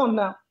I respond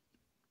now?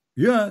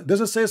 Yeah, does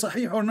it say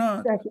Sahih or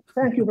not?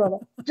 Thank you, brother.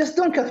 Just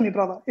don't cut me,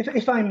 brother,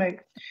 if I may.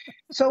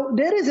 So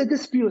there is a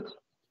dispute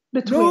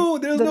between No,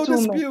 there's the no two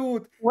men.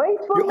 dispute. Wait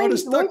for You me. are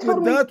stuck Wait for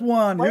with me. that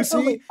one. You Wait for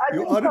me. see, I you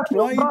didn't are cut you,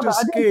 trying to brother.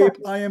 I didn't escape. cut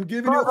you. I am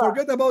giving you. Brother,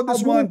 Forget about I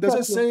this one. didn't Does cut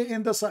it you. say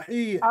in the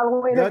Sahih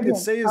I'll wait that again. it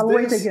says I'll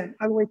wait this? again.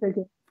 I'll wait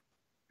again.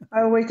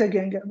 I'll wait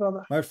again,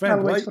 brother. My friend,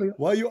 I'll wait for you.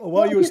 why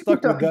No, you keep stuck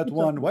with talking, that keep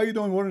one? talking. Why you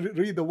don't want to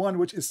read the one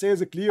which it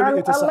says clearly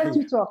it is I'll let Sahih?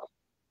 you talk.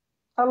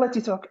 I'll let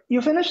you talk.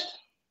 You finished?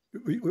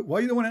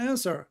 Why you don't want to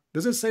answer?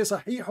 Does it say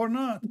Sahih or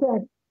not?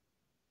 Then,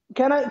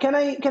 can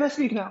I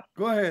speak now?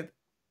 Go ahead.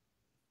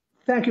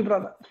 Thank you,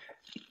 brother.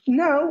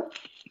 Now,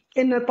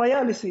 in the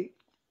Tayalisi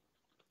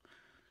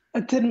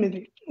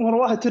الترمذي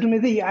ورواه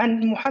الترمذي عن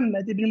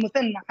محمد بن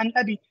المثنى عن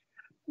أبي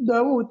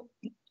داود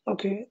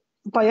okay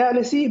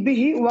طيالسي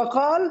به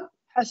وقال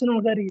حسن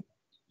غريب.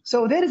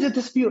 So there is a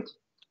dispute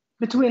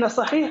between a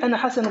Sahih and a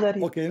Hasan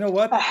Gharib. Okay, you know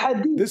what? A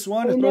hadith, This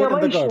one is throw it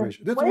in the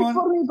garbage. This wait one,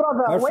 for me,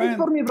 brother. my Wait friend,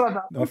 for me,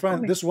 brother. my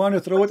friend, this one you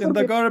throw it in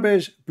the me.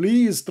 garbage.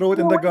 Please throw it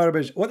in the Wait.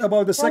 garbage. What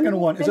about the second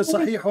one? Is it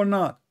Sahih or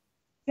not?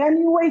 Can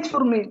you wait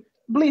for me,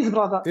 please,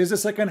 brother? Is the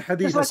second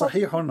hadith Just like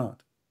Sahih or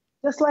not?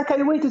 Just like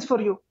I waited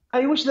for you.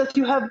 I wish that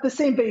you have the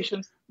same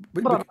patience.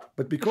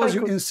 But because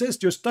you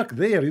insist, you're stuck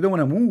there. You don't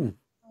want to move.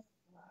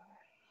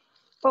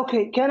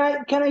 Okay, can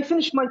I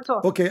finish my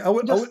talk? Okay, I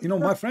will, you know,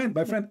 my friend,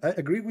 I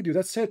agree with you.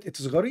 That's it.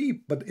 It's gharib.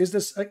 But is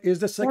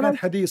the second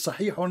hadith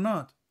Sahih or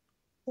not?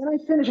 Can I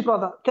finish,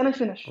 brother? Can I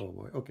finish? Oh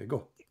boy. Okay,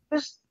 go.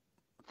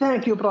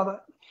 Thank you,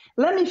 brother.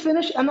 Let me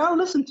finish, and I'll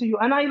listen to you.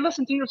 And I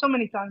listen to you so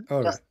many times.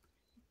 All Just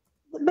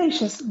right.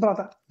 patience,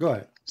 brother. Go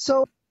ahead.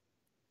 So,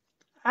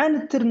 عن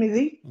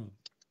الترمذي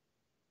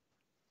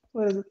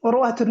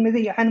ورواه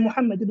الترمذي عن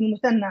محمد بن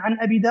المثنى عن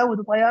أبي داود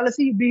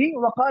الطيالسي به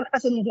وقال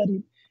حسن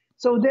غريب.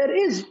 So there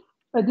is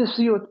a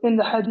dispute in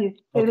the hadith.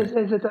 Okay.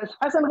 Is it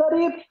Hasan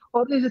Gharib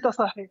or is it a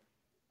Sahih?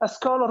 A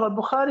scholar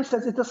al-Bukhari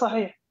says it's a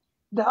Sahih.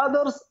 The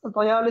others,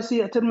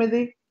 Tayalisi,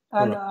 Tirmidhi,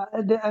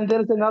 and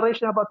there is a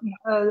narration about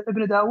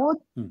Ibn Dawood,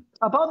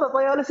 about the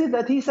Tayalisi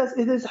that he says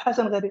it is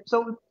Hasan Gharib.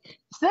 So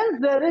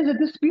since there is a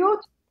dispute,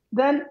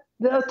 then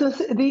the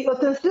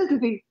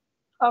authenticity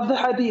of the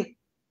hadith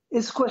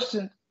is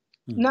questioned.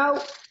 Now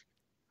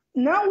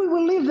we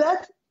will leave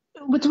that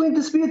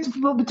dispute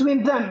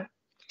between them.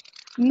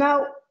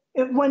 Now,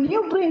 when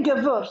you bring a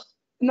verse,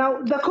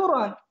 now the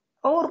Quran,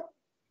 or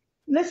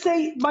let's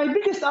say my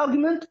biggest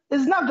argument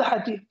is not the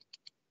hadith.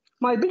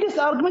 My biggest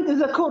argument is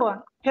the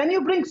Quran. Can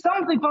you bring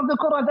something from the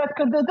Quran that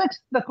contradicts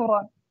the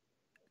Quran?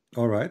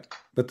 All right.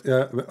 But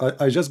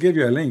I just gave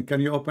you a link.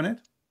 Can you open it?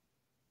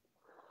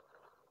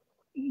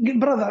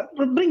 Brother,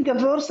 bring a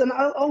verse and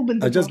I'll open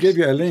the I just verse. gave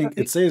you a link.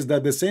 It says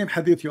that the same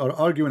hadith you are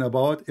arguing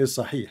about is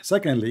Sahih.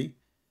 Secondly,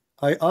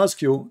 I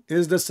ask you,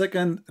 is the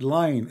second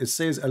line, it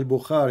says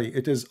Al-Bukhari,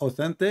 it is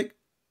authentic?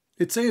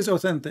 It says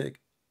authentic.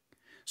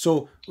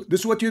 So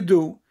this is what you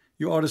do.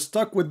 You are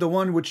stuck with the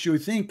one which you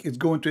think is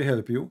going to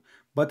help you.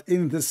 But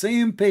in the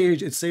same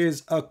page, it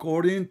says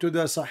according to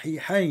the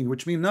Sahihain,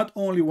 which means not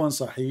only one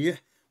Sahih,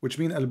 which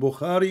means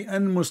Al-Bukhari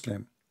and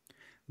Muslim.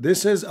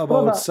 This is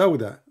about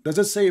Sauda. Does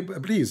it say,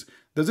 please,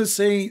 does it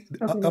say,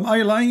 am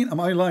I lying? Am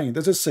I lying?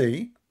 Does it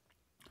say,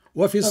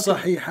 وَفِي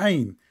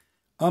الصَّحِيحَيْن?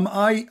 Am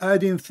I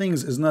adding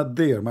things is not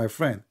there, my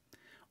friend?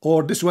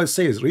 Or this is what it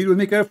says. Read with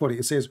me carefully.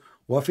 It says,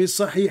 وَفِي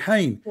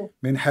الصَّحِيحَيْن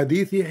مِنْ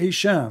حَدِيثِ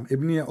هِشَام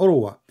ibn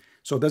Urwa.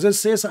 So does it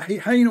say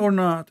Sahihain or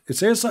not? It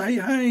says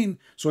Sahihain.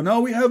 So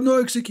now we have no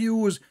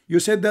excuse. You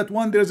said that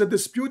one, there's a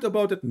dispute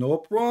about it. No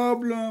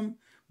problem.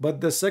 But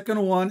the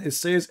second one, it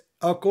says,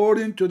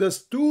 according to the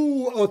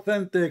two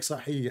authentic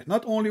Sahih,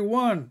 not only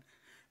one.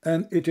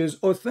 And it is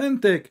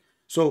authentic.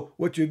 So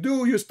what you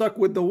do, you stuck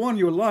with the one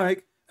you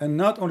like. And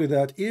not only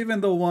that,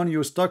 even the one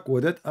you stuck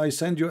with it, I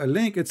send you a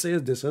link. It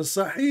says this is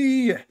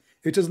Sahih.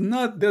 It is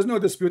not, there's no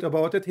dispute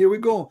about it. Here we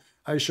go.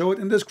 I show it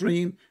in the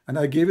screen and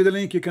I gave you the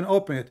link. You can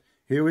open it.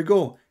 Here we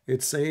go.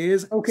 It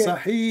says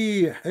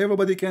Sahih.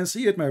 Everybody can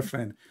see it, my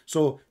friend.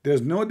 So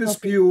there's no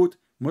dispute.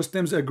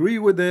 Muslims agree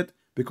with it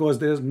because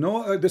there's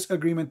no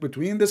disagreement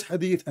between this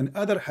hadith and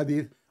other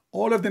hadith.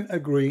 All of them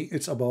agree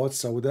it's about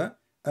Sauda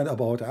and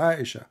about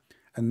Aisha.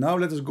 And now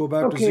let us go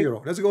back to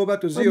zero. Let's go back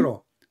to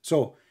zero.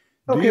 So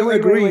do you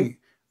agree?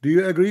 Do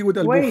you agree with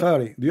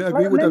Al-Bukhari? Do you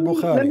agree with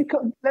Al-Bukhari?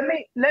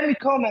 Let me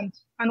comment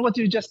on what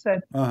you just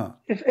said,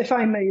 if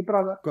I may,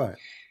 brother. Go ahead.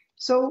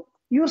 So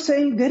you're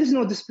saying there is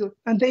no dispute,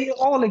 and they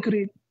all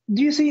agreed.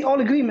 Do you see all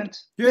agreement?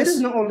 Yes. There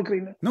is no all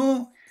agreement.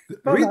 No.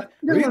 Brother,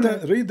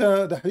 read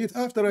the hadith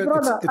after it.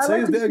 Brother, it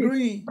says they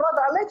agree.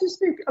 Brother, I'll let you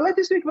speak. I'll let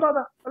you speak,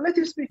 brother. I'll let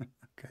you speak,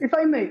 if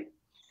I may.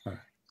 All right.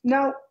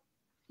 Now,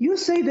 you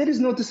say there is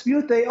no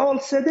dispute. They all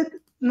said it.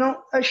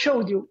 No, I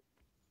showed you.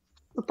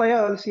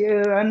 الطيالسي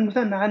عن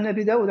مثنى عن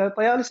أبي داود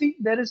الطيالسي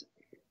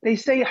they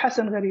say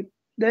Hasan Gharib.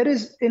 There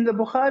is in the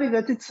Bukhari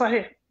that it's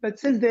Sahih, but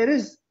since there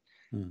is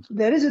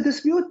a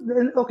dispute,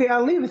 then okay,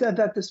 I'll leave it at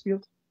that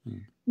dispute.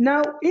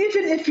 Now,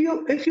 even if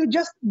you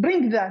just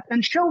bring that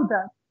and show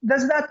that,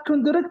 does that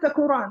contradict the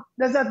Quran?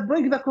 Does that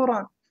break the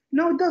Quran?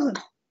 No, it doesn't.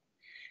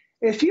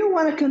 If you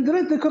want to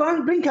contradict the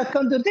Quran, bring a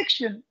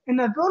contradiction in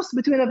a verse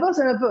between a verse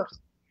and a verse,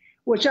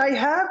 which I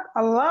have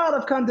a lot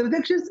of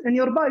contradictions in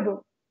your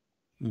Bible.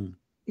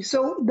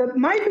 So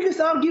my biggest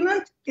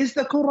argument is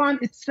the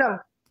Quran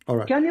itself. All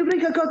right. Can you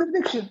bring a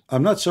contradiction?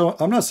 I'm not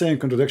saying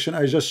contradiction.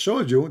 I just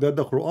showed you that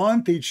the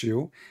Quran teach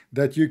you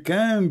that you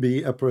can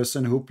be a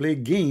person who play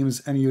games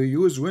and you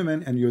use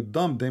women and you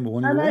dump them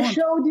when you want. And I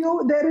showed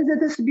you there is a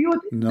dispute.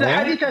 The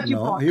hadith that you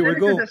brought. Here we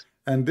go.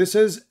 And this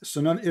is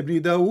Sunan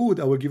Ibn Dawood.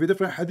 I will give you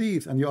different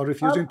hadith, and you are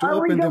refusing to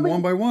open them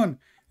one by one.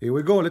 Here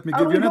we go. Let me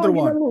give you another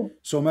one.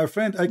 So, my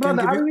friend,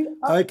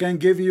 I can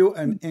give you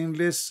an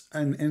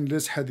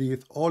endless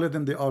hadith. All of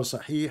them, they are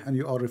sahih, and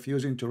you are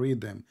refusing to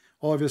read them.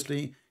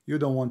 Obviously, you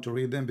don't want to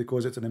read them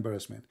because it's an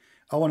embarrassment.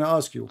 I want to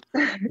ask you,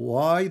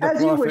 why the As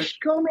Prophet... you wish.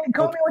 Call me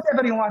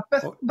whatever you want.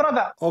 But,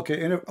 brother.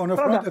 Okay, on the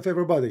front of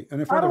everybody.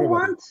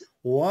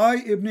 Why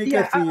Ibn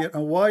Kathir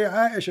and why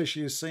Aisha,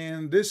 she is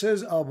saying this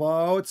is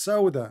about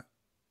Sauda?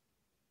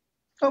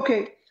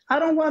 Okay, I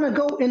don't want to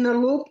go in a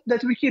loop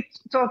that we keep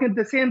talking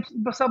the same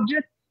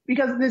subject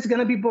because this is going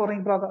to be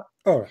boring, brother.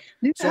 All right.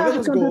 So let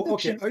us go.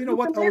 Okay, you know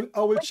what?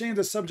 I will change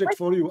the subject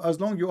for you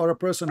as long as you are a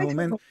person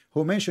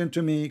who mentioned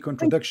to me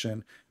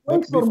contradiction.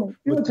 But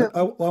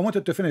I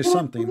wanted to finish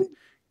something.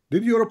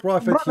 Did your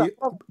prophet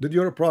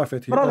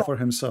offer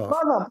himself?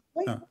 Brother,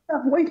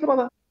 wait,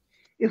 brother.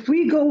 If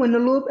we go in a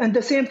loop and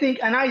the same thing,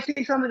 and I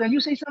say something and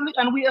you say something,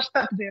 and we are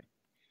stuck there.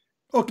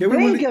 Okay, we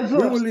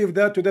will leave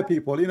that to the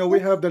people. You know, we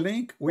have the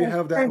link, we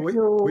have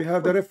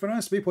the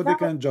reference. People, they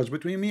can judge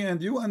between me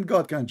and you, and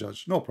God can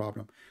judge. No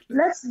problem.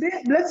 Let's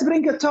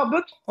bring a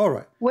topic. All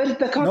right. With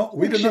the no,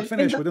 we did not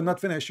finish. We did not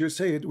finish. We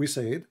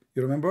said.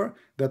 You remember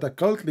that a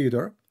cult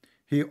leader,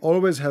 he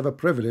always have a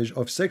privilege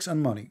of sex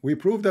and money. We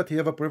proved that he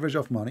have a privilege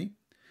of money,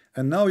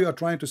 and now you are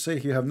trying to say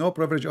he have no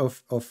privilege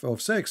of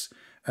sex.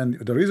 And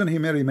the reason he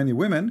marry many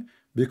women,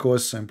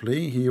 because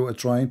simply he was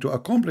trying to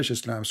accomplish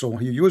Islam, so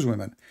he used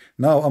women.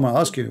 Now I'm gonna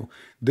ask you,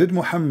 did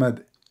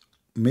Muhammad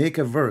make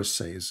a verse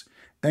says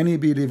any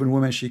believing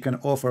woman she can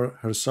offer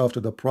herself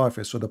to the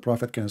Prophet so the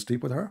Prophet can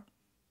sleep with her?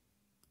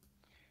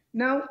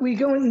 Now we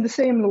go in the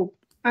same loop,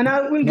 and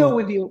I will go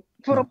with you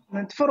for a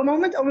moment. For a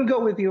moment, I will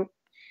go with you.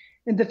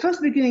 In the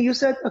first beginning, you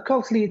said a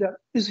cult leader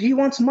he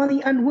wants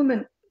money and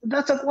women.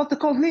 That's what the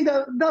cult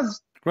leader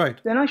does. Right.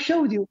 Then I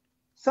showed you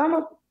some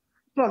of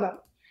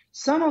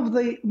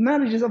the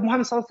marriages of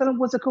Muhammad ﷺ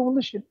was a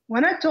coalition.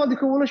 When I told the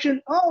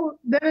coalition,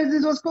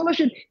 this was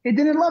coalition, he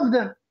didn't love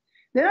them.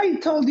 Then I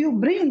told you,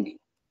 bring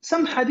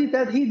some hadith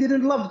that he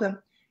didn't love them.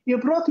 You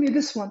brought me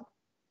this one,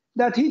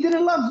 that he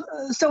didn't love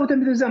Sawt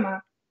ibn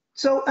Zam'a.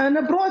 So, and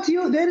I brought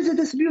you, there is a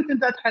dispute in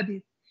that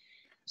hadith.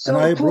 So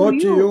and I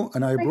brought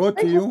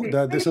to you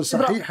that this is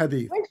Sahih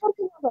hadith.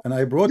 And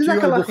I brought to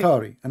you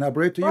al-Bukhari, and I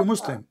brought to you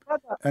Muslim.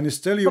 And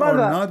still you are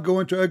not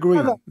going to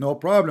agree. No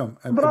problem.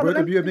 And I brought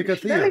to you Ibn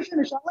Kathir. Let me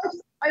finish.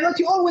 I let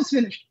you always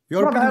finish.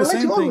 You're repeating the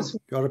same thing.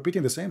 You're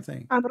repeating the same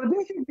thing. I'm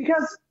repeating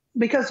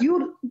because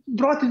you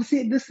brought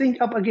this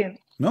thing up again.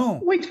 No.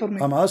 Wait for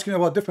me. I'm asking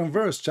about different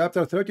verse.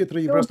 Chapter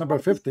 33, verse number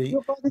 50.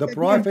 The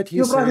Prophet,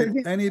 he said,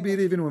 any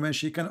believing woman,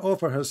 she can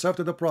offer herself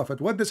to the Prophet.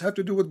 What does this have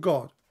to do with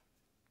God?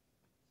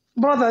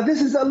 Brother,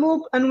 this is a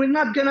loop, and we're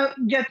not gonna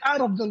get out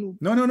of the loop.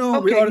 No.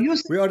 Okay,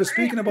 we are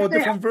speaking about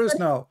different verse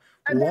now.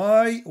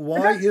 Why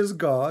his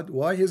God?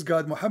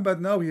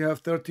 Muhammad now he have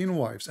 13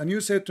 wives, and you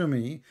said to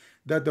me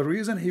that the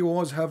reason he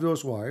was have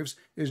those wives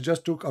is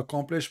just to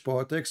accomplish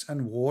politics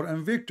and war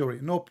and victory.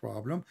 No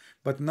problem.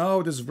 But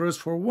now this verse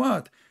for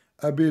what?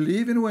 A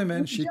believing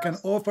woman, she can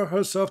offer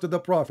herself to the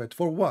Prophet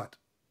for what?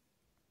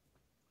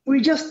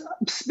 We just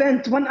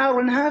spent 1.5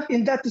 hours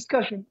in that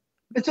discussion.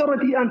 It's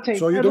already on tape.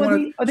 So you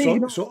don't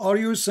want so are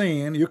you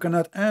saying you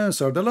cannot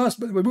answer the last?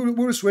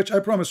 We'll switch. I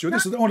promise you.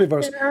 This is the only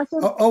verse. I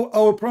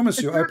will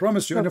promise you. I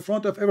promise you in the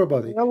front of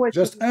everybody.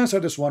 Just answer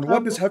this one.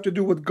 What does have to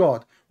do with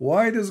God?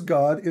 Why does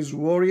God is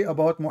worried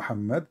about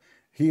Muhammad?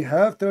 He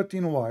have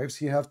 13 wives.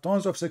 He have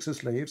tons of sex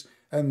slaves.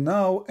 And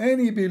now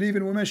any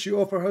believing woman she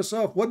offer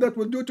herself. What that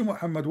will do to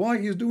Muhammad? Why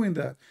he's doing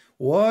that?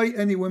 Why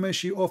any woman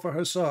she offer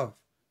herself?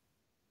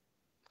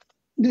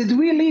 Did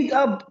we lead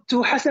up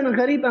to Hasan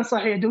al-Gharib and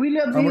Sahih? Do we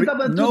lead up to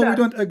that? No, we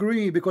don't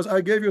agree because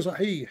I gave you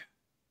Sahih.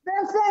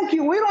 Then thank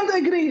you. We don't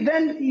agree.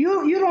 Then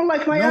you don't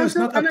like my answer.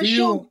 No, it's not up to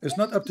you. It's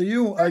not up to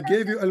you. I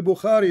gave you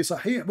al-Bukhari,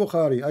 Sahih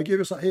Bukhari. I gave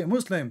you Sahih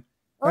Muslim.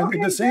 And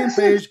in the same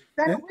page,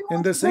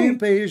 in the same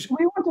page,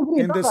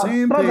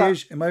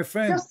 my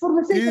friend,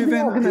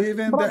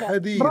 even the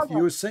hadith,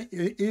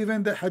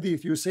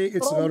 you say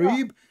it's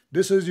gharib.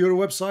 This is your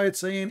website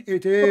saying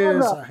it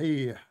is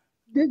Sahih.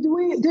 Did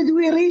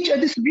we reach a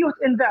dispute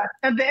in that?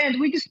 At the end,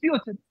 we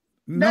disputed.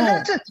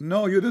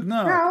 No, you did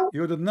not. Now,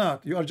 you did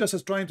not. You are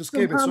just trying to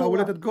escape it, so I will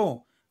let it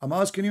go. I'm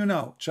asking you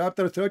now,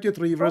 chapter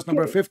 33, verse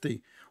number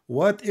 50.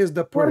 What is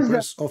the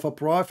purpose of a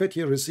prophet?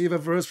 He receive a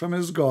verse from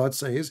his God,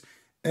 says,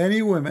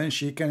 any woman,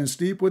 she can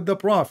sleep with the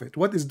prophet.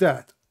 What is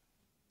that?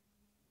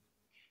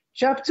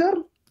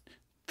 Chapter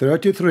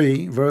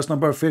 33, verse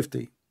number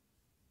 50.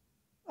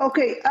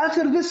 Okay,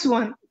 after this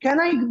one, can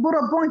I put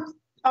a point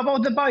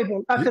about the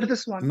Bible after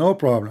this one? No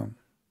problem.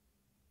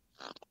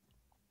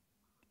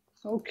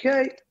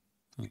 Okay.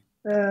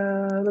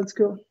 Let's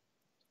go.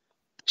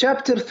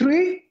 Chapter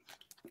 3.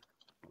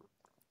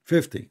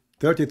 50.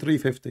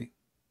 3350.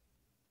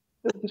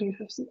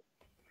 3350.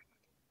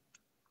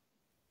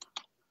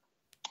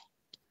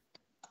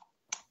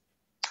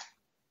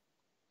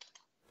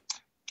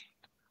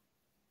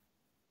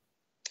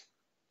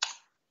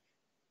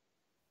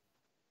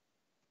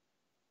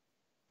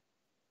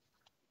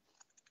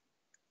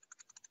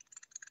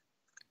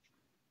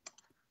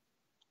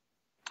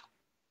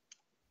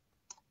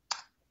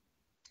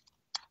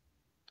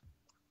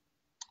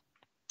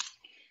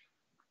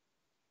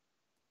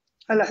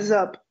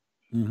 الأحزاب.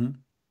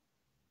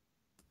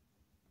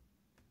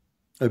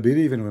 A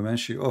believing woman,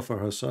 she offer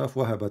herself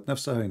وهبت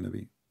نفسها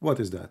للنبي. What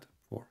is that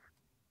for?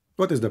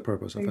 What is the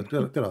purpose of it?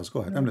 Tell us.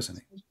 Go ahead. I'm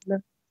listening.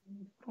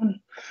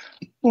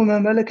 وما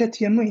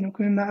ملكت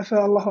يمينك مما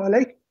أفاء الله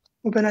عليك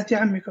وبنات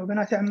عمك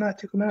وبنات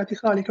عماتك وبنات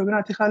خالك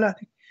وبنات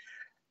خالاتك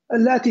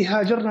اللاتي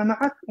هاجرن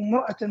معك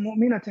وامرأة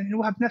مؤمنة إن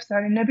وهبت نفسها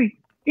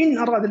للنبي إن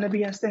أراد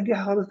النبي أن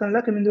يستنكحها خالصة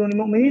لك من دون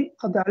المؤمنين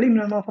قد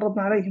علمنا ما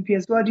فرضنا عليهم في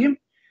أزواجهم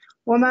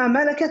وما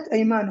ملكت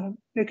أيمانهم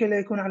لكي لا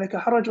يكون عليك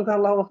حرج وكان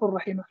الله غفور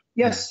رحيما.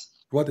 Yes.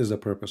 What is the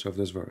purpose of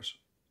this verse?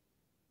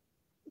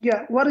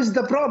 Yeah. What is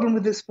the problem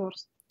with this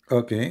verse?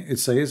 Okay, it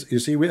says, you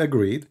see, we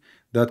agreed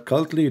that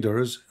cult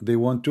leaders, they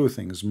want two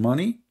things,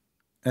 money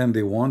and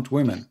they want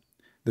women.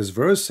 This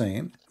verse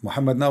saying,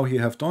 Muhammad now he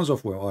have tons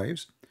of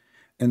wives,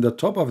 and the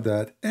top of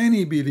that,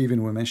 any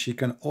believing woman, she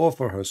can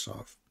offer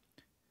herself.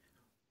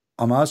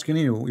 I'm asking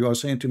you, you are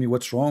saying to me,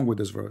 what's wrong with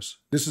this verse?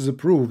 This is a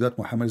proof that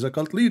Muhammad is a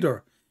cult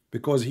leader,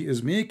 because he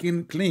is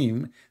making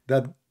claim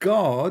that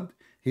God,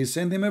 he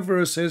sent him a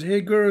verse, says,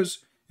 hey girls,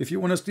 if you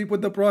want to sleep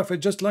with the prophet,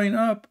 just line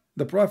up.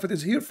 The prophet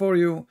is here for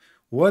you.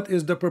 What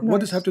is the purpose? What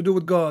does this have to do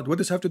with God? What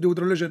does this have to do with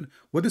religion?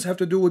 What does this have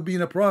to do with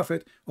being a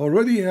prophet?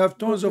 Already you have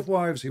tons of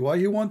wives. Why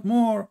you want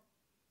more?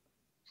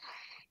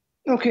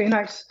 Okay,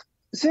 nice.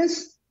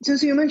 Since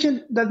you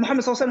mentioned that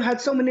Muhammad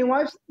had so many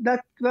wives,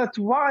 that's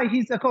why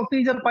he's a cult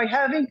leader by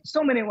having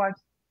so many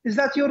wives. Is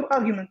that your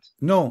argument?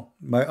 No,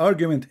 my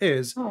argument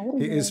is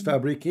he is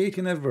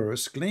fabricating a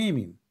verse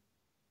claiming.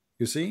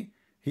 You see,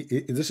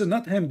 this is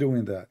not him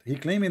doing that. He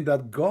claiming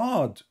that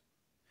God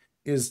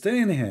is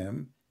telling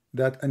him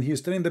that, and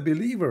he's telling the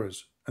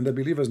believers, and the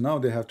believers now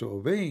they have to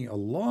obey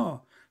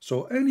Allah.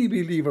 So any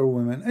believer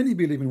woman, any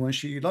believing woman,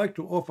 she like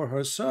to offer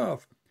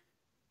herself.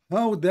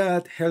 How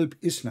that help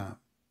Islam?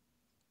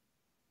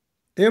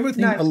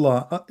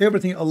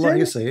 Everything Allah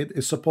he said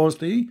is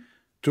supposedly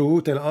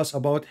to tell us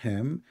about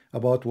him,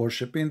 about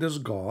worshiping this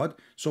God.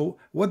 So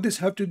what does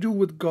have to do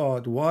with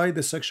God? Why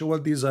the sexual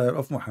desire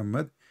of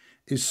Muhammad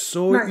is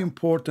so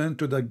important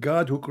to the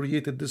God who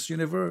created this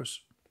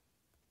universe?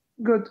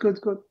 Good.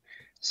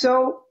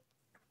 So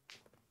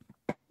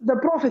the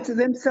prophets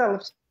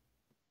themselves,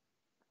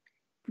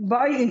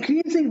 by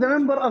increasing the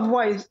number of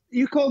wives,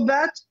 you call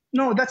that?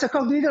 No, that's a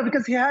cult leader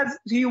because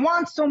he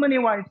wants so many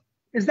wives.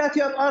 Is that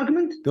your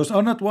argument? Those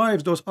are not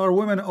wives. Those are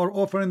women are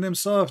offering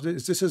themselves.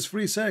 This is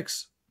free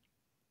sex.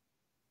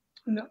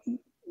 No,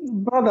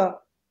 brother,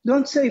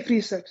 don't say free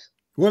sex.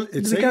 Well,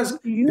 it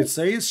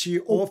says she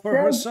offer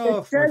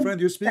herself. My friend,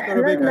 you speak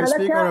Arabic. I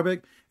speak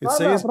Arabic. It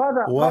says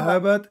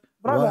وهبت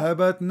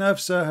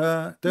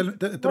نفسها.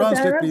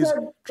 Translate, please.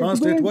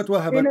 Translate what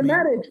وهبت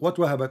mean. What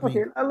وهبت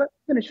mean?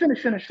 Okay,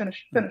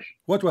 finish.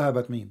 What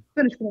وهبت mean?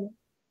 Finish, brother.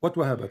 What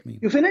وهبت mean?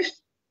 You finished?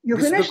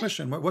 This is the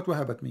question. What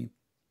وهبت mean?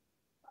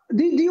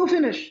 Did you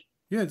finish?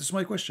 Yeah, this is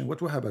my question. What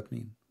وهبت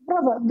mean?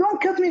 Brother, don't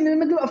cut me in the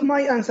middle of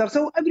my answer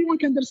so everyone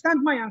can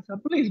understand my answer.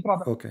 Please,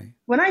 brother. Okay.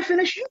 When I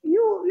finish,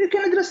 you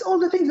can address all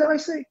the things that I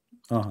say.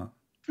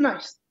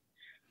 Nice.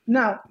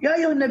 Now, يا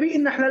أيها النبي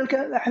إن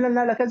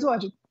أحللنا لك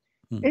أزواجك.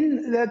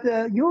 In that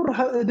your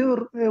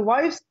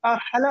wives are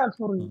halal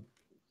for you.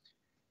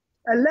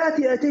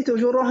 اللاتي أتيت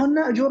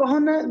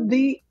أجورهن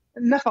the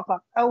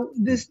نفقة أو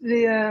this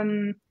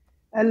the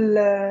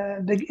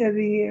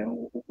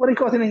what do you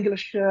call it in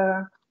English?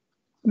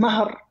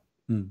 مهر.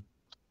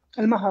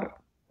 المهر.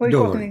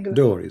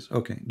 Dowries.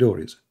 Okay.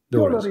 Dowries.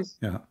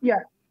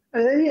 Yeah.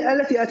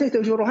 التي أتيت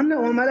أجورهن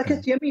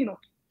وملكت يمينك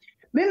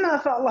مما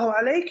أفاء الله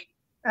عليك,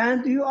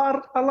 and you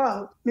are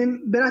allowed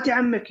من بنات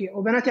عمك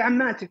وبنات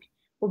عماتك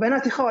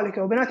وبنات خالك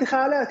وبنات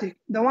خالاتك,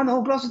 the one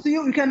who close to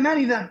you can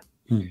marry them.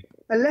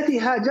 التي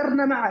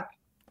هاجرن معك,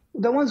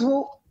 the ones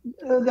who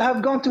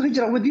have gone to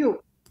hijrah with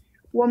you.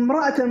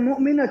 وامرأة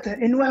مؤمنة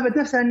إن وهبت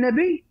نفسها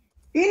النبي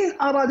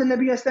إن أراد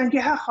النبي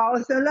يستنكحها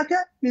خالصة لك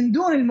من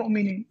دون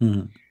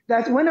المؤمنين.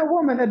 That when a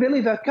woman, a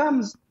believer,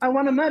 comes, I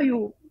want to marry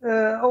you,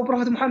 O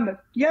Prophet Muhammad.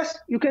 Yes,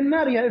 you can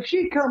marry her. If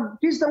she comes,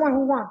 she's the one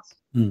who wants.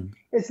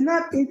 It's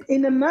not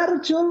in a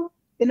marital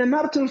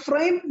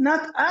frame,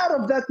 not out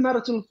of that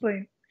marital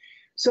frame.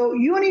 So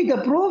you need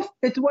a proof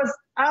it was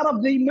out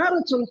of the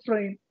marital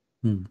frame.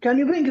 Can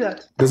you bring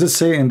that? Does it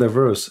say in the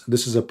verse,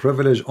 this is a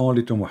privilege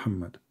only to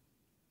Muhammad?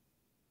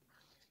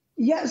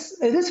 Yes,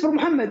 it is for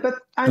Muhammad, but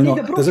I need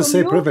a proof. Does it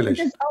say privilege?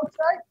 It is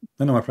outside.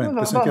 No, my friend,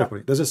 listen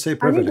carefully. Does it say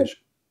privilege?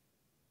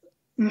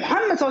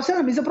 Muhammad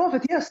is a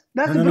prophet, yes.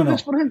 That's a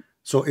privilege for him.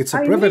 So it's a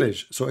I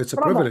privilege. So it's a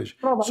privilege.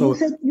 Brother, So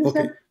you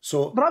okay. said,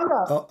 So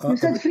brother, you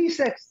said free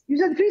sex. You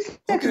said free sex,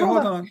 okay,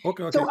 brother. hold on.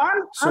 Okay, okay.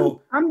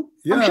 So I'm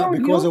yeah, showing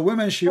because you, a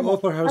woman, she brother,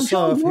 offer I'm showing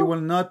herself, he you,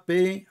 will not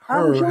pay I'm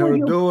her showing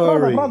you,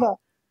 dowry. brother,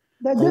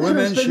 the A woman,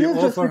 difference she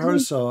offer between,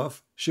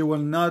 herself, he will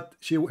not the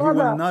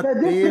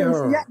pay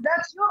difference, yeah, her.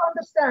 that's your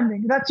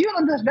understanding. That's the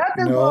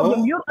problem,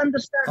 No, your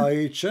understanding.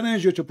 I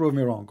challenge you to prove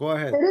me wrong. Go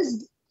ahead. There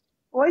is,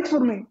 wait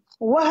for me.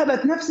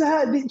 وهبت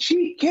نفسها,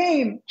 she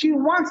came, she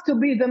wants to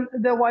be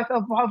the wife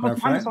of My Muhammad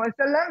friend. sallallahu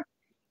alaihi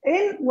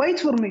wasallam. Wait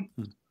for me.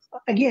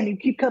 Again, you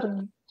keep cutting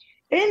me.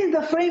 In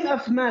the frame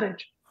of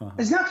marriage,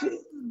 it's not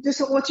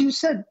this is what you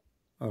said.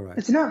 All right.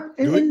 It's not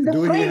in the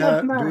frame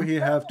of marriage. Do he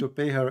have to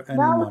pay her any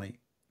Now, money?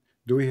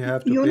 Do he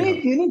have to pay her?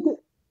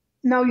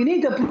 You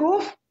need the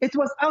proof it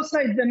was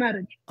outside the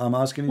marriage. I'm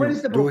asking Where you,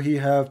 is the do proof? he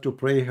have to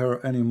pay her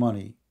any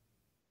money?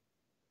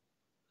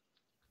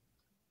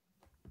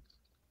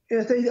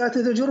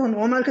 تتجرهن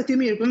وما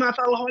كتمير بما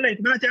أفعل الله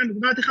عليك بنات عمك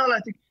بنات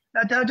خالاتك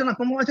لا تهاجرنك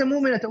وامرأة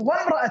مؤمنة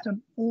وامرأة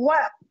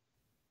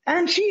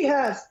and she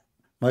has.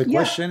 My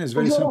question is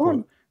very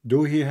simple.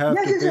 Do he have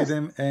to pay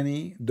them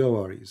any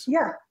dowries?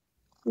 Yeah.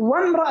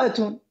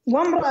 وامرأة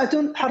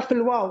حرف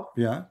الواو.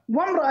 Yeah.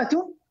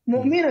 وامرأة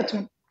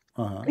مؤمنة.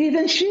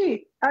 Even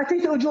she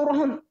أتيت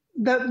أجورهن.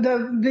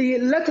 The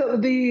letter,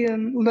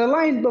 the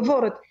line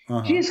before it.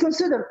 She is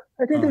considered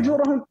أتيت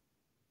أجورهن.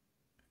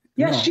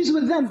 Yes, no. She's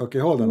with them. Okay,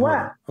 hold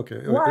on.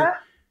 Okay.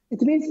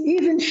 It means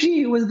even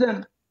she with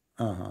them.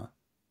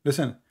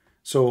 Listen.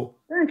 So.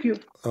 Thank you.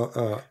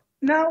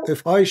 Now,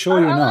 if I show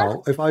you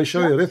now, if I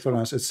show you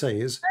reference, it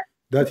says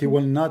that he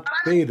will not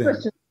pay them.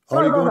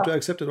 Are you going to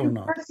accept it or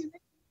not?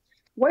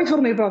 Wait for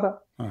me, brother.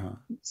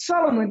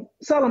 Solomon,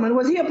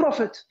 was he a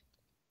prophet?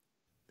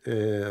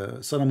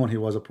 Solomon, he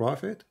was a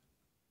prophet.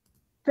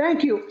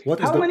 Thank you.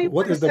 What is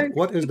the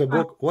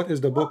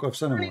book of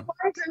Solomon?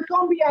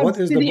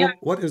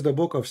 What is the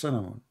book of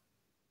Solomon?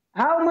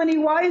 How many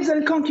wives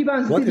and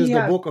concubines did he have? What is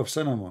the book of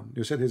Solomon?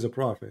 You said he's a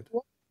prophet.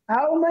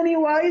 How many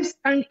wives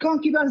and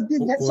concubines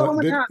did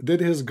Solomon have? Did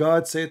his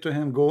God say to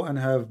him, go and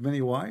have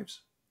many wives?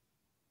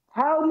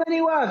 How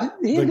many wives?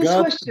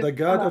 The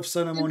God of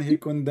Solomon, he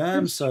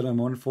condemned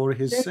Solomon for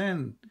his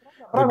sin.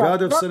 The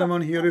God of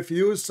Solomon, he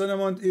refused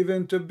Solomon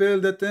even to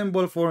build a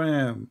temple for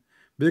him.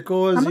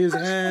 Because his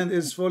hand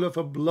is full of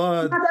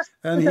blood.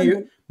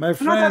 And my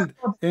friend,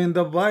 in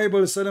the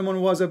Bible, Solomon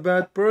was a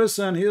bad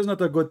person. He is not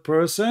a good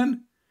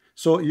person.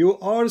 So you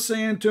are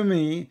saying to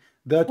me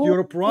that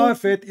your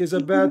prophet is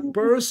a bad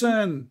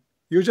person.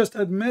 You just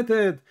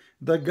admitted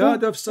the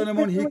God of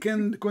Solomon, he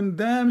can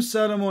condemn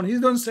Solomon. He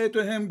don't say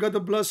to him,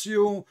 God bless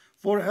you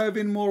for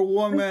having more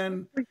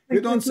women.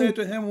 He don't say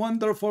to him,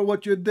 wonderful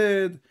what you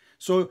did.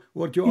 So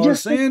what you are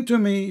saying to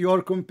me, you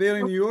are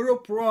comparing your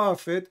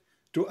prophet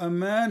to a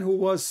man who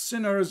was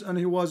sinners and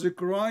he was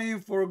crying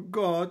for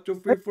God to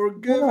be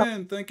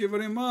forgiven. Thank you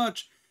very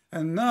much.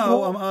 And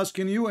now I'm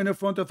asking you in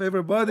front of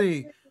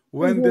everybody,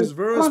 when this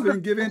verse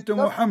been given to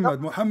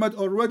Muhammad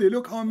already,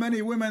 look how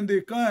many women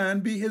they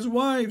can be his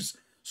wives.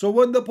 So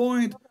what the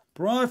point?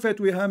 Prophet,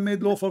 we have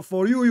made lawful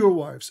for you your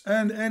wives,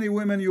 and any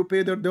women you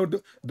pay their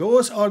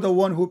those are the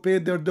one who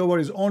paid their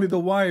dowries, only the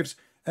wives.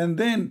 And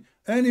then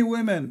any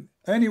women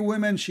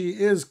she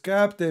is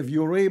captive,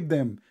 you rape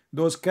them,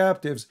 those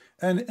captives,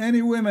 and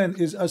any woman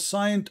is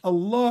assigned,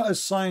 Allah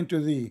assigned to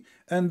thee.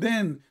 And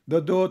then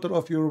the daughter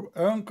of your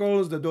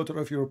uncles, the daughter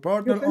of your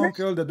partner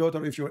uncle, the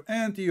daughter of your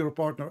auntie, your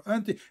partner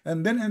auntie,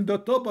 and then in the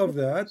top of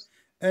that,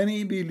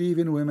 any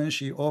believing woman,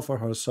 she offer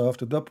herself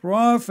to the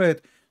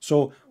prophet.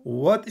 So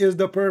what is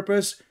the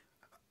purpose?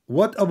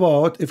 What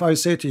about if I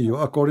say to you,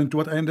 according to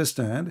what I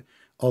understand,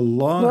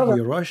 Allah,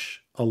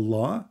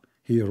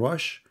 he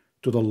rush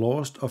to the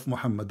lost of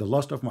Muhammad, the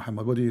lost of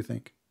Muhammad. What do you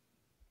think?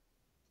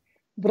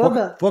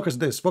 Brother, focus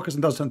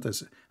in that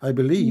sentence. I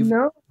believe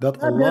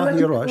that Allah,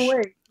 he rush.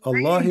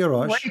 Allah, he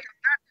rush. Wait,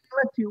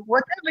 I'm not you.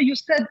 Whatever you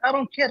said, I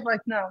don't care right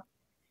now.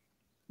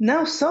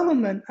 Now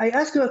Solomon, I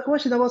asked you a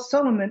question about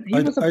Solomon. He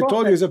was a prophet. I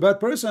told you he's a bad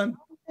person.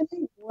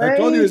 I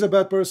told you he's a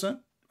bad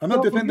person. I'm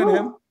not defending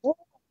him.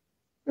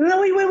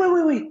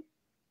 No, wait.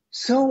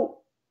 So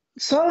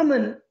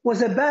Solomon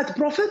was a bad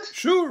prophet?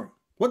 Sure.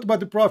 What about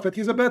the prophet?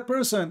 He's a bad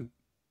person.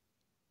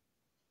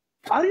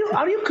 Are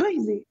you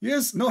crazy?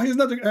 Yes, no, he's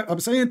not. I'm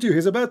saying to you,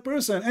 he's a bad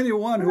person.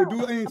 Anyone who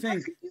do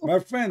anything, my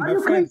friend,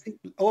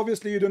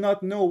 obviously you do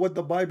not know what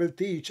the Bible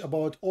teach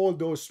about all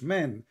those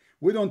men.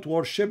 We don't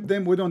worship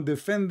them, we don't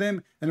defend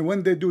them, and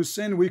when they do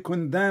sin, we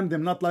condemn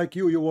them, not like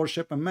you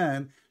worship a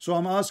man. So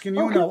I'm asking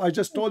you now, I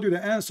just told you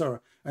the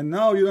answer, and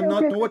now you do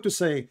not know what to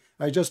say.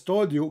 I just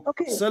told you,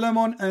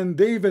 Solomon and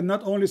David,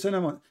 not only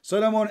Solomon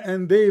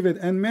and David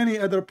and many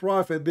other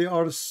prophets, they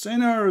are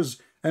sinners.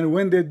 And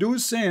when they do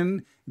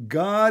sin,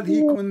 God,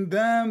 he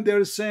condemned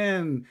their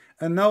sin.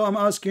 And now I'm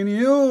asking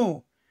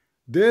you,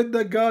 did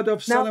the God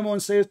of Solomon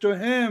say to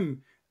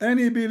him,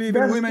 any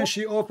believing woman,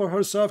 she offer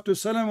herself to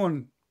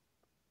Solomon?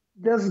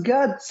 Does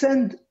God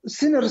send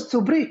sinners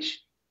to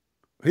preach?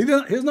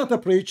 He's not a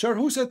preacher.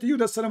 Who said to you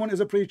that Solomon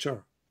is a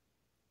preacher?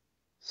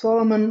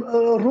 Solomon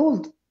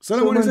ruled.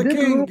 Solomon is a did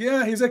king. rule.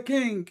 Yeah, he's a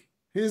king.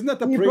 He is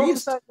not a He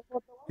priest. prophesied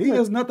about the He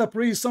woman. is not a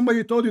priest.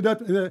 Somebody told you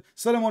that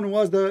Solomon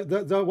was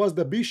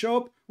the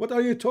bishop. What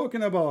are you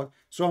talking about?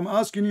 So I'm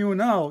asking you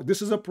now.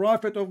 This is a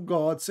prophet of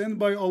God sent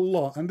by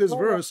Allah, and this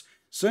Brother, verse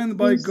sent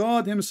by he's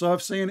God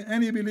Himself, saying,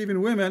 "Any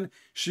believing woman,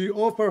 she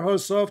offer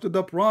herself to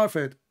the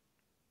prophet."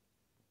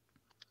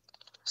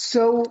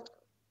 so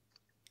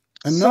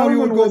And now you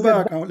will Solomon go was a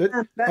back. bad man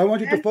I back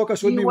want you to then.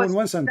 focus with He me was on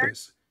one sent.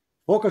 sentence.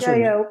 Focus Yeah, with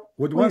me yeah.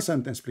 with one Please.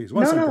 sentence, please.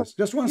 One No, sentence.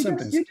 Just one you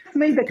sentence. just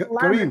made the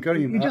Kareem,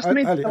 calamity. You just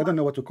made Ali, the I don't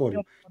know what to call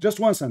you. Just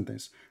one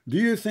sentence. Do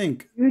you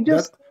think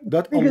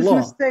that biggest Allah?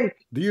 mistake.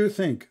 Do you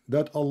think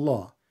that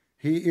Allah,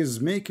 He is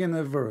making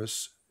a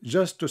verse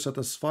just to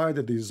satisfy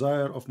the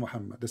desire of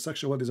Muhammad, the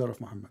sexual desire of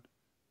Muhammad?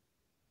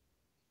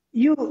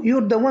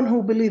 You're the one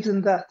who believes in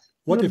that.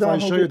 What You're if the I one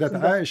who show you believes that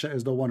in that. Aisha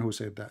is the one who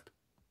said that?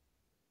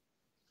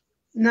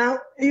 Now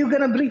you're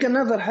gonna bring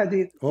another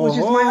hadith, which is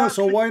my Oh, argument.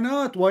 so why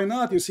not? Why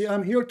not? You see,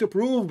 I'm here to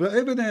prove the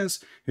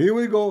evidence. Here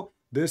we go.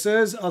 This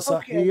is a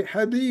Sahih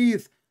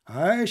hadith.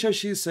 Aisha,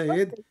 she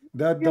said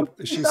that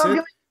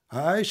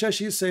Aisha,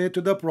 she said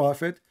to the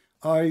Prophet,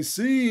 I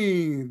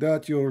see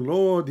that your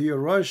Lord, He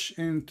rushed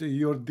into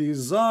your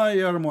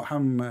desire,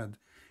 Muhammad.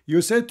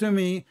 You said to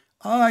me,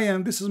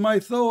 this is my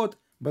thought,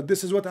 but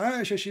this is what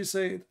Aisha, she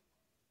said.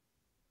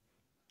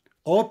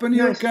 Open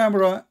your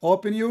camera,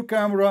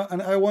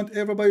 and I want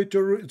everybody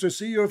to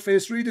see your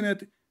face reading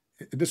it.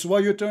 This is why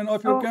you turn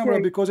off your camera,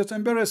 because it's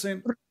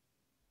embarrassing.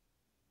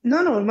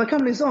 No, my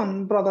camera is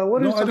on, brother.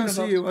 What are you talking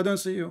about? I don't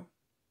see you.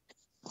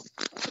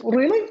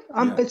 Really?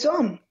 It's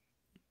on.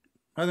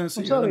 I don't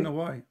see you. I don't know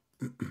why.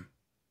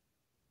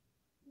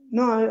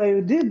 No,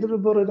 I did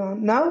put it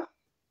on. Now?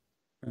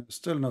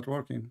 Still not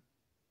working.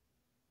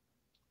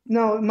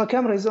 No, my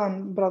camera is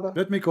on, brother.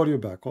 Let me call you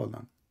back. Hold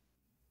on.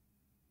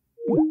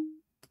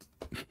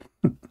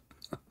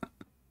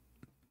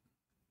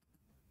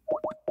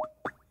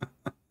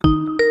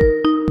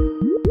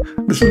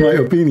 This is my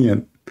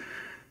opinion.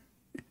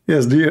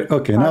 Yes, dear.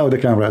 Okay, now the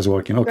camera is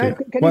working. Okay,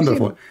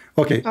 wonderful.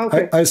 Okay,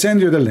 I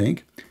send you the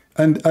link,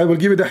 and I will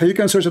give you the. You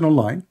can search it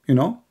online. You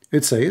know,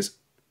 it says,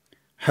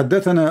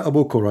 حدثنا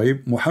أبو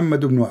كريب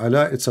محمد بن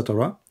علاء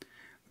etc.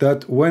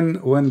 That when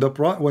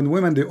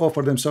women they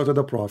offer themselves to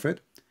the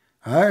Prophet,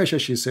 Aisha,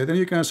 she said, and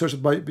you can search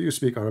it by you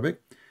speak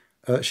Arabic.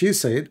 She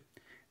said,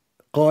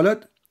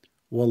 قالت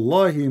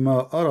والله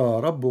ما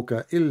أرى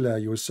ربك إلا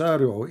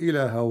يسارع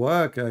إلى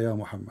هواك يا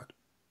محمد.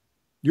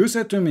 You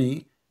said to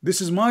me, this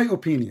is my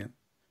opinion,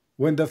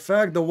 when the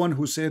fact the one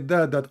who said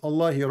that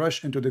Allah He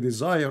rushed into the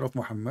desire of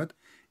Muhammad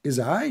is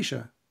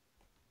Aisha.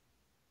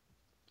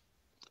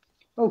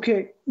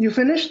 Okay, you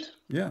finished?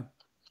 Yeah.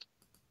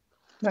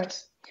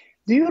 Nice.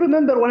 Do you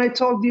remember when I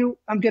told you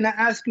I'm going to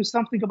ask you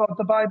something about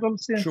the Bible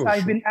since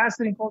I've been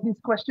answering all these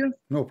questions?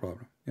 No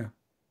problem. Yeah.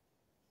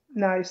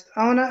 Nice.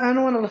 I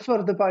wanna refer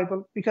to the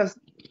Bible because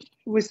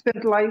we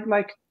spent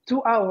like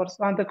 2 hours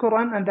on the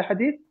Quran and the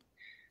Hadith.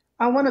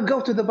 I want to go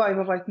to the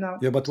Bible right now.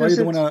 Yeah, but why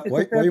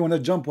you wanna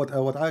jump what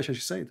Aisha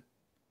she said?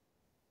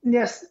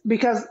 Yes,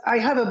 because I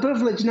have a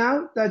privilege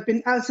now that I've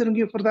been answering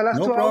you for the last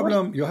 2 hours. No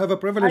problem. You have a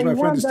privilege, my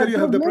friend. Still you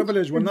have the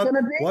privilege.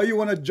 Why you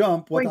wanna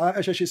jump what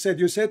Aisha she said?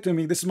 You said to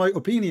me, this is my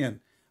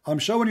opinion. I'm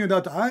showing you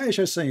that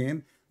Aisha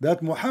saying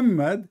that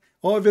Muhammad,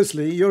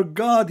 obviously your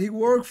God, He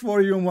worked for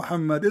you,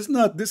 Muhammad. This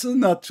is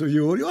not to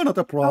you. You are not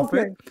a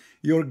prophet.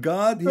 Your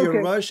God, He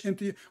rushed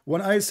into you.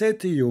 When I said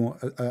to you,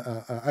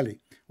 Ali,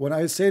 when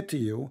I said to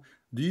you,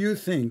 do you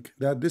think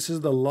that this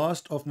is the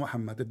lust of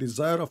Muhammad, the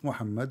desire of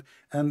Muhammad,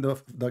 and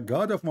the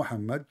God of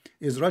Muhammad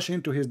is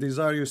rushing to his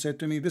desire? You said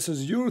to me, this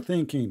is your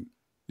thinking.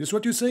 This is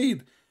what you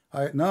said.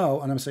 And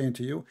I'm saying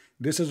to you,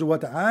 this is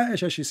what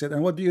Aisha she said.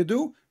 And what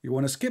do? You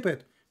want to skip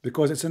it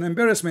because it's an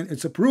embarrassment.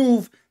 It's a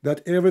proof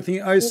that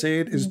everything I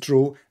said is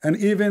true. And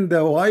even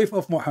the wife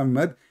of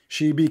Muhammad,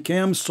 she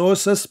became so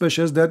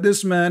suspicious that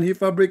this man, he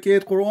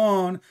fabricated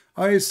Quran.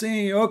 I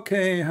see,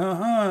 okay,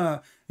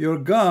 your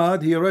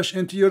God, He rushed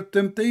into your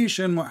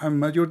temptation,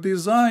 Muhammad, your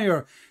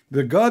desire.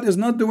 The God is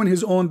not doing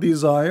His own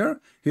desire.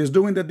 He is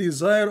doing the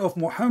desire of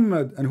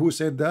Muhammad. And who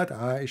said that?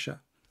 Aisha.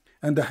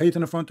 And the hadith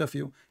in front of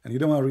you. And you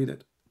don't want to read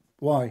it.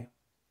 Why?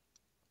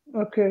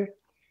 Okay.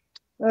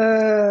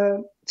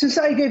 Since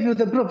I gave you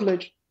the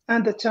privilege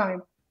and the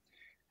time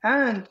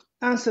and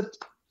answered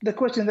the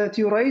question that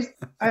you raised,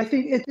 I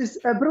think it is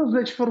a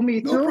privilege for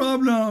me no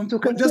problem. To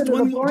consider just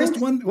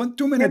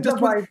 2 minutes.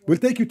 We'll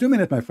take you 2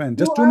 minutes, my friend.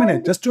 Just 2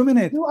 minutes. Just 2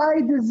 minutes. Do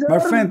I deserve? My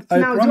friend,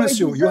 I promise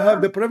you, you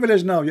have the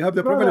privilege now. You have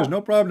the privilege.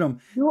 No problem.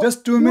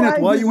 Just 2 minutes.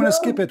 Why you want to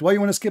skip it? Why you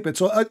want to skip it?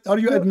 So are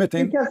you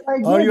admitting?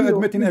 Are you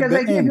admitting at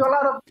the end?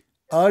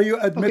 Are you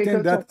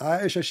admitting that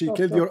Aisha she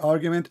killed your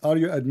argument? Are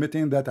you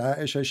admitting that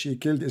Aisha she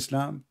killed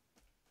Islam?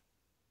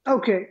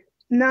 Okay.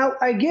 Now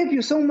I gave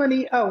you so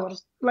many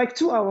hours, like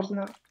 2 hours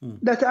now,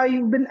 that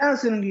I've been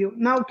answering you.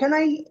 Now can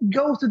I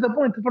go to the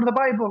point for the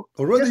Bible?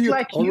 Already you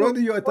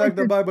attacked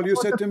the Bible. You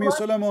said to me,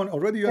 Solomon,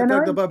 already you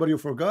attacked the Bible. You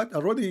forgot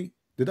already.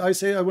 Did I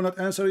say I will not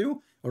answer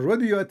you?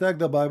 Already you attacked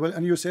the Bible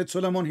and you said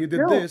Solomon he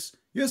did this.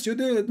 Yes, you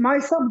did. My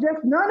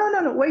subject.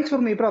 No. Wait for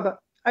me, brother.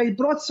 I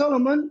brought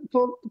Solomon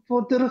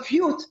for to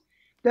refute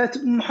that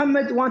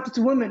Muhammad wanted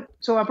women.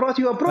 So I brought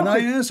you a prophet. And I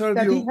answered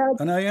that you. He had,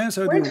 And I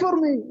answered wait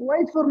you.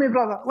 Wait for me,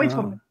 brother. Wait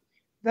for me.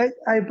 That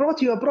I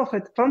brought you a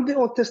prophet from the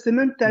Old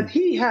Testament that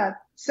he had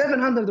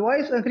 700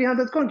 wives and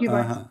 300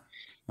 concubines.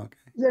 Okay.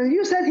 Then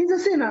you said he's a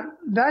sinner.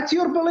 That's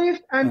your belief,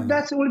 and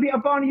that will be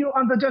upon you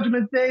on the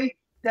judgment day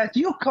that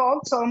you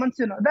called Solomon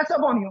sinner. That's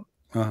upon you.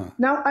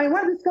 Now, I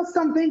want to discuss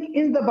something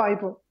in the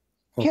Bible.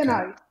 Okay. Can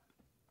I?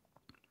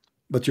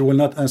 But you will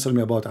not answer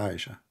me about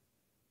Aisha.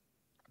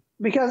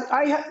 Because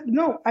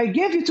I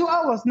gave you 2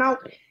 hours. Now,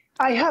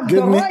 I have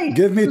give the me, right.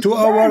 Give me 2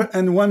 hours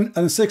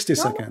and 60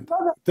 seconds.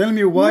 Tell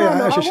me why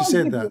Aisha she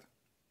said that.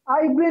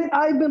 I've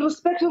been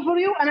respectful for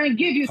you, and I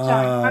give you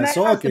time.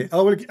 So okay, I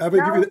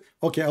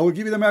will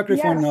give you the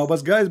microphone now.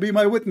 But guys, be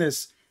my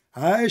witness.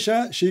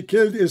 Aisha, she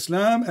killed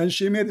Islam and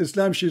she made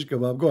Islam shish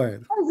kebab. Go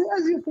ahead.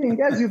 As you think,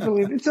 as you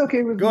believe, it's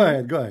okay with me. Go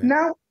ahead.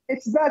 Now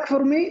it's back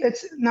for me.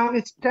 It's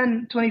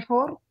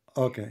 10:24.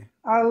 Okay.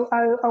 I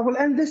will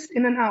end this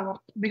in an hour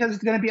because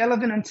it's going to be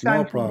 11 and it's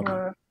time. No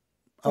problem.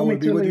 I will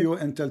be with you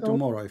until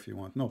tomorrow if you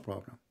want. No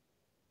problem.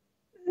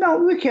 No,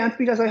 we can't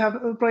because I have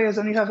prayers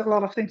and you have a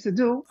lot of things to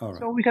do. Right.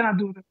 So we cannot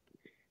do that.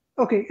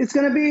 Okay, it's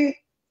going to be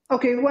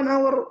 1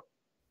 hour.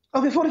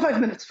 Okay, 45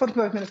 minutes.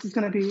 45 minutes is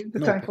going to be the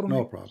time for me.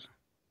 No problem.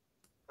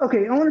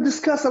 Okay, I want to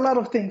discuss a lot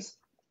of things,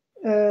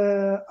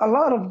 a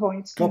lot of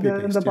points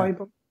in the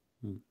Bible.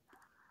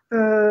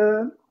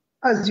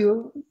 As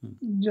you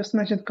just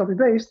mentioned,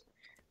 copy-paste.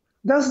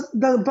 Does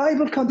the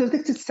Bible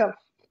contradict itself?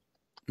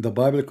 The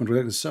Bible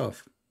contradicts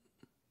itself?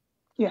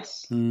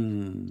 Yes.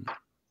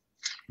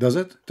 Does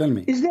it? Tell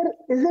me. Is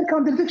there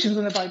contradictions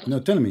in the Bible? No,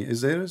 tell me.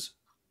 Is there?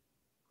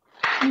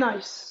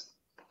 Nice.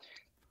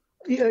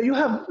 You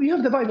have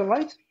the Bible,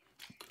 right?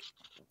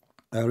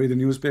 I read the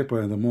newspaper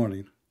in the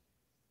morning.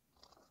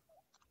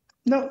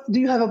 No, do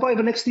you have a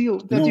Bible next to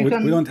you? No, we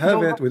don't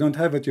have it. We don't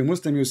have it. You're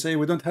Muslim, you say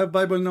we don't have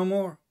Bible no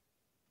more.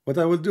 What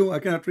I will do, I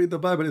cannot read the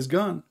Bible. It's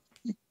gone.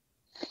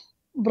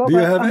 Brother, do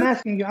you have I'm it?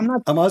 asking you.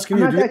 I'm asking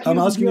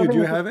you. Do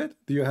you have it?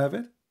 Do you have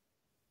it?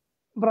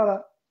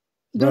 Brother,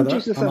 I'm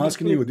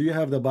asking you. Do you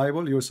have the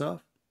Bible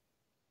yourself?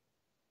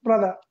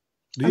 Brother,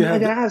 I'm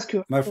going to ask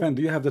you. My friend,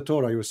 do you have the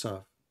Torah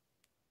yourself?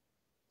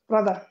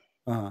 Brother,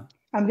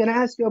 I'm going to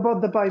ask you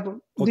about the Bible.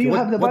 Okay, do you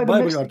have the Bible? What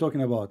Bible you are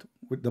talking about?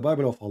 The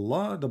Bible of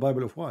Allah? The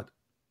Bible of what?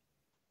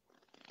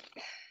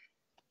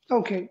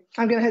 Okay,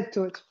 I'm going to head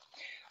to it.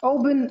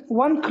 Open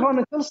 1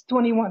 Chronicles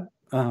 21.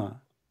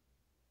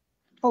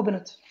 Open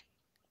it.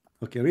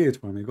 Okay, read it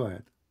for me. Go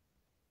ahead.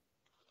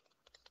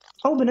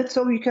 Open it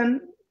so you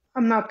can.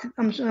 I'm not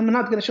going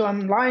to show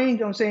I'm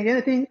lying. I'm saying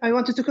anything. I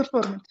wanted to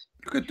confirm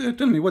it. Okay,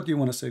 tell me what do you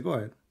want to say. Go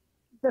ahead.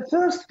 The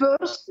first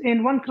verse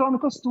in 1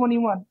 Chronicles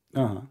 21.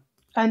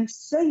 And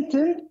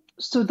Satan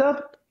stood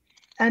up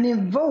and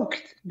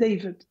invoked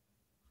David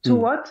to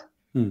what?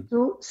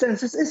 To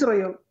census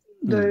Israel.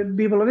 The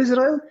people of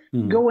Israel,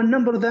 go and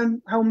number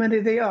them, how many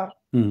they are.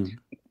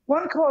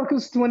 1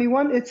 Chronicles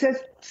 21, it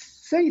says,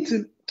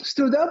 Satan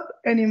stood up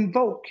and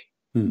invoked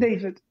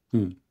David.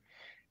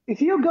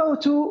 If you go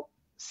to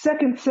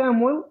 2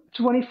 Samuel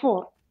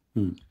 24,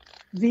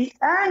 the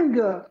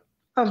anger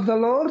of the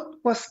Lord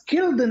was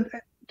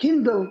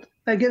kindled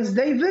against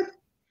David,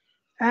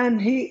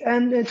 and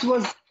it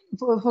was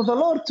for the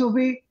Lord to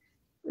be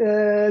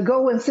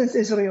go and cense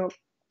Israel.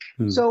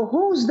 So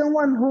who's the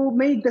one who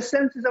made the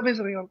census of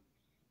Israel?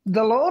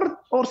 The Lord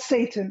or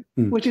Satan?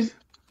 Which is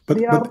but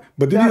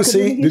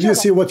did you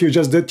see what you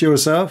just did to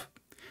yourself?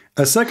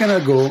 A second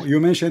ago you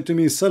mentioned to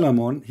me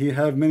Solomon, he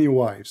have many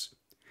wives.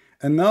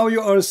 And now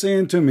you are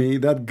saying to me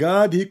that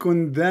God, he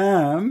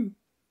condemned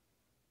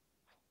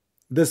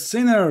the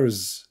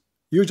sinners.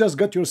 You just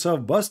got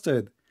yourself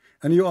busted.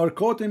 And you are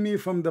quoting me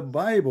from the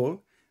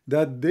Bible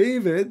that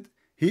David,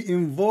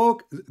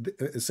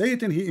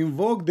 Satan, he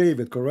invoked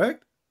David,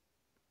 correct?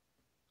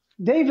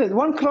 David,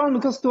 1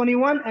 Chronicles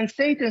 21, and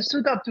Satan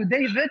stood up to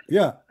David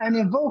and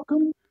invoked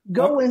him,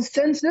 go and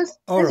census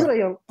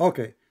Israel.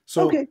 Okay.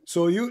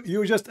 So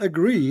you just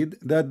agreed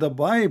that the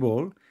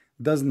Bible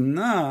does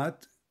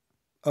not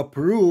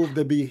approve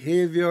the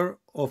behavior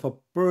of a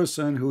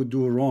person who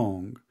do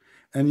wrong.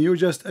 And you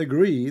just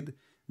agreed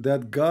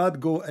that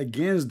God go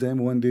against them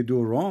when they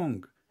do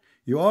wrong.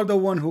 You are the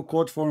one who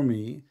quote for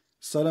me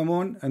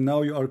Solomon, and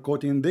now you are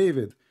quoting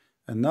David.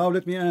 And now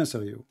let me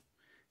answer you.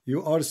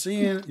 You are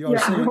saying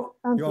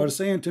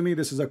to me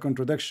this is a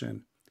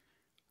contradiction.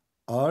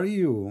 Are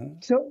you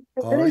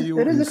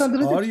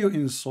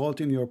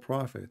insulting your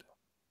prophet?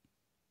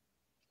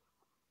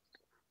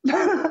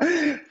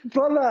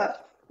 Brother,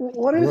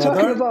 what are you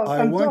talking about?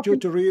 I want you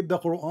to read the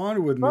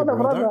Quran with me,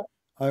 brother.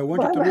 I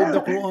want you to read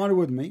the Quran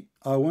with me.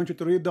 I want you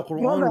to read the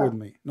Quran with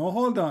me. No,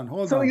 hold on.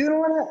 So you don't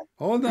want to.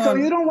 Hold on. So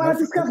you don't want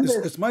to discuss this.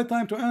 It's my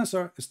time to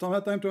answer. It's my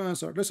time to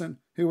answer. Listen,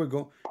 here we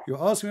go. You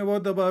asked me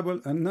about the Bible,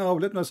 and now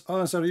let us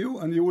answer you,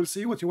 and you will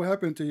see what will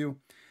happen to you.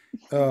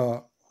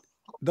 The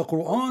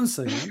Quran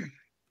saying,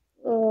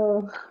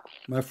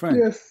 my friend.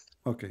 Yes.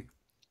 Okay.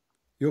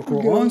 Your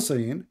Quran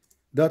saying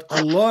that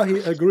Allah He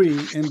agree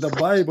in the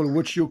Bible,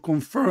 which you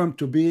confirm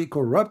to be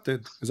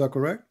corrupted. Is that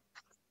correct?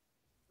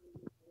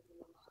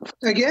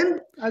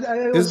 Again, I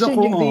Is was the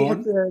changing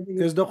Quran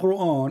is the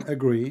Quran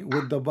agree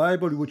with the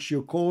Bible which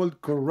you called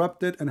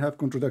corrupted and have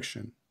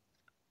contradiction?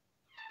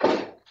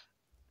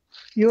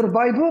 your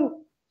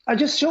Bible. I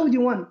just showed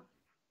you one.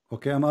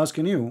 Okay, I'm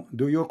asking you,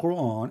 do your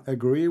Quran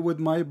agree with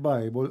my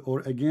Bible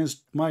or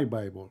against my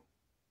Bible?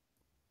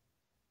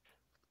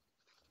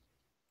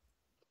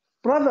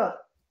 Brother,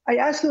 I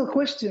asked you a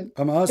question.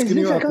 I'm asking Is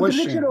this you a a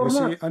question. contradiction or You see,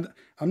 not? and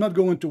I'm not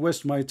going to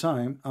waste my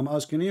time. I'm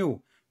asking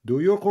you, do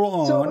your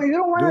Quran, So you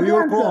don't want do to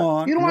your answer.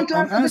 Quran, You don't no, want to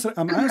answer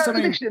the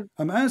contradiction.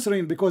 I'm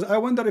answering because I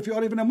wonder if you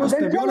are even a Then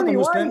Muslim. You tell are the me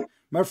Muslim. why.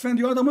 My friend,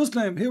 you are the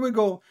Muslim. Here we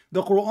go.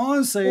 The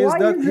Quran says Why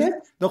that is it?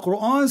 the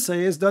Quran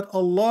says that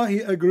Allah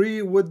He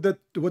agree with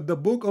the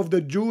book of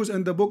the Jews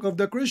and the book of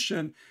the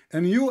Christian.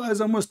 And you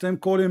as a Muslim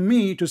calling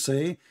me to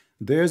say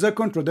there's a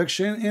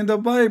contradiction in the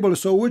Bible.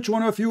 So which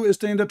one of you is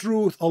saying the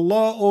truth,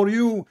 Allah or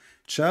you?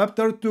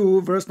 Chapter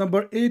 2, verse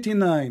number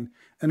 89.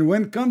 And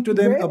when come to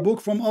them a Then, book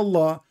from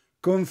Allah,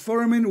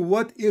 confirming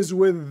what is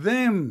with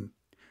them.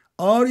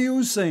 Are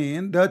you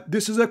saying that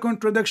this is a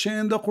contradiction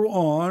in the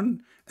Quran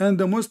and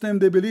the Muslim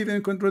they believe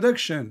in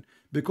contradiction?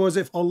 Because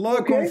if Allah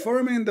okay.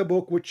 confirming the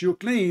book which you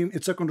claim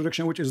it's a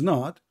contradiction which is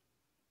not,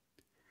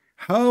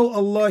 how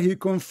Allah He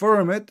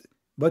confirm it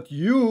but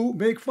you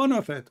make fun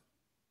of it?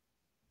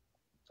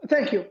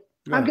 Thank you.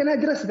 Go I'm ahead. going to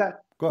address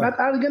that. Go ahead.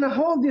 But I'm going to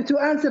hold you to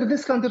answer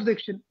this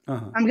contradiction.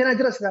 I'm going to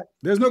address that.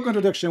 There's no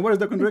contradiction. Where is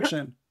the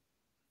contradiction?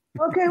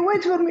 Okay,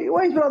 wait for me.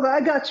 Wait, brother. I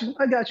got you.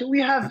 I got you.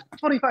 We have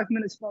 45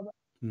 minutes, brother.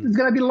 It's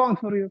going to be long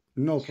for you.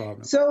 No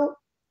problem. So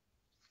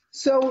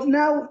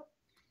now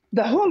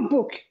the whole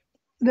book,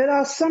 there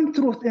are some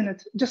truth in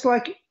it. Just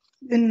like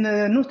in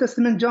the New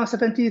Testament, John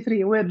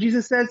 17:3, where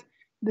Jesus says,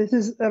 this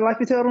is a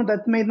life eternal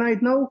that may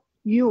not know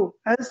you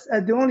as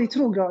the only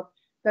true God.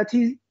 That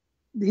he's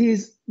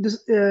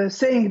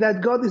saying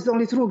that God is the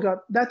only true God.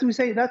 That we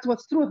say that's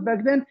what's truth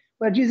back then,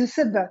 where Jesus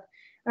said that.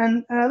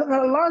 And a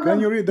lot Can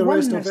of you read the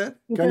rest of it?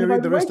 Can you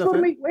read the rest of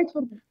it? Wait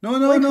for me.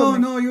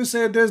 No. You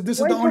said this is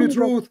the only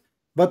truth.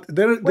 But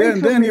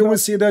then you will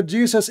see that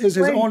Jesus is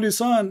His only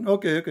Son.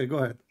 Okay, go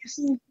ahead.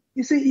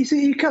 You see,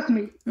 you cut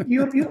me.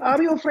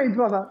 Are you afraid,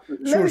 brother?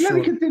 Let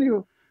me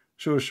continue.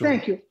 Sure.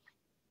 Thank you.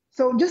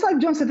 So just like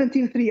John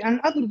 17:3 and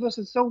other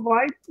verses so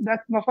wide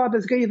that my Father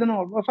is greater than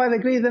all, my Father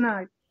greater than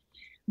I.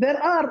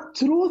 There are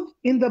truth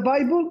in the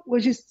Bible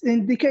which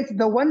indicates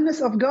the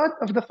oneness of God,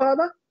 of the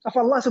Father, of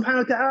Allah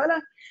subhanahu wa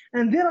ta'ala.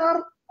 And there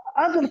are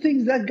other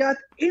things that got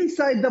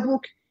inside the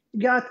book,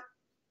 got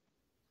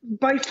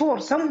by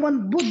force.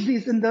 Someone put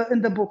these in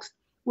the books,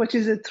 which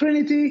is a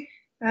Trinity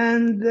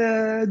and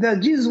that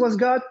Jesus was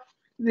God.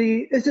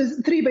 It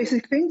is three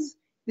basic things: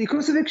 the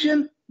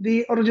crucifixion,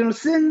 the original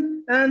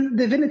sin, and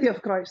the divinity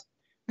of Christ.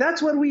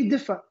 That's where we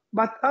differ.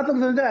 But other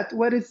than that,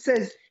 where it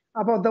says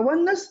about the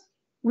oneness,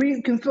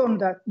 we confirm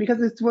that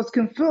because it was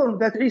confirmed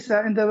that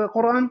Isa in the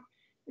Quran,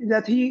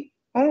 that he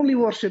only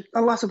worshipped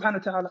Allah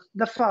subhanahu wa ta'ala,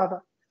 the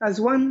Father, as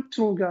one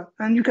true God.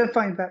 And you can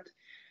find that.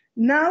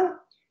 Now,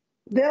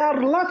 there are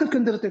a lot of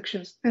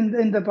contradictions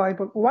in the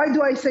Bible. Why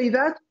do I say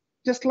that?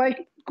 Just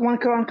like 1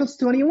 Chronicles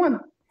 21.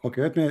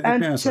 Okay, let me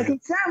answer you.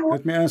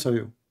 Let me answer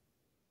you.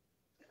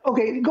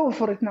 Okay, go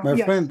for it now. My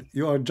friend,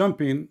 you are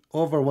jumping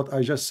over what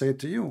I just said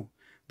to you.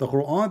 The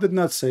Quran did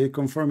not say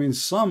confirming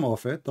some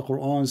of it. The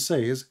Quran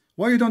says,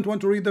 why you don't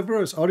want to read the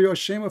verse? Are you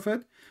ashamed of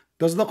it?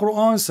 Does the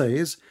Quran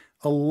says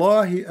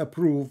Allah He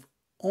approve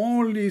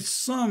only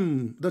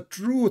some, the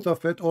truth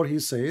of it, or He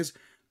says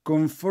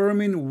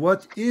confirming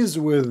what is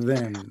with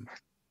them?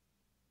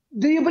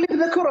 Do you believe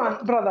the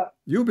Quran, brother?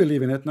 You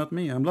believe in it, not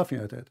me. I'm laughing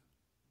at it.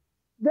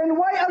 Then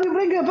why are you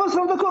bringing a verse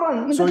from the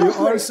Quran? So you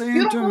are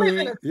saying to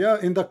me, yeah,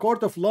 in the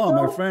court of law,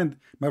 my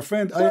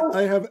friend,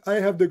 I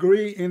have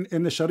degree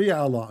in the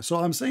Sharia law. So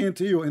I'm saying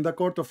to you, in the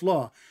court of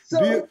law,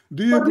 do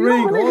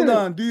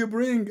you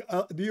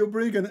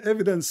bring an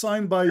evidence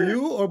signed by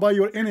you or by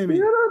your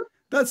enemy?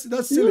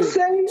 That's silly.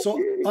 So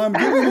I'm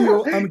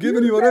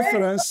giving you a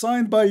reference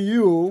signed by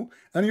you,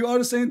 and you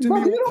are saying to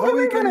me how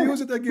we can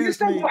use it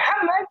against me.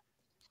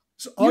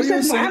 So are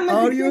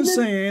you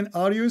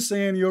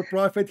saying your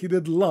prophet he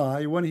did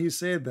lie when he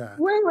said that?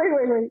 Wait.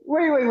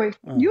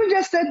 You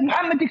just said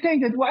Muhammad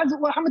dictated.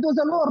 Muhammad was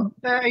a lord,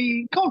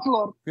 a cult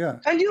lord. Yeah.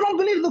 And you don't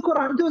believe the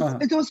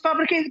Quran. It was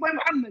fabricated by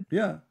Muhammad.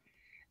 Yeah.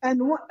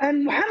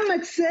 And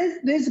Muhammad says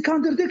there's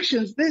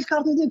contradictions.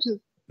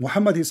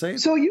 Muhammad he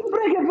said. So you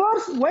bring a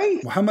verse.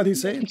 Wait. Muhammad he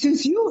said.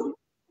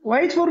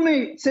 Wait for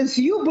me. Since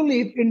you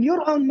believe in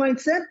your own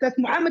mindset that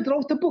Muhammad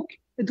wrote a book,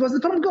 it was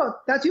from God.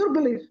 That's your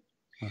belief.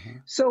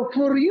 So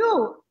for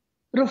you,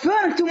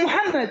 referring to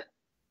Muhammad,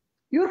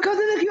 you're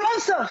contradicting your own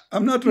self.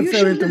 I'm not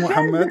referring to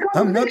Muhammad.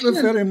 I'm not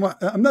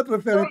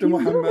referring to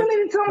Muhammad. You believe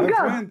in some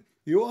God.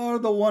 You are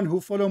the one who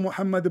follow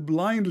Muhammad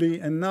blindly,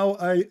 and now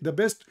the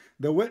best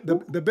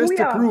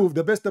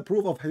the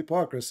proof of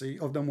hypocrisy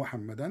of the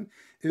Muhammadan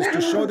is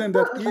to show them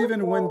that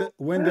even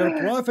when their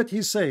prophet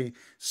he say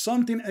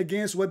something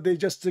against what they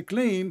just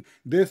claim,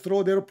 they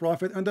throw their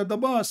prophet under the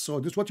bus. So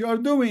this is what you are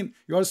doing.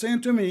 You are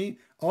saying to me,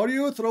 are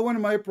you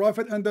throwing my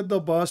prophet under the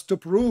bus to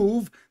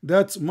prove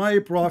that my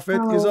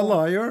prophet is a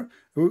liar?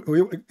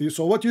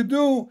 So what you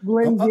do?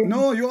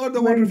 No, you are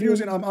the one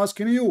refusing. I'm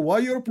asking you, why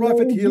your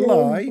prophet he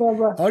lie?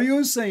 Are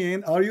you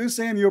saying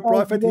your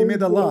prophet he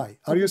made a lie?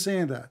 Are you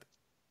saying that?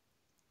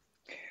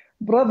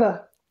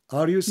 Brother,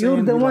 are you saying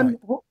you're the one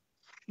who,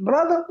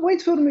 brother,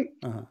 wait for me.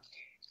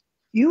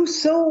 You're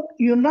so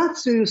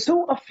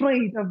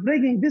afraid of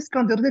breaking this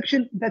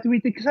contradiction that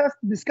we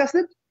discussed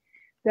it,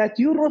 that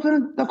you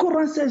reference the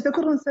Quran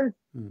says.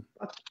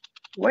 But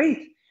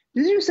wait,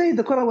 did you say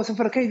the Quran was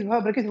fabricated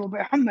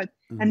by Ahmed,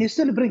 and you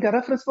still bring a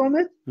reference from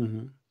it?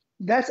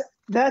 That's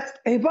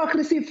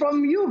hypocrisy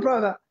from you,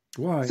 brother.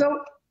 Why?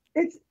 So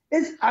it's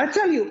I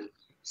tell you,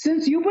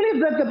 since you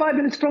believe that the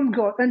Bible is from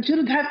God and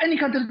shouldn't have any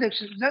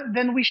contradictions,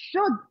 then we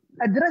should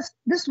address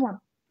this one.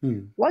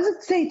 Was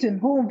it Satan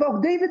who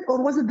invoked David,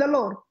 or was it the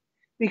Lord?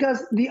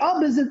 Because the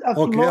opposite of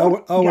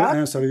Lord, I will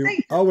answer you.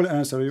 Satan. I will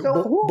answer you.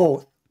 So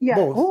both. Yeah,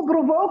 both. Who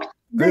provoked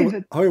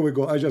David? Here we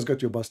go. I just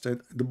got you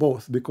busted.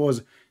 Both,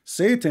 because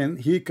Satan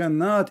he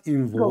cannot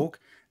invoke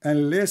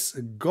unless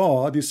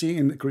God. You see,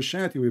 in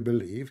Christianity we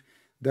believe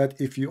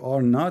that if you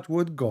are not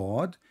with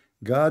God,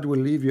 God will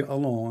leave you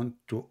alone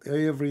to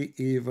every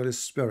evil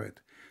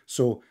spirit.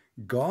 So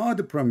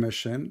God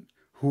permission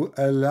who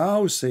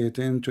allows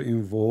Satan to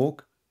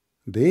invoke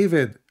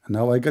David.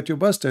 Now I got you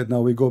busted.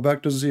 Now we go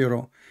back to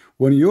zero.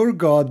 When you're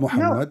God,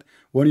 Muhammad,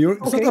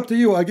 it's not up to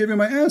you. I give you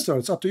my answer.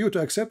 It's up to you to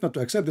accept, not to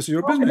accept. This is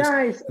your business.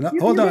 Nice. Now,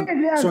 hold on.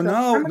 So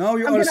now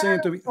you are saying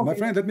to me, my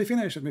friend, let me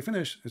finish. You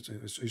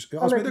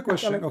asked me the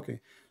question.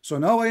 Okay. So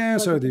now I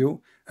answered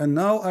you, and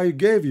now I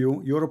gave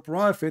you your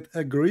prophet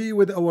agree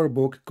with our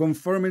book,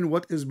 confirming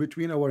what is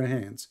between our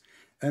hands.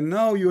 And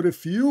now you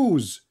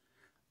refuse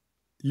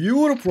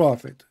your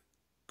prophet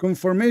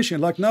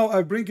confirmation. Like now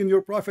I bring in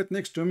your prophet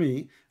next to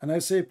me, and I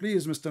say,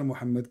 please, Mr.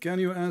 Muhammad, can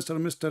you answer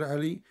Mr.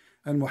 Ali?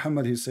 And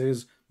Muhammad, he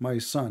says, my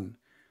son,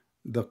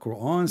 the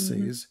Quran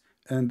says,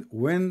 and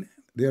when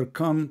there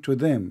come to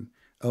them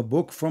a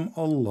book from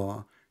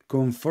Allah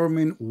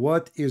confirming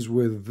what is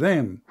with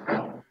them,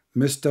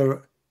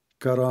 Mr.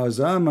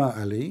 Karzma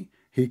Ali,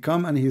 he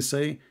come and he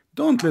say,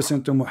 don't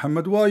listen to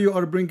Muhammad. Why you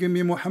are bringing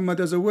me Muhammad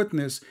as a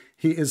witness?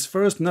 He is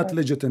first not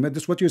legitimate.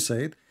 This is what you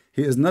said.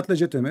 He is not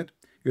legitimate.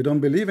 You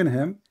don't believe in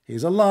him.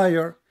 He's a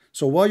liar.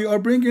 So why you are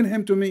bringing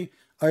him to me?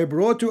 I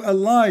brought you a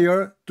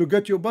liar to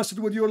get you busted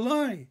with your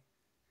lie.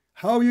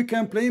 How you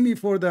can blame me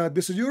for that?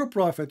 This is your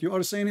prophet. You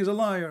are saying he's a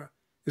liar.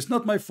 It's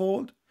not my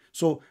fault.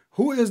 So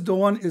who is the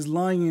one is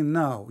lying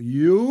now?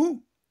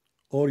 You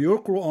or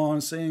your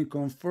Quran saying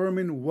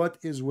confirming what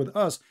is with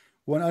us?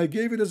 When I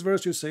gave you this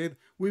verse, you said,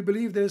 we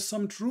believe there is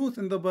some truth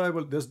in the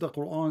Bible. Does the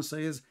Quran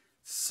says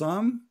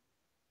some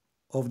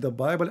of the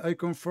Bible I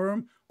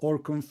confirm, or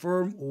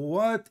confirm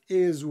what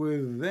is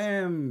with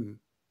them?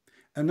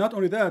 And not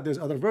only that, there's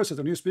other verses.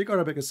 When you speak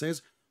Arabic, it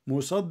says,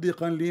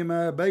 مُصَدِّقًا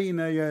لِمَا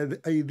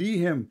بَيْنَ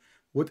أَيْدِيهِمْ,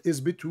 what is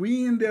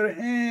between their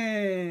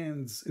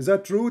hands. Is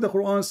that true? The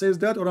Quran says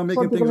that, or I'm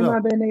making things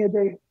up?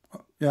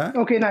 Yeah.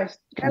 Okay, nice.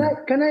 Can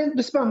I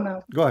respond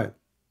now? Go ahead.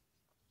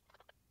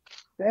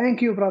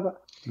 Thank you, brother.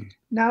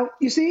 Now,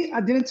 you see, I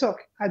didn't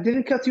talk. I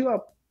didn't cut you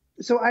up.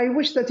 So I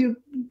wish that you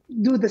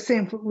do the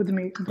same with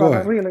me,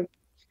 brother, really.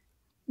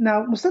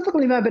 Now, مصدقا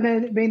لما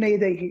بين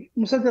يديه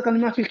مصدقا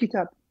لما في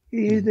الكتاب.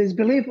 It is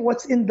believe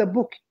what's in the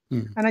book.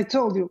 And I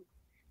told you,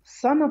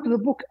 some of the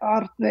book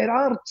there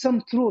are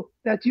some truth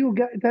that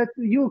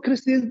you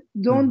Christians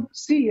don't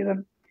see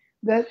them.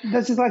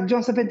 This is like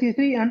John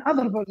 73 and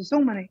other verses, so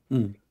many,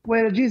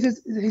 where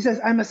Jesus, he says,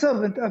 I'm a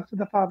servant of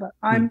the Father.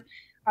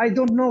 I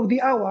don't know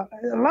the hour.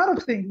 A lot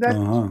of things that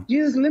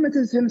Jesus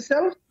limited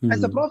himself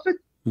as a prophet,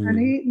 and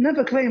he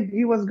never claimed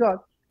he was God.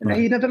 And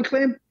he never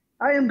claimed,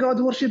 I am God,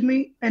 worship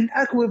me, an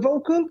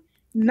equivocal,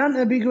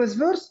 non-ambiguous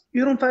verse.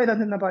 You don't find that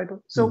in the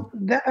Bible. So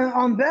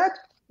on that,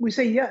 we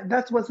say, yeah,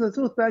 that was the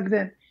truth back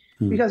then.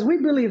 Because we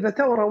believe the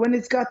Torah, when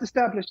it got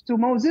established to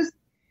Moses,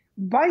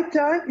 by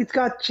time it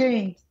got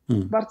changed,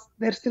 but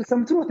there's still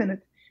some truth in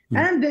it.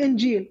 And the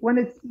Injil, when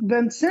it's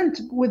been sent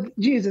with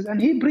Jesus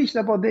and he preached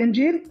about the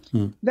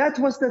Injil, that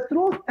was the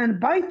truth. And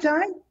by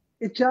time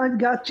it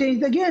got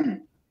changed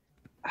again.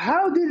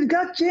 How did it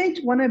got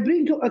changed? When I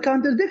bring you a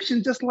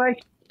contradiction, just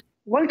like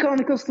 1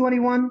 Chronicles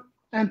 21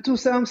 and 2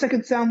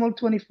 Samuel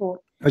 24.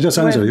 I just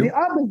answered you. The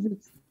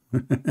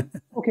opposite.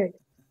 Okay.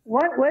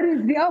 Where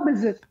is the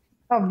opposite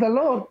of the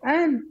Lord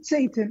and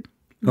Satan?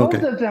 Both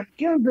of them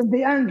killed in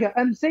the anger,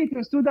 and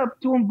Satan stood up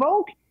to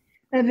invoke,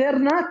 and they're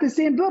not the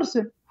same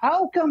person.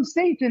 How come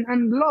Satan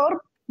and Lord,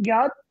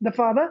 God, the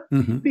Father,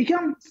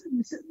 become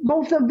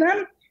both of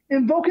them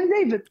invoking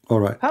David? All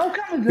right. How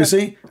come? You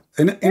see,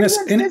 in a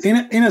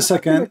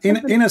second.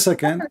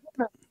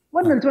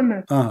 1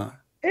 minute.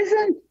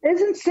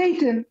 Isn't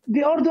Satan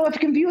the order of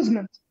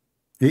confusement?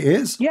 He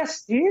is?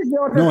 Yes, he is the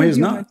order No, of he's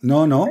confusion. not.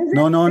 No, no, Is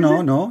no, it? no, Is no,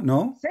 it? no,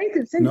 no.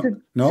 Satan, No,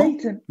 Satan, no,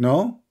 Satan,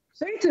 no,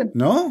 Satan.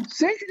 no,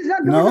 Satan is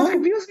not the order of no,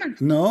 confusion.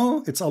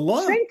 no. It's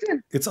Allah.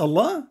 Satan. It's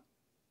Allah.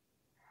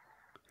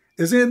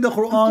 Isn't it the I'm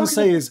Quran talking about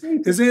says?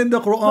 Satan. Isn't it the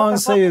Quran Brother,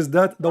 says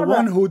that the brother,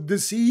 one who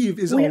deceive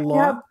is we have,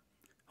 Allah?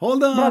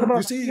 Hold on. You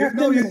brother, see, you have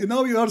 10 minutes.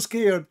 now you are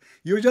scared.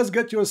 You just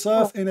get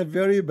yourself in a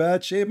very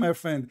bad shape, my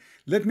friend.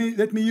 Let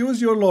me use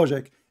your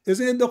logic.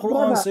 Isn't it the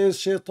Quran Brother, says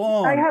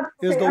Shaitan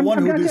is the I'm one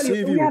who going to tell you,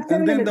 deceive we you, have 10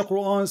 and then the minutes.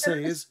 Quran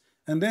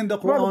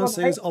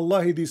says, Brother,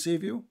 Allah he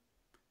deceive you?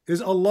 Is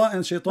Allah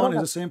and Shaitan is brother,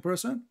 the same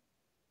person?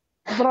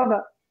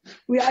 brother,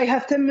 I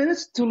have 10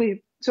 minutes to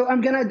leave. So I'm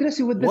going to address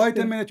you with this Why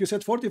 10 thing. minutes? You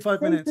said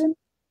 45 minutes. Satan,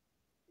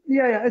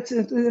 yeah, it's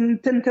in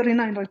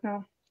 10:39 right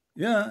now.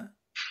 Yeah.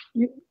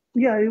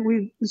 Yeah,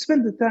 we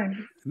spend the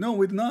time. No,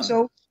 we did not.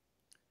 So,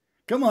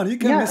 come on, you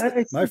can yeah,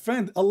 miss. My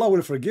friend, Allah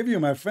will forgive you,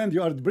 my friend.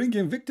 You are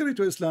bringing victory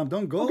to Islam.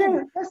 Don't go.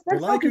 okay, We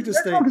like you to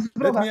stay.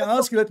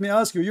 Let me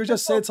ask you. You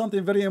just said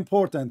something very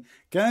important.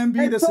 Can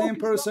be the same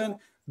person.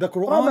 The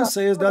Quran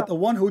says that the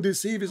one who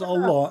deceives is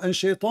Allah, and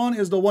Shaitan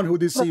is the one who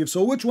deceives.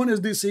 So which one is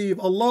deceived,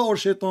 Allah or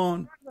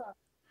Shaitan?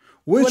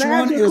 Which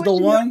one is the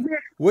one?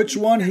 Which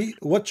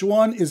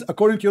one is,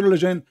 according to your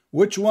religion,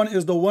 which one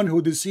is the one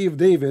who deceived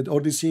David or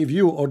deceived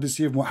you or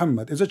deceived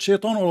Muhammad? Is it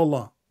Shaitan or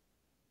Allah?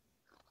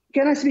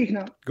 Can I speak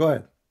now? Go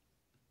ahead.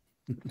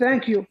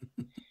 Thank you.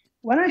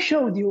 When I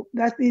showed you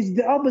that is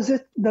the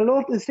opposite, the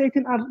Lord and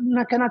Satan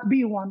cannot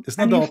be one. It's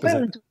not the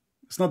opposite.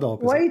 It's not the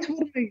opposite. Wait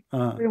for me.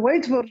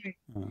 Wait for me.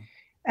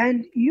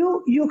 And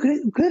you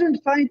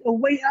couldn't find a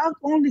way out,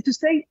 only to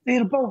say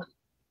they're both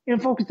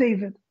invoke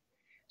David.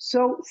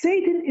 So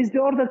Satan is the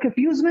order of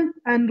confusement,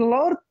 and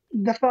Lord,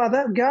 the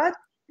Father, God,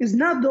 is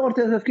not the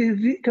order of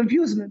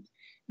confusement,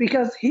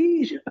 because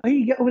he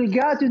will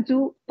guide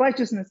into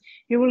righteousness.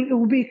 He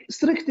will be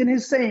strict in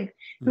his saying.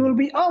 He will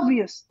be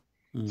obvious.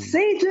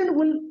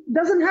 Satan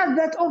doesn't have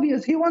that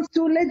obvious. He wants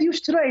to lead you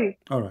stray.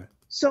 All right.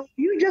 So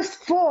you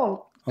just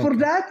fall for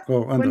that.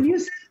 Oh, wonderful. When you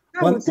say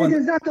no, Satan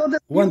is not the order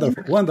of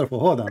wonderful. Wonderful.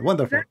 Hold on.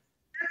 Wonderful.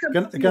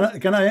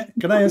 Can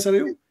I answer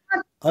you?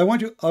 I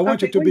want you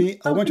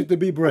to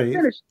be brave.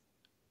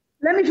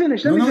 Let me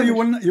finish. No,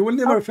 you will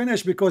never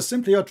finish, because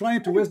simply you're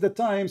trying to waste the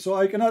time. So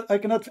I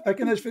cannot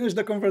finish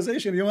the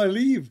conversation. You want to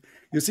leave.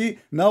 You see,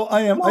 now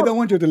I don't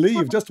want you to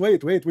leave. Just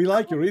wait. We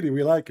like you, really.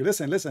 We like you.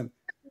 Listen.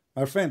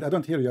 My friend, I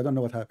don't hear you. I don't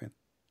know what happened.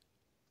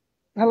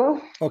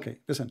 Hello? Okay,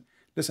 listen.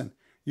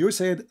 You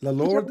said the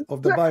Lord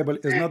of the Bible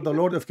is not the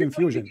Lord of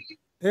confusion.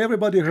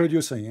 Everybody heard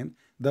you saying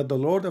that the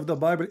Lord of the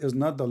Bible is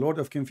not the Lord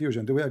of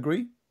confusion. Do we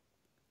agree?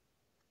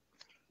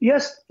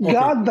 Yes, okay.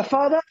 God the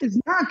Father is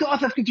not the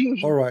author of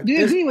confusion. All right. Do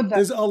you agree with that?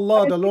 Is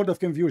Allah the Lord of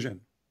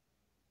confusion?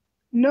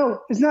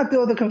 No, it's not the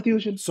author of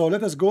confusion. So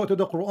let us go to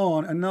the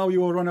Quran, and now you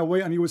will run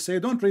away and you will say,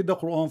 don't read the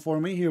Quran for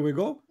me. Here we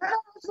go.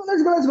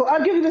 Let's go.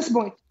 I'll give you this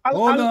point.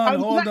 Hold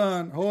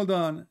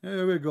on.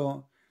 Here we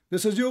go.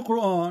 This is your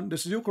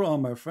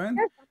Quran, my friend.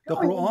 Yes, the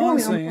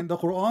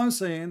Quran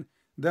saying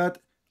that,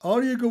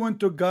 are you going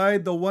to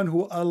guide the one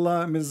who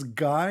Allah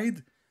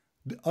misguide?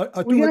 Hold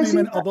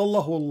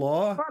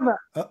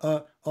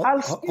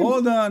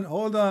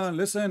on.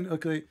 Listen,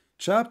 okay.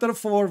 Chapter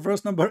 4,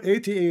 verse number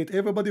 88.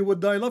 Everybody would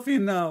die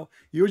laughing now.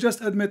 You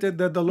just admitted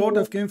that the Lord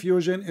of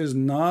confusion is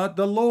not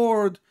the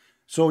Lord.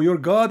 So your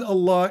God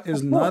Allah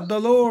is not the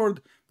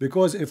Lord.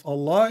 Because if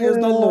Allah is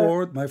the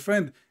Lord, my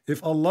friend,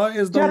 if Allah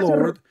is the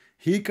Lord,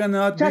 He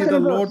cannot be the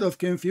Lord of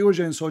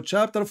confusion. So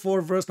chapter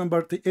 4, verse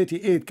number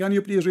 88. Can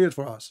you please read it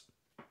for us?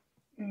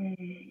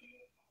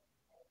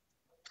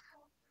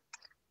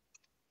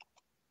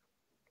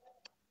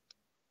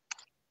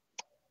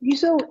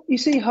 You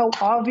see how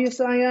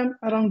obvious I am?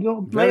 I don't go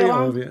very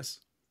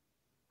obvious.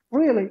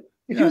 Really?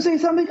 If you say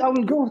something, I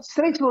will go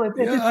straight for it.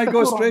 Yeah, I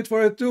go straight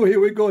for it too. Here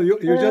we go.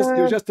 You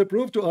just to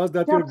prove to us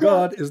that your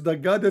God is the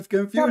God of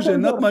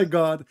confusion, not my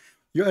God.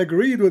 You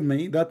agreed with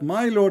me that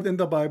my Lord in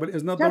the Bible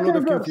is not the Lord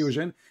of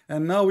confusion,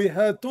 and now we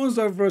have tons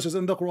of verses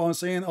in the Quran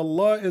saying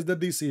Allah is the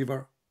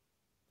deceiver.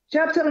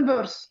 Chapter and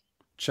verse.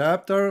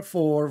 Chapter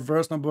 4,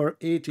 verse number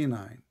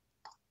 89.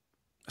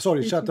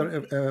 Sorry,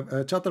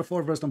 chapter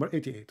 4, verse number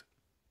 88.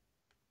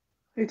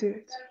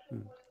 88.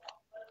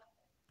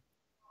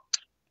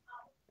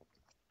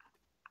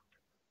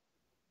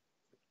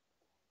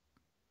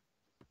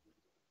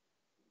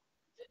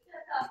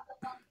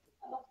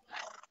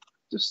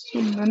 Just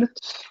a minute.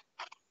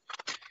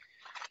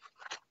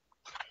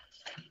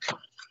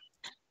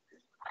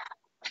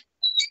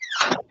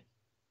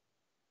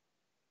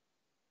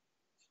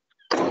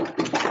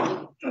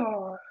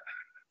 Oh,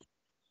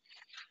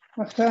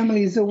 my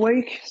family is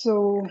awake,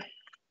 so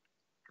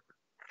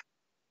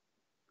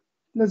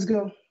let's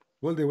go.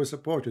 Well, they will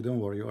support you. Don't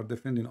worry. You are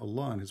defending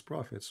Allah and His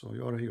Prophet, so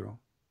you are a hero.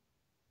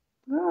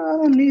 I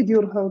don't need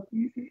your help.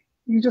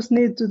 You just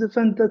need to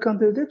defend the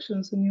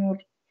contradictions in your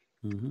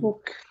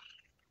book.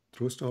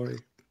 True story.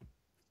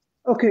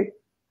 Okay.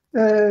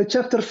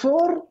 Chapter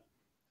 4,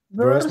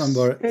 verse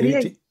number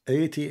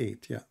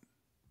 88. Yeah.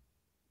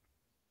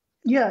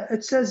 Yeah,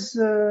 it says,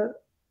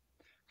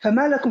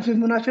 فما لكم في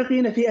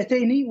المنافقين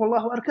فئتين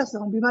والله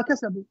أركسهم بما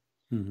كسبوا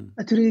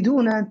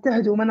أتريدون أن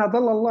تهدوا من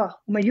أضل الله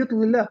ومن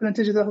يضلل الله فلن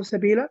تجد له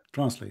سبيلا.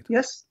 Translate.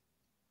 Yes.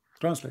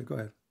 Translate. Go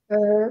ahead.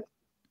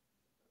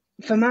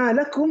 فما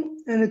لكم,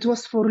 and it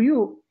was for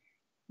you.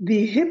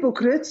 The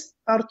hypocrites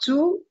are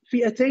two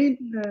فئتين,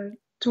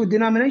 two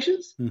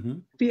denominations.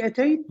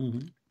 فئتين,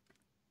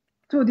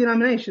 two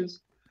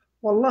denominations.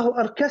 والله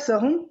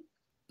أركسهم,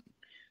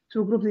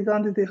 two groups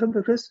regarding the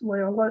hypocrites,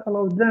 where Allah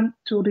allowed them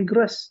to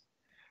regress,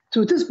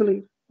 to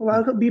disbelieve.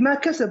 بما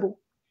كسبوا,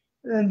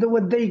 and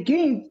what they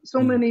gained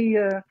so many,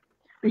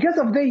 because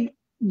of they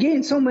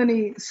gained so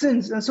many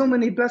sins and so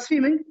many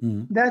blaspheming,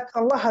 that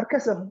Allah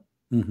أركسهم.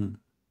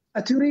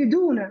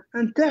 أتريدون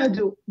أن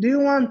تهدوا, do you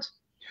want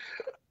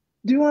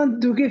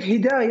to give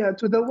hidayah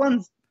to the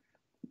ones,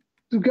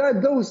 to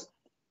guide those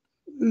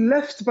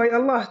left by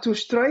Allah to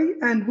stray,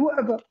 and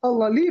whoever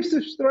Allah leaves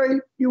to stray,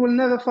 you will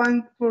never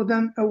find for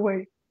them a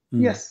way.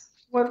 Yes.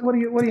 What do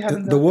you have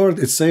in the word,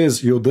 it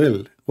says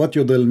yudil. What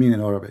yudil mean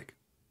in Arabic?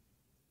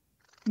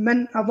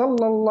 من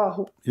أضل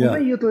الله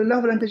ومن يضلل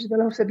الله فلن تجد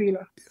له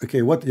سبيلا.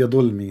 Okay, what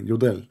yudil mean?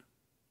 Yudil.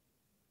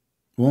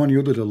 When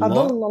yudil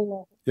Allah. أضل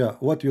الله. Yeah,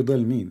 what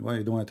yudil mean? Why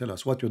you don't want to tell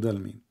us what yudil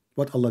mean?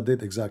 What Allah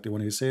did exactly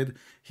when He said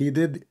He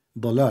did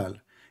dalal?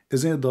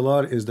 Isn't it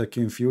dalal is the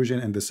confusion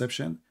and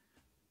deception?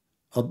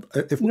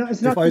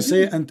 If I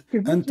say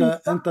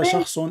أنت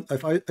شخص,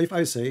 if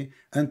I say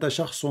أنت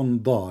شخص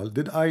ضال,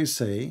 did I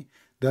say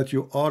that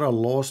you are a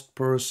lost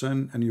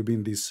person and you've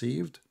been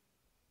deceived?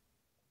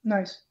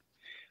 Nice.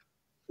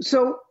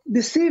 So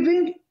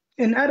deceiving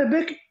in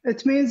Arabic,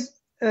 it means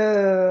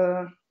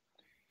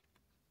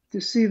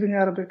deceiving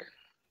Arabic.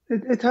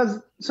 It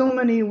has so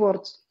many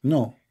words.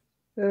 No.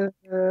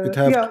 It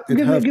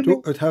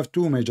have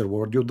two major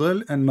words,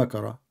 yudil and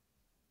makara.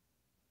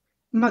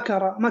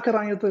 Makara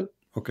and yudil.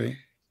 Okay.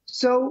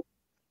 So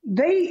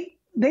they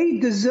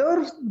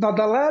deserve the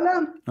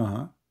dalala.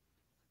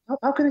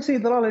 How can I say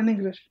dalala in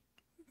English?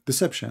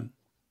 Deception.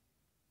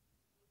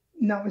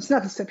 No, it's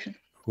not deception.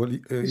 Well,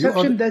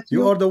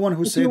 you are the one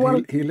who said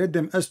he led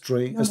them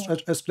astray.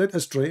 A split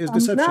astray is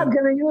deception.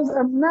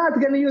 I'm not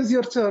gonna use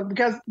your term,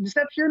 because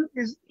deception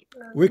is.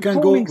 We can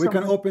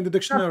open the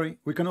dictionary.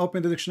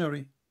 Open the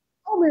dictionary.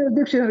 Open the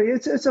dictionary.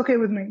 It's okay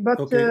with me. But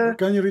okay.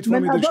 Can you read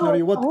from the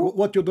dictionary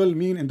what yudil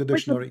mean in the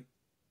dictionary?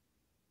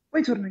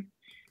 Wait for me.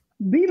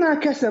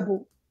 بما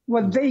كسبوا,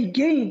 what they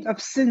gained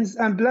of sins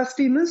and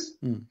blasphemers.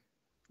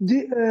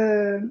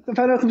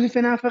 فلكم في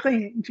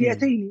منافقين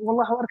فئتين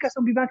والله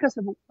أركسهم بما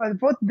كسبوا.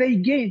 What they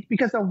gained,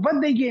 because of what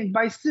they gained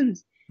by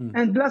sins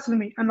and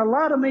blasphemy and a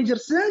lot of major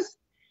sins.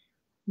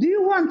 Do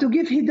you want to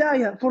give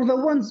hidayah for the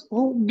ones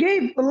who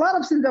gave a lot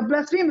of sins and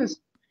blasphemers,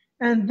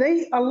 and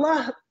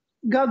Allah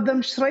got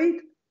them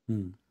straight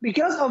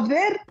because of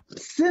their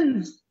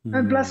sins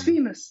and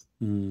blasphemers?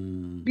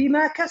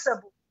 بما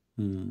كسبوا.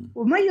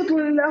 ومن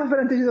يضلل الله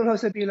فلن تجد له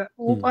سبيلا.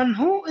 And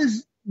who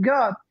is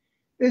God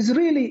is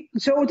really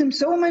showed him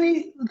so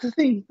many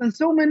things and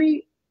so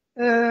many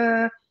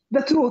the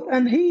truth,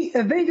 and he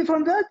evaded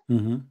from that.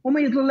 ومن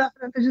يضلل الله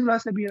فلن تجد له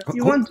سبيلا.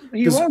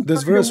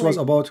 This verse was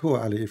about who,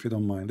 Ali, if you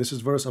don't mind? This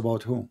is verse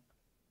about who?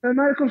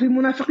 فما لكم في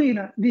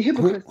المنافقين, the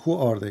hypocrites. Who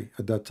are they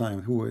at that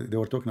time? Who they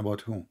were talking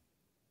about? Who?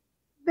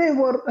 They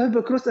were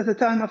hypocrites at the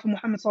time of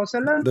Muhammad sallallahu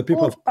alaihi wasallam. The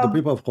people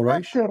of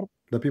Quraysh.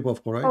 The people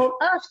of Quraysh.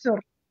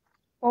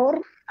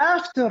 Or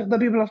after the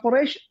people of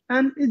Quraysh,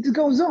 and it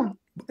goes on.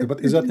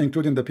 But is that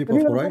including the people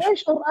of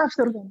Quraysh? Or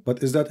after them?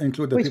 But is that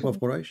include the people of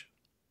Quraysh?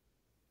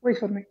 Wait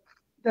for me.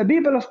 The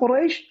people of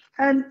Quraysh,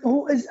 and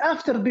who is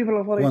after the people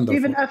of Quraysh? Wonderful.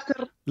 Even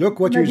after. Look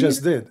what you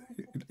just did.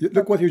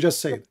 Look what you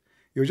just said.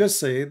 You just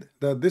said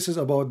that this is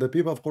about the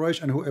people of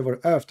Quraysh and whoever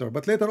after.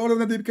 But later all of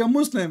them they become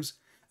Muslims.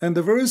 And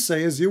the verse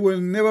says you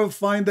will never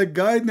find the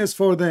guidance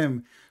for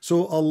them.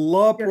 So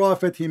Allah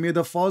prophet, he made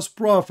a false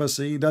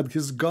prophecy that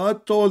his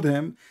God told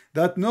him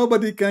that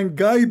nobody can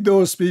guide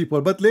those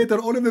people. But later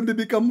all of them they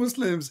become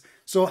Muslims.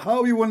 So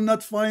how you will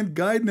not find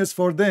guidance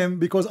for them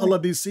because Allah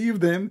deceived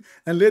them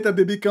and later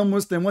they become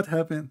Muslim? What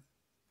happened?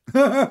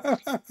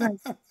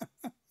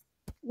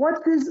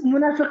 What does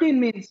munafiqeen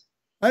means?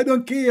 I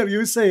don't care.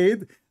 You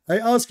said, I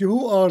asked you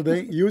who are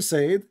they? You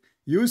said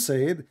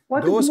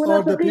what those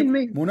are the people.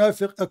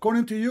 Munafiq,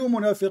 according to you,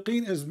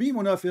 munafiqeen is me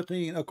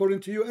munafiqeen.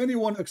 According to you,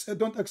 anyone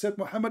don't accept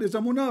Muhammad is a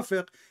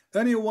munafiq.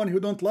 Anyone who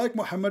don't like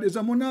Muhammad is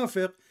a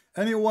munafiq.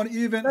 Anyone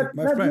even that's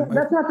not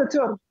the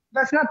term.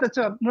 That's not the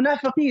term.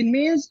 Munafiqeen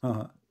means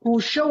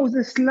who shows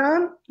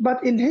Islam,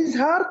 but in his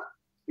heart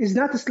is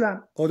not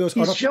Islam. Oh, those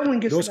are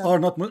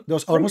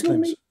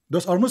Muslims.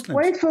 Those are Muslims.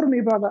 Wait for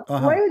me, brother.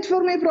 Wait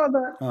for me,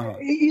 brother.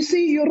 You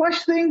see, you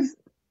rush things.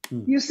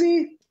 You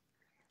see.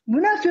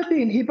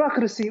 Munafiqeen,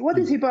 hypocrisy. What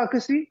is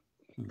hypocrisy?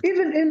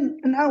 Even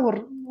in our,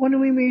 when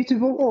we meet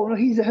people, oh,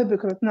 he's a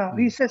hypocrite. No,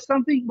 he says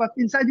something, but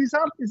inside his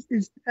heart is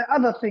the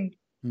other thing.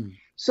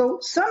 So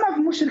some of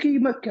Mushriki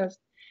Makkah,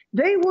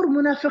 they were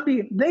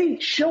munafiqeen. They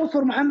showed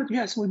for Muhammad,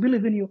 yes, we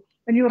believe in you,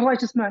 and you're a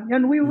righteous man,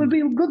 and we will be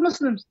good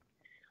Muslims.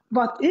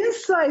 But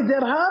inside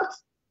their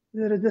hearts,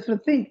 they're a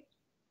different thing.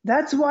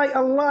 That's why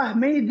Allah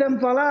made them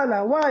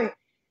dalala. Why?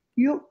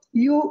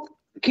 You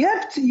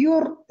kept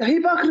your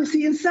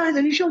hypocrisy inside,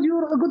 and you showed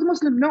you're a good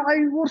Muslim. No,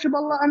 I worship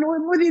Allah and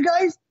I'm with you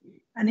guys.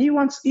 And he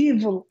wants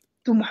evil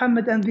to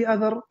Muhammad and the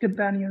other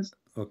companions.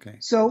 Okay.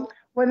 So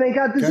when they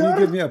got deserved, can you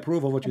give me a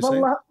proof of what you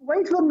said?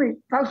 Wait for me,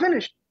 I'll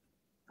finish.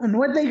 And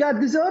when they got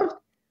deserved,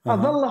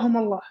 أضلهم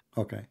الله.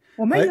 Okay.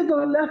 ومن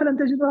يضل الله فلن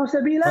تجد له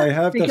سبيلا.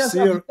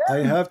 I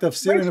have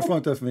tafsir in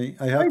front of me.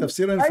 I have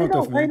tafsir in front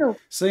of me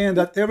saying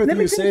that everything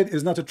you said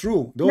is not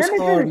true. Those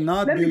are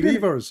not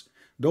believers.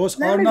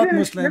 Those are not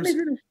Muslims.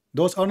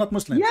 Those are not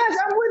Muslims. Yes,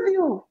 I'm with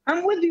you.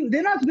 I'm with you.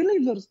 They're not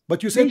believers.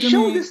 But you said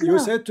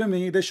to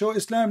me, they show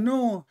Islam.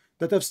 No,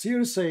 the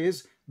tafsir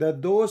says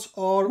that those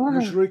are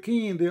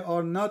mushrikeen. They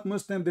are not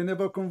Muslim. They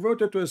never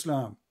converted to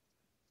Islam.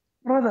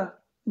 Brother,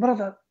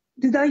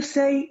 did I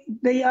say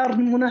they are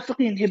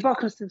munafiqeen,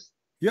 hypocrites?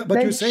 Yeah,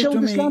 but you said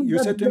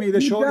to me, they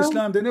show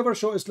Islam. They never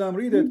show Islam.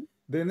 Read it.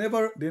 They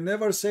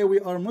never say we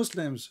are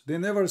Muslims. They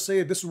never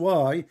say. This is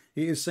why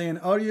he is saying,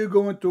 are you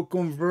going to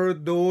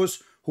convert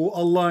those who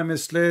Allah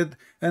misled?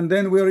 And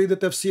then we read the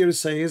tafsir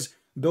says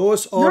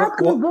those are not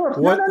convert.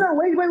 No,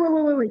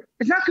 wait.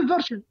 It's not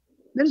conversion.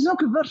 There is no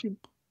conversion.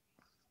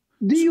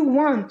 Do you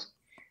want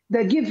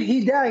the give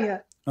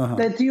hidayah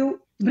that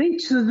you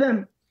preach to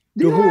them?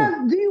 Do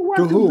you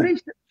want to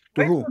preach?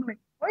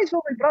 Wait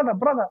for me,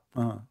 brother.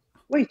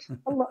 Wait,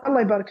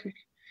 Allah barak fik.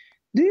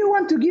 Do you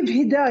want to give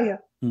hidayah?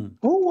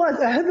 Who was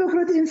a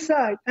hypocrite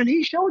inside and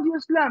he showed you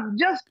Islam?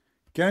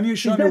 Can you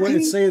show me where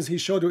it says he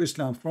showed you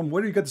Islam? From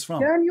where do you get this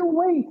from? Can you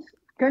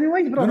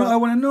wait, brother? No, I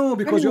want to know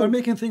because you are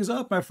making things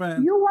up, my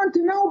friend. You want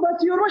to know,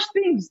 but you rush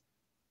things.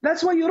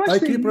 That's why you rush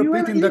things. I keep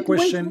repeating the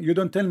question. You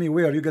don't tell me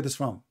where you get this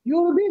from.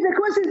 You repeat the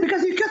question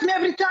because you cut me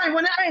every time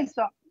when I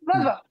answer.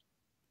 Brother,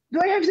 do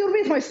I have to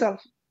repeat myself?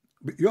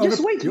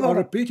 You are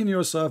repeating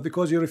yourself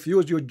because you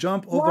refuse. You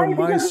jump over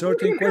my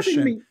certain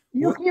question.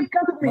 You keep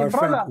cutting me,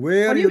 brother.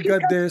 Where you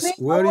get this?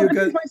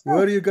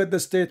 Where you get the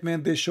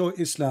statement they show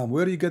Islam?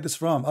 Where do you get this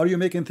from? Are you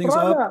making things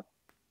up?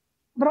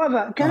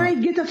 Brother, can I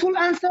get a full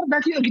answer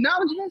that you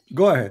acknowledge this?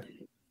 Go ahead.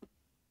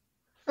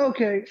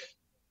 Okay.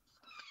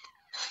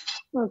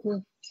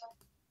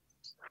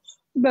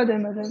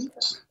 Madam.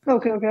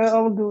 Okay, I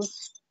will do it.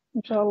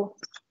 Inshallah.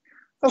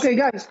 Okay,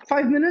 guys,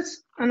 5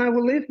 minutes and I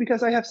will leave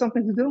because I have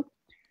something to do.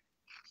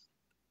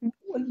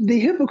 The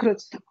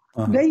hypocrites,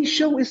 they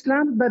show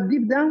Islam, but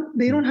deep down,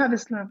 they don't have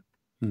Islam.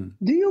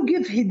 Do you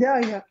give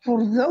hidayah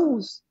for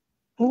those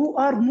who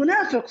are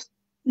munafiqs,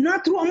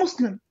 not true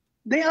Muslim?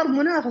 They are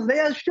munafiqs. They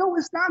are show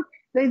Islam.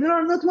 They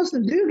are not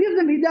Muslim. Do you give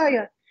them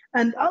hidayah?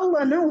 And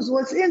Allah knows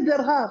what's in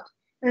their heart.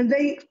 And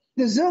they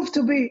deserve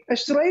to be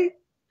astray.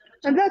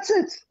 And that's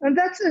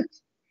it.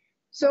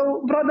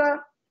 So,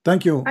 brother,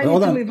 thank you.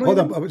 Hold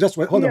on. Just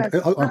wait. Hold on.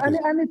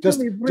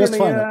 Just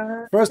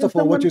final. First of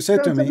all, what you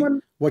said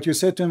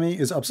to me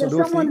is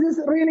absolutely. Someone is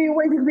really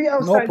waiting me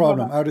outside. No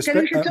problem. I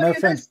respect my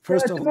friend.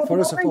 First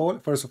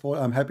of all,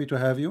 I'm happy to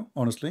have you.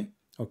 Honestly,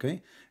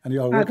 okay, and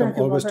you are welcome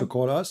always to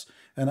call us.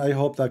 And I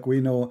hope that we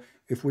know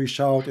if we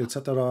shout,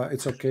 etc.,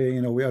 it's okay.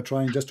 You know, we are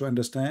trying just to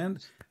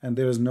understand, and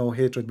there is no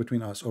hatred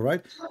between us. All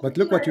right. But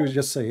look what you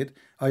just said.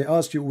 I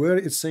asked you where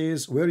it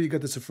says, where you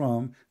get this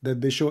from,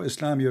 that they show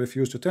Islam. You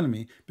refuse to tell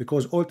me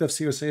because all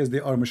tafsir says they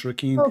are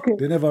mushrikeen. Okay.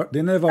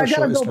 They never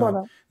show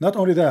Islam. Not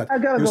only that,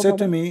 you said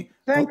to me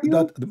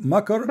that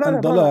makr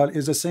and dalal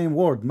is the same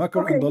word.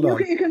 Makr and dalal.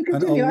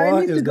 And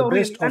Allah is the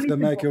best of the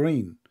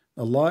makirin.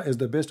 Allah is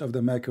the best of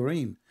the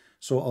makirin.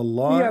 So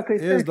Allah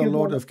is the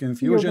Lord of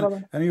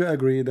confusion, and you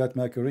agree that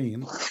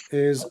makirin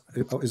is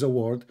a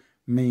word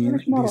mean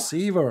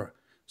deceiver.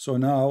 So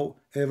now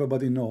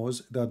everybody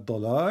knows that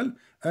dalal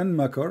and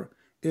makr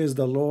is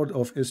the Lord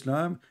of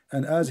Islam,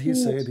 and as he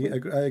said,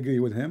 I agree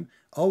with him.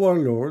 Our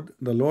Lord,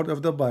 the Lord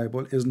of the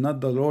Bible, is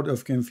not the Lord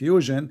of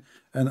confusion.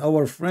 And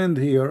our friend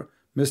here,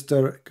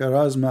 Mr.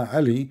 Karzma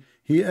Ali,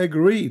 he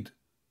agreed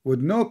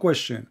with no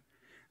question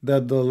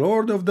that the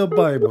Lord of the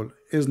Bible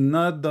is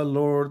not the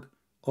Lord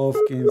of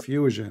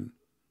confusion.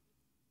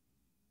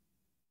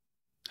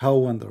 How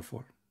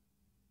wonderful.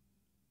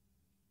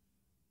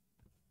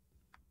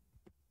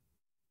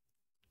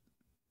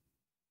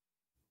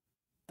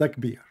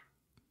 Takbir.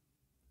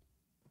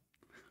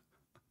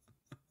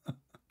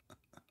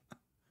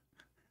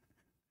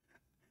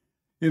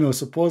 You know,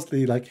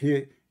 supposedly, like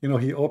he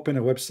opened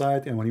a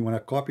website, and when he want to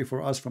copy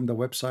for us from the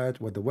website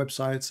what the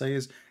website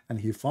says,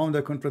 and he found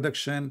a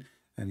contradiction,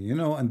 and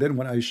and then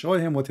when I show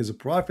him what his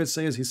prophet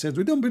says, he says,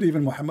 we don't believe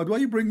in Muhammad. Why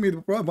you bring me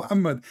the prophet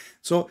Muhammad?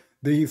 So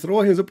they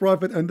throw his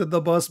prophet under the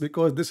bus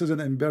because this is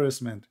an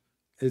embarrassment.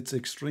 It's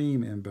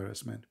extreme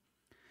embarrassment.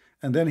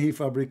 And then he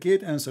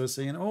fabricate answers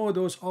saying, oh,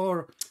 those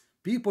are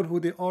people who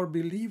they are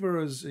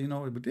believers,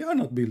 but they are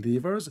not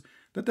believers.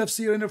 The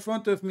tafsir in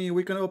front of me,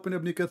 we can open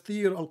Ibn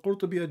Kathir,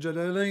 Al-Qurtubi,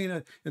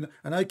 Al-Jalalain,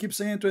 and I keep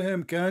saying to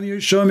him, can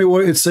you show me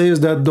where it says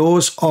that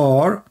those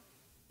are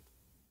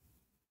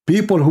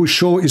people who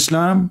show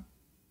Islam?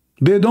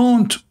 They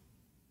don't.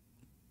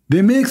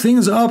 They make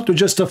things up to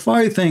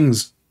justify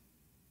things.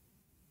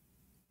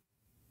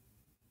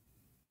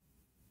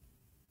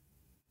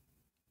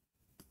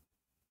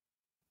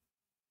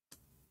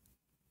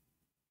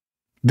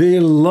 They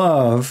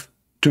love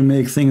to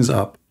make things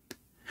up.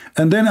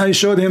 And then I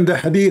showed him the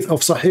hadith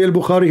of Sahih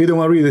al-Bukhari. He didn't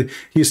want to read it.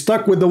 He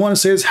stuck with the one that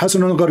says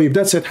Hasan al-Gharib.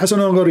 That's it, Hasan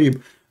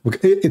al-Gharib.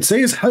 It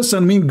says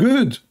Hasan mean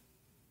good.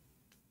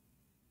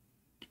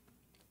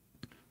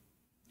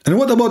 And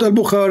what about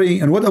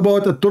al-Bukhari? And what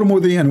about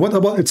al-Turmudi? And what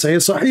about it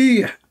says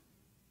Sahih?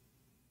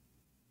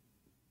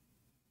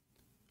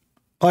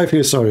 I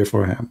feel sorry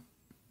for him.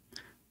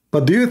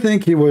 But do you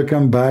think he will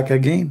come back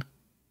again?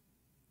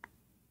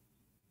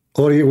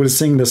 Or he will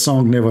sing the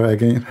song Never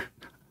Again?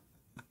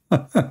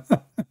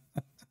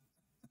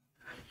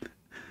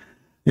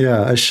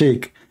 Yeah, a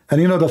sheikh.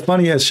 And you know the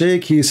funny, a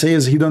sheikh, he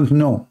says he don't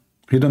know.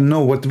 He don't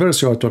know what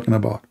verse you are talking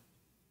about.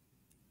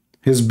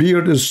 His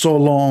beard is so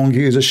long.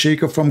 He is a sheikh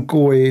from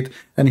Kuwait.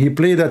 And he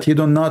played that he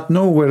do not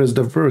know where is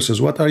the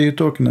verses. What are you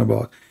talking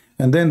about?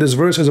 And then this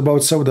verse is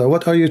about Sauda.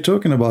 What are you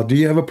talking about? Do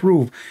you have a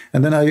proof?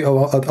 And then I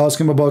ask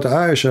him about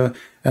Aisha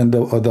and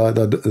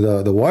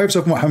the wives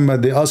of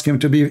Muhammad. They ask him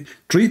to be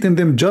treating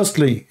them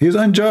justly. He's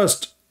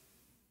unjust.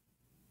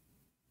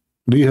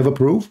 Do you have a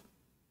proof?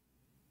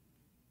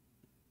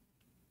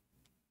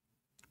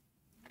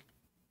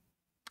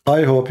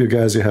 I hope you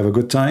guys have a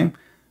good time.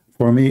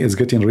 For me, it's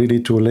getting really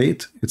too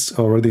late. It's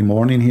already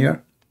morning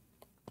here.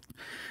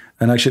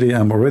 And actually,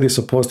 I'm already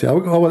supposed to...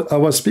 I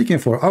was speaking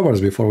for hours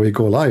before we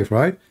go live,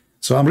 right?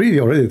 So I'm really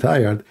already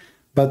tired.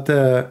 But,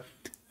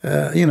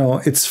 you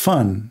know, it's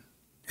fun.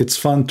 It's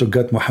fun to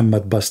get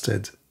Muhammad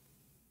busted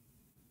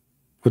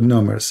with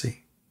no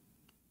mercy.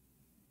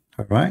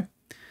 All right?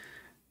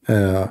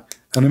 And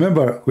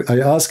remember, I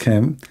asked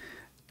him,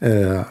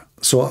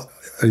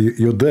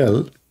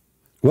 Yudel,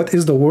 what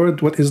is the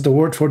word? What is the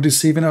word for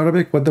deceive in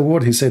Arabic? What the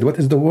word? He said, what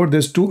is the word?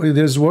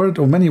 There's word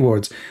or many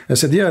words. I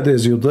said, yeah,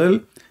 there's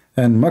Yudel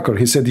and Makr.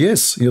 He said,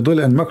 yes,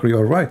 Yudel and Makr,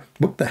 you're right.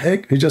 What the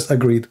heck? He just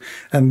agreed.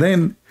 And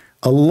then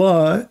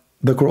Allah,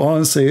 the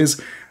Quran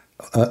says,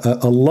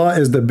 Allah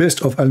is the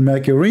best of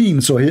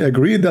al-Makirin. So he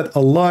agreed that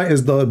Allah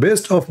is the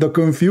best of the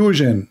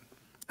confusion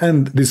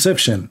and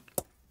deception.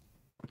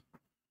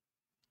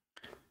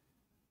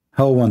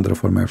 How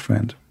wonderful, my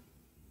friend.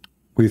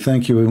 We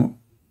thank you,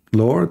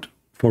 Lord,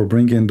 for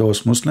bringing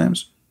those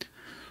Muslims.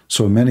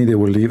 So many they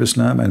will leave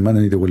Islam and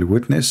many they will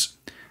witness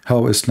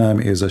how Islam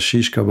is a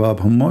shish kebab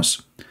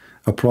hummus,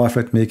 a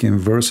prophet making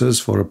verses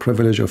for a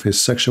privilege of his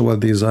sexual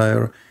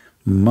desire,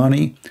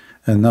 money,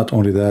 and not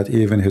only that,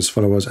 even his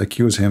followers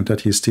accuse him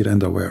that he steals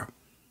underwear.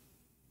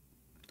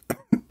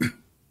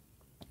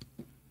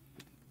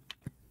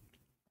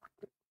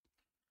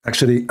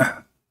 Actually,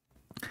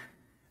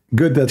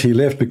 good that he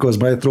left because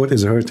my throat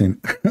is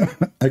hurting.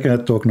 I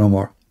cannot talk no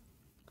more.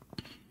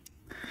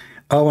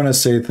 I want to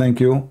say thank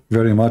you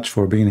very much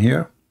for being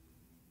here.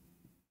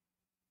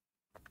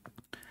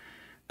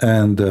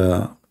 And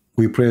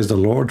we praise the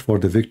Lord for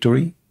the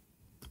victory,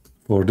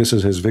 for this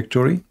is his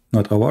victory,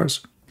 not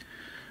ours.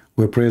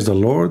 We praise the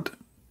Lord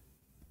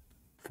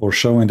for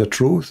showing the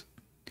truth,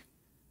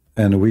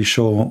 and we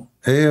show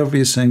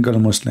every single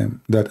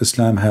Muslim that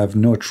Islam have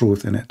no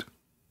truth in it.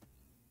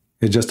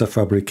 It's just a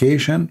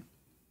fabrication,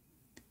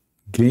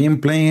 game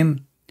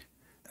playing,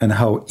 and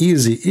how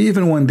easy,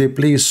 even when they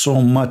play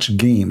so much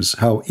games,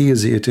 how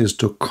easy it is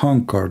to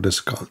conquer this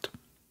cult.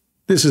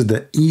 This is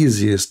the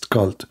easiest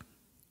cult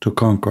to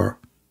conquer.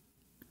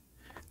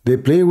 They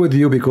play with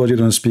you because you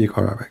don't speak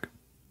Arabic.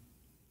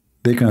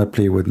 They cannot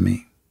play with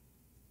me.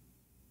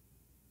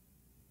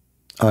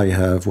 I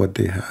have what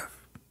they have.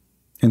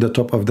 In the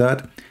top of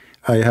that,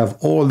 I have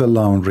all the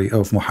laundry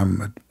of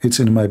Muhammad. It's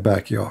in my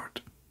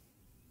backyard.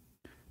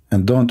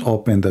 And don't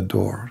open the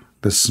door.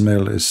 The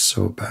smell is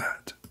so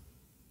bad.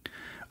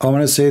 I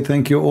want to say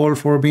thank you all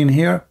for being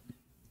here.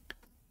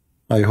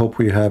 I hope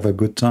we have a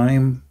good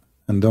time.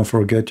 And don't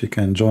forget, you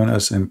can join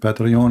us in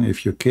Patreon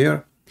if you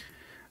care.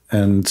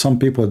 And some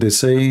people, they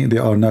say they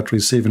are not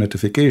receiving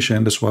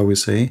notification. That's why we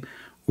say,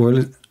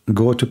 well,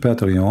 go to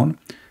Patreon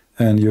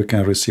and you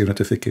can receive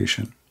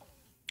notification.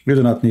 You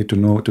do not need to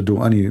know to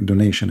do any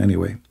donation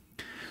anyway.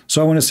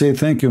 So I want to say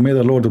thank you. May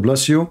the Lord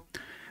bless you.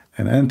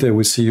 And until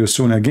we see you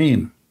soon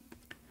again.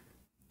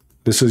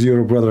 This is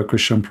your brother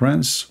Christian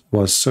Prince,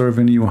 was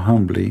serving you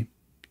humbly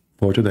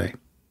for today.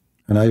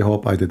 And I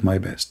hope I did my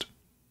best.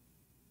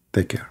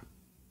 Take care.